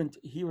moment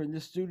here in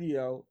this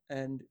studio,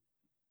 and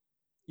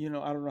I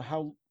don't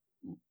know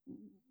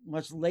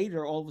much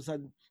later, all of a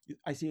sudden,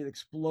 I see it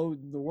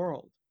explode in the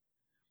world.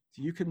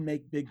 So you can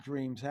make big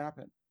dreams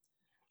happen.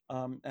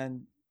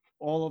 And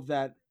all of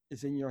that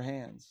is in your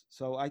hands.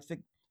 So I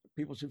think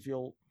people should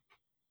feel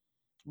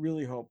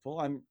really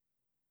hopeful.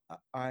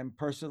 I'm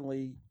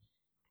personally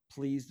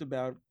pleased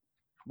about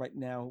right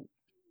now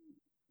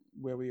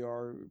where we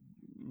are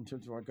in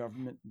terms of our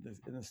government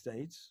in the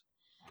States.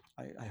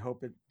 I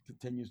hope it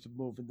continues to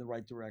move in the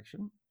right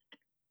direction.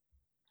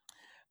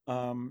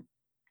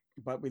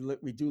 But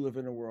we do live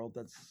in a world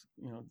that's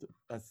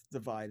that's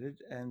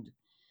divided, and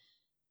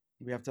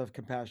we have to have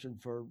compassion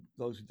for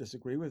those who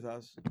disagree with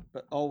us,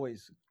 but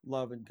always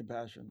love and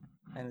compassion,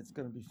 and it's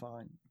going to be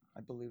fine.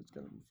 I believe it's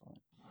going to be fine.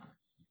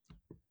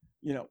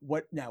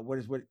 What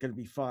is what going to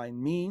be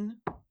fine mean?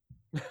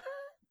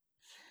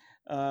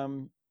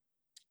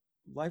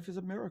 Life is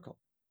a miracle.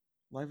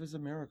 Life is a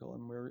miracle,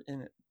 and we're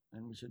in it,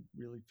 and we should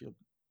really feel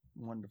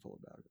wonderful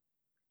about it.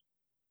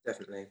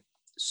 Definitely.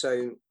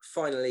 So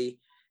finally,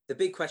 the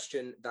big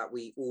question that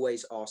we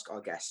always ask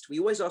our guests. We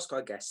always ask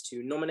our guests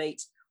to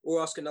nominate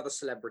or ask another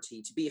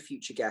celebrity to be a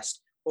future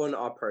guest on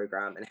our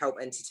program and help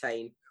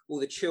entertain all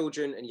the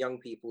children and young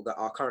people that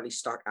are currently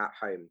stuck at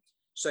home.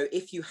 So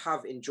if you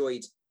have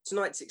enjoyed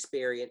tonight's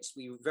experience,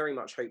 we very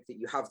much hope that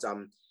you have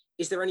done.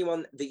 Is there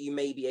anyone that you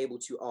may be able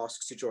to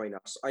ask to join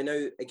us? I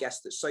know a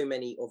guest that so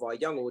many of our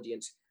young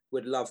audience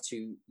would love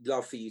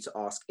for you to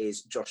ask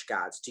is Josh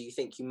Gad. Do you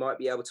think you might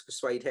be able to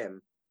persuade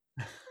him?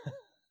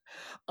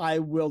 I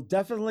will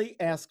definitely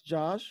ask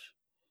Josh.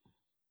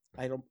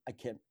 I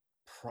can't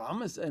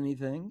promise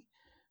anything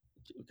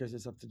because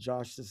it's up to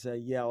Josh to say,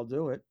 yeah, I'll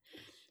do it.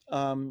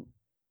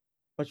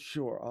 But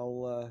sure,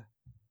 I'll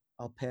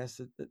pass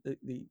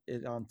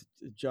it on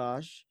to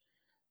Josh.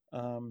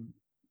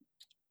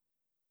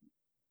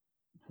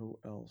 Who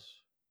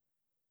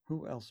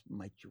else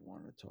might you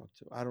want to talk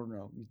to? I don't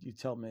know. You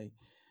tell me.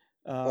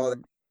 Well,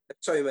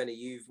 so many.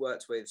 You've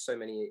worked with so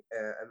many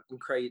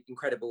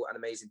incredible and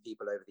amazing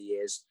people over the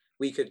years.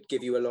 We could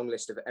give you a long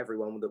list of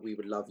everyone that we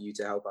would love you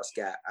to help us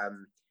get.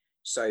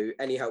 So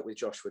any help with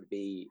Josh would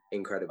be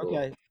incredible.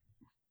 Okay.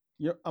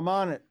 I'm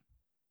on it.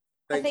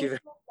 Thank you.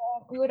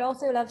 We would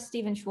also love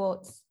Stephen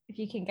Schwartz if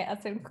you can get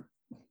us in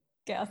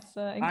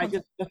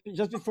contact.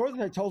 Just before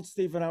that, I told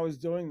Stephen I was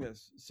doing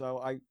this.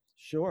 So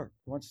sure.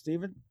 You want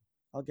Stephen?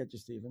 I'll get you,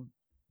 Stephen.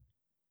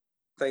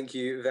 Thank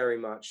you very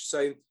much.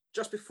 So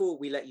just before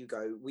we let you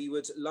go, we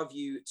would love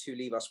you to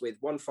leave us with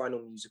one final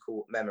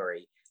musical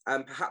memory.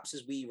 Perhaps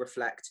as we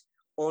reflect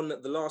on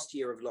the last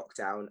year of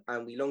lockdown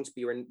and we long to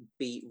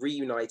be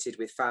reunited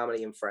with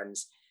family and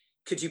friends,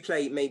 could you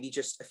play maybe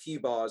just a few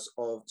bars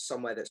of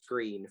Somewhere That's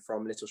Green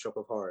from Little Shop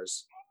of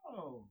Horrors?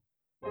 Oh,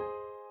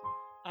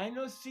 I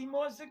know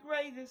Seymour's the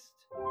greatest,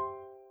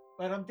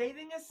 but I'm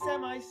dating a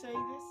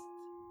semi-sadist.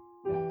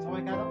 So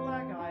I got a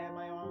black eye and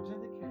my arms in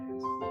the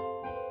cast.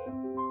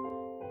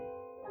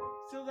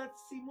 So that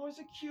Seymour's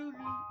a cutie.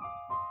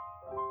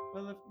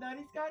 Well, if not,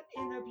 he's got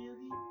inner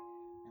beauty.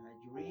 And I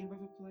dream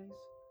of a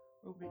place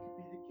where we could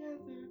be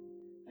together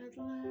at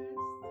last.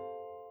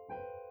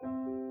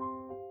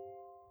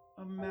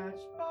 A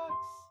matchbox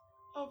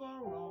of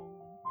our own.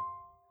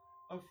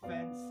 A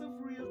fence of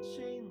real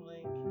chain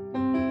link. A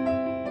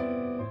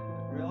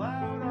grill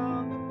out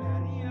on the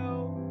patio.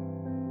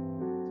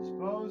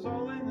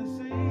 Disposal in the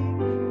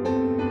sink. A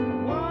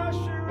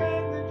washer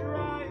and the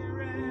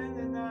dryer and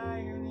an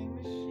ironing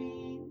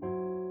machine.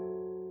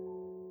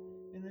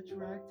 In the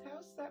tract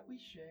house that we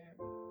share.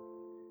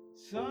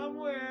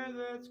 Somewhere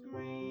that's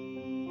green.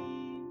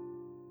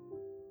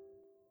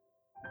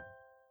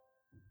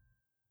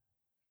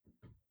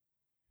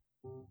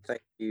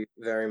 Thank you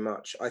very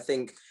much. I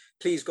think,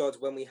 please God,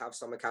 when we have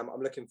summer camp,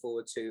 I'm looking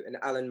forward to an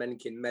Alan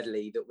Menken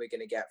medley that we're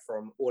going to get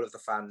from all of the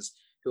fans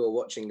who are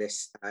watching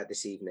this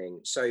this evening.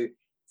 So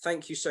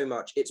thank you so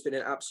much. It's been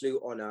an absolute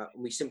honor.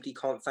 We simply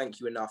can't thank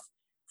you enough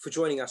for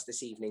joining us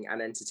this evening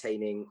and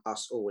entertaining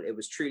us all. It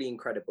was truly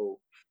incredible.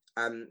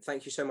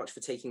 Thank you so much for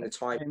taking the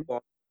time to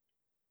answer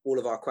all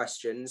of our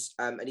questions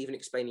and even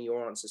explaining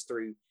your answers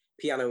through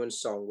piano and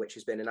song, which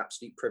has been an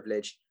absolute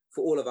privilege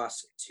for all of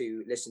us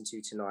to listen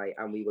to tonight,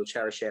 and we will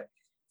cherish it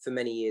for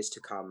many years to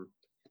come.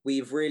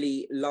 We've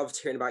really loved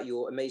hearing about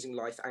your amazing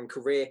life and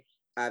career,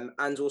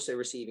 and also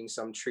receiving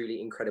some truly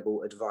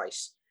incredible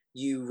advice.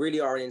 You really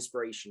are an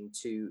inspiration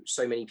to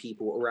so many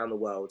people around the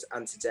world,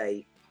 and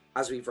today,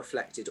 as we've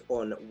reflected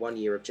on 1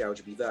 year of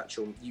JLGB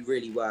Virtual, you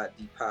really were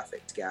the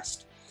perfect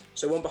guest.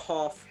 So on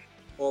behalf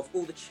of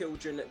all the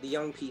children, the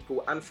young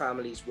people and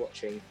families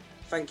watching,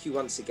 thank you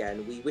once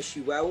again. We wish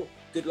you well.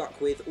 Good luck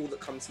with all that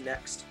comes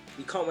next.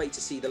 We can't wait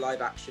to see the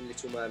live action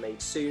Little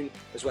Mermaid soon,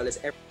 as well as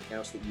everything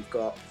else that you've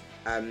got.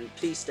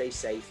 Please stay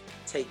safe,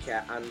 take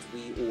care, and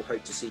we all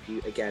hope to see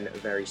you again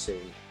very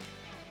soon.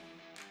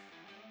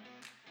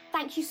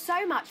 Thank you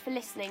so much for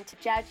listening to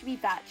JLGB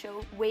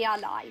Virtual. We are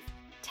live.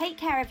 Take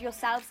care of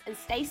yourselves and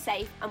stay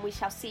safe, and we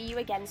shall see you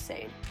again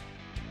soon.